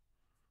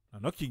 Na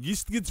not give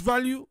street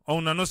value, or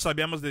una not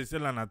sabi how much they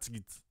sell on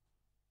street.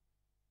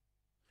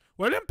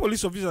 Well, them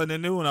police officers they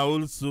know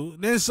also,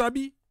 then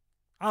sabi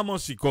how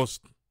much it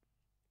cost.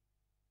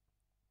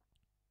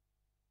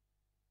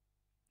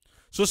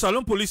 So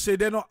Salon police say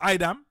they not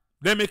hide them,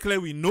 they make clear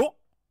we know.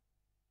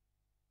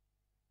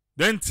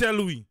 Then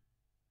tell we,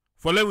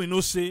 for let we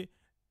know say,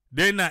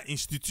 they na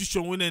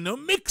institution when they no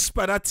mix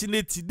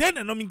paratinity, then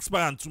they no mix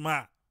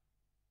parantuma.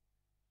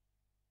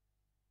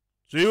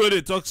 So you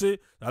they talk say,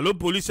 Salon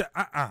police say,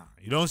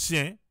 you don't see,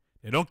 eh?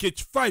 They don't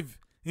catch 5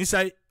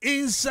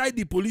 inside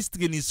the police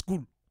training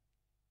school.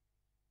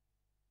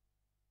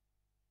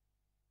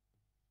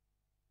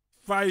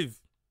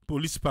 5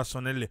 police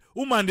personnel.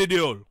 Who mandate they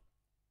all?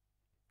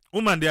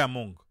 Who mandate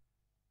among?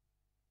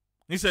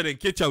 Inside they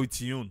catch out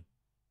with your own.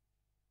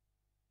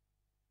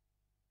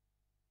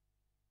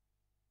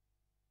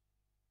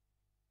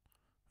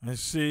 And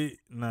say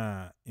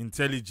na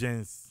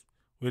intelligence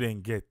we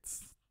then get.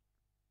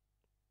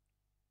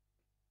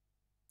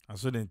 And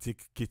so then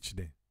take catch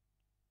them.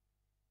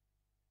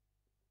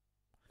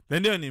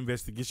 Then they're on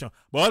investigation.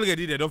 But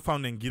already they don't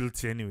found them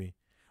guilty anyway.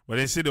 But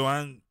they say the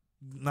one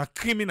na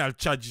criminal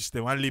charges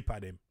they want leap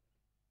at them.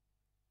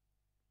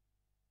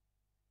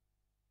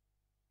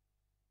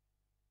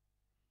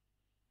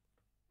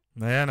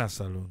 Nayana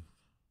Salon.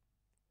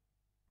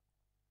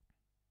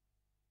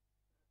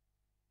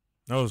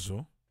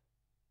 Also,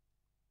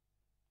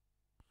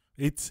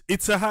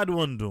 it's a hard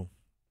one though.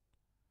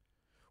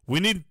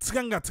 We need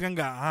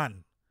tranga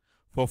hand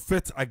for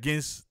fight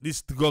against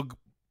this drug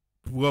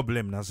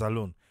problem na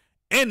Salon.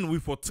 And we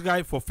for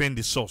try for find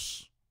the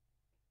source.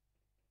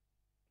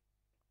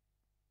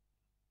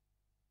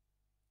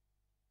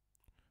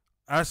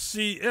 I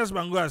see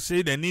Esbango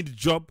say they need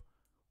job.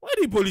 Where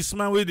the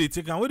policeman where they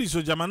take and where the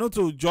soldier man not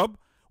to job?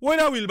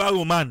 Where will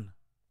borrow man?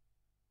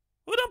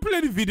 We don't play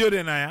the video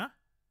then, yeah?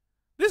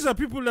 These are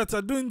people that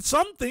are doing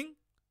something.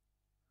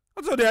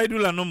 That's what they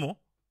do no more.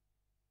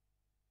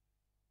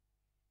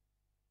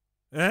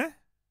 Eh?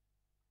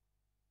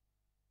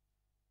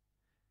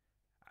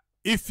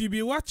 If you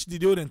be watch the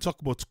video and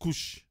talk about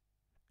Kush,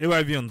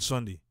 AYV on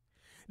Sunday,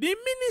 the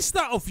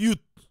Minister of Youth,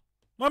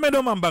 Mohamed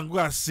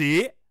Mambangua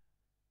say,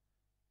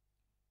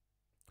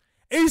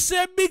 it's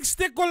a big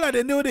stakeholder,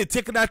 they know they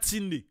take that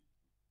thing.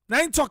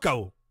 Now in talk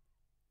out.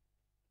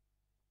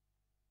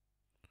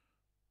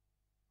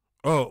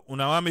 Oh,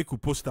 una make you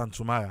post on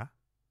tomorrow.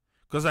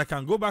 Because I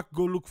can go back,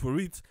 go look for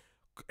it,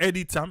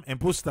 edit them, and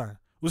post them.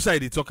 Who say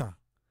they talk?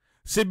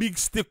 Say big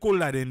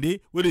stakeholder then they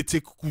where they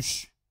take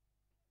Kush.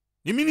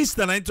 The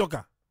minister na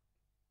talker.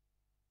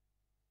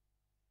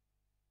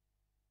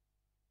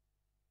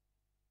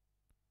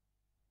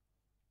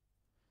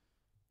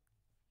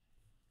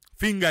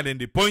 Finger then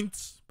the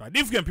point, but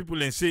different people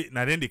then say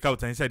na then they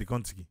count inside the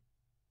country.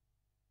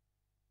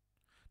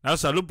 Now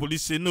Salon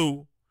police say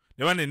no,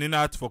 the one they need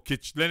out for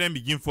catch. Let them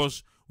begin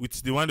first with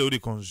the one they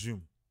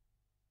consume.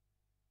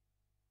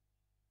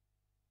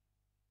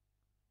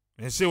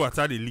 And say what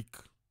are the leak.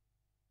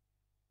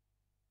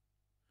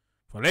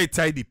 For let it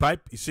tie the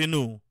pipe, he say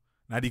no.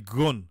 Now the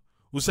ground,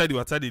 who said the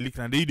water the leak,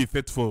 and they the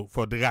fit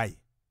for dry.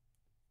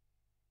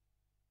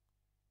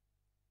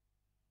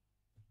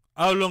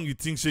 How long you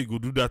think say you go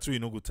do that so you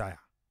no go tire?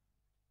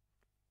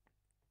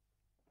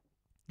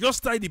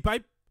 Just tie the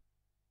pipe.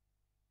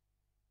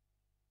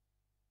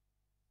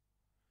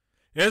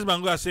 Yes,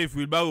 Bango say if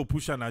Wilbaro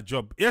push on a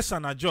job. Yes,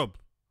 on a job.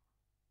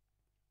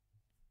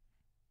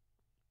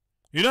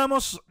 You know how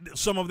much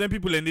some of them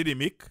people and they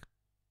make?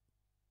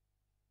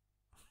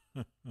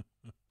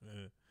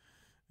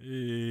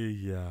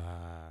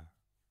 Yeah.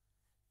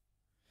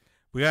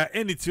 We are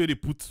anything they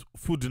put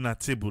food on a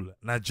table,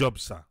 na job,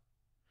 sir.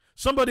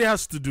 Somebody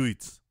has to do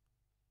it.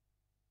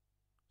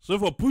 So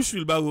for push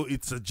wheelbarrow,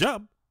 it's a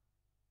job.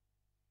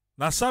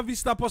 Na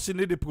service that person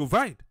they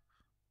provide.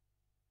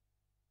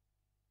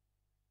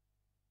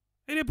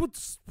 And they put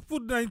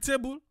food on a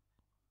table.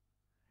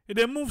 And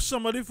they move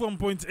somebody from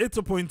point A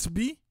to point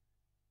B.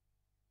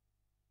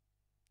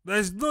 There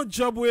is no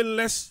job way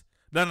less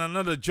than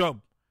another job.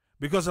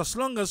 Because as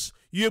long as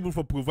you're able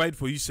to provide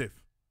for yourself.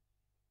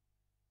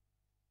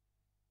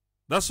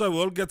 That's why we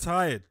all get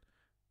hired.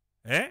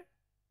 Eh?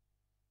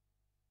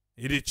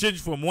 It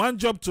change from one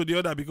job to the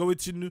other because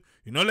it's you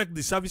know like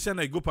the service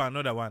and I go for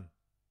another one.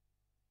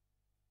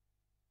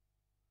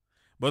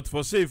 But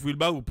for say if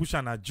Wilbur will push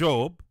on a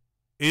job,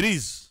 it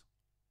is.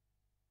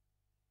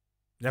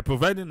 They're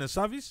providing a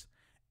service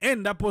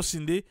and that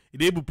person they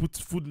able to put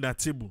food on the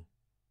table.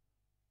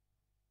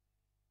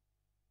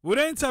 We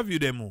don't interview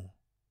them more.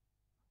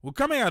 We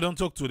come here, I don't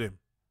talk to them.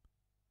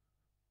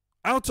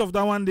 Out of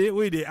that one day,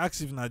 where they ask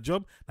if na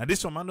job, now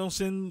this one man don't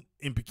send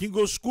in Peking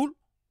go school.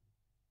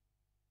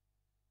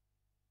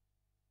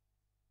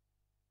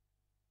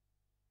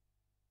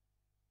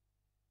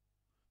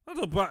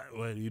 Not a pass.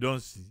 Well, you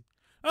don't see.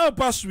 Not a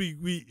pass.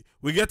 We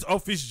get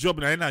office job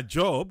and in a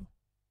job.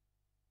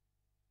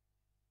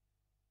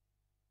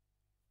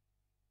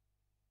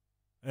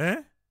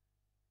 Eh?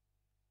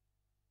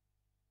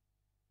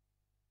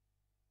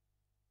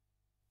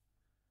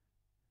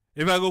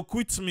 If I go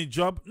quit me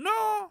job,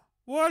 no.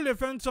 Well, they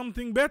find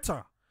something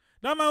better.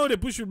 That man they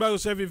push you by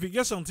yourself. If you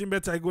get something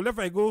better, I go left.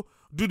 I go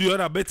do the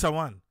other better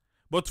one.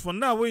 But for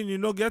now, when you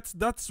not get,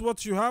 that's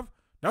what you have.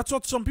 That's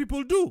what some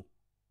people do.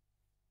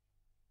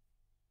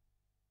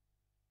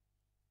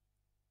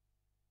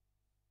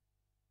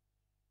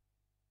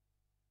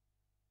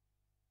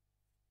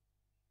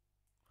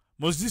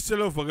 Must this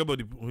seller forget about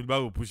the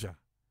wheelbarrow pusher?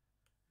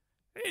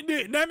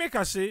 They make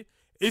us say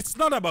it's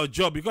not about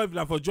job, because if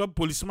you for job,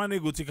 policeman they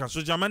go take her,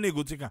 soldier man they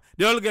go take her.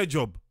 They all get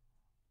job.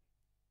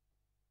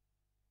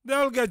 They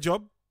all get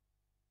job.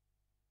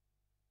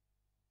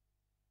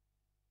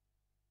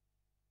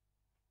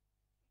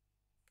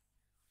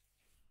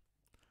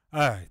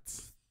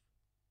 Alright.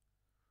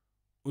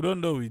 We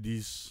don't know with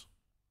this.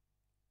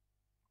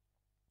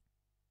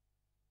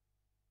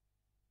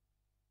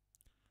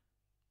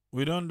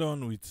 We don't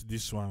done with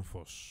this one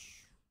first.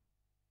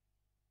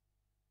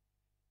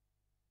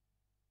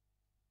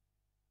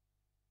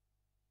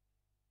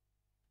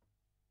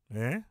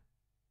 Eh?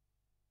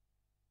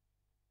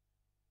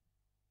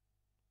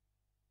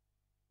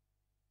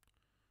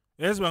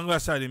 Yes, Bango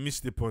aside, they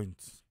missed the point.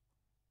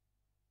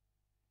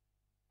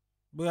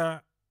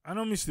 But I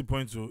don't miss the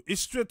point, so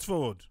it's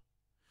straightforward.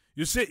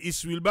 You say,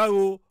 is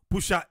wheelbarrow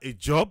pusher a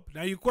job?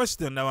 Now you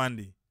question that one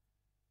day.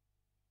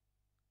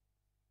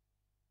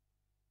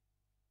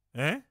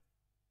 Eh?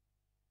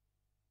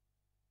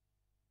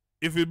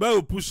 If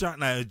wheelbarrow pusher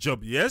na a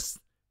job, yes?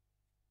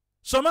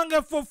 Some man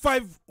get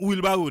 4-5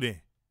 wheelbarrow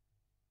there.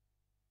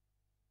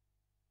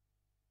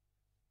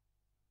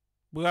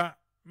 But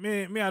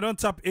me I don't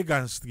tap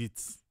Egan Street.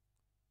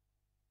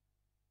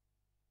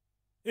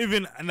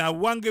 Even now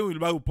one game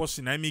wheelbarrow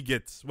person I me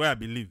get where I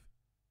believe.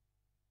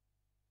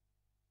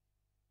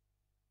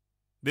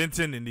 Then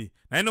send in the.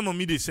 I know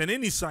me they send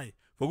any side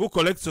for go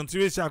collect something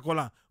we say I call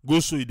her, go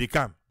so they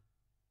come.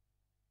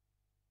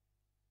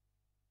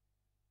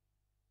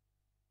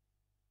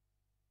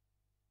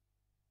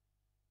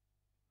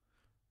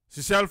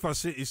 Alpha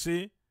say, he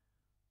say,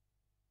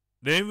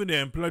 they even they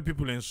employ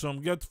people and some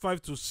get 5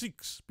 to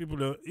 6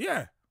 people.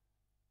 Yeah.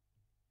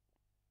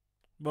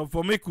 But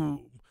for me,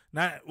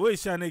 now, where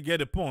is I get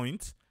the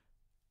point?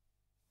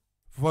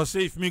 For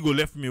say, if me go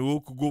left, me will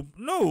go.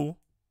 No.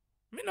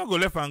 Me not go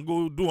left and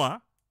go do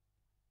it.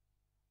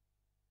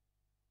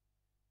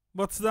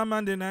 But that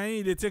man,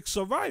 they take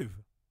survive.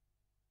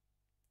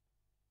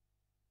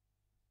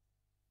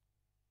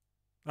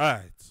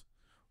 Alright.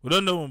 We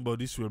don't know about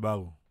this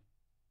wheelbarrow.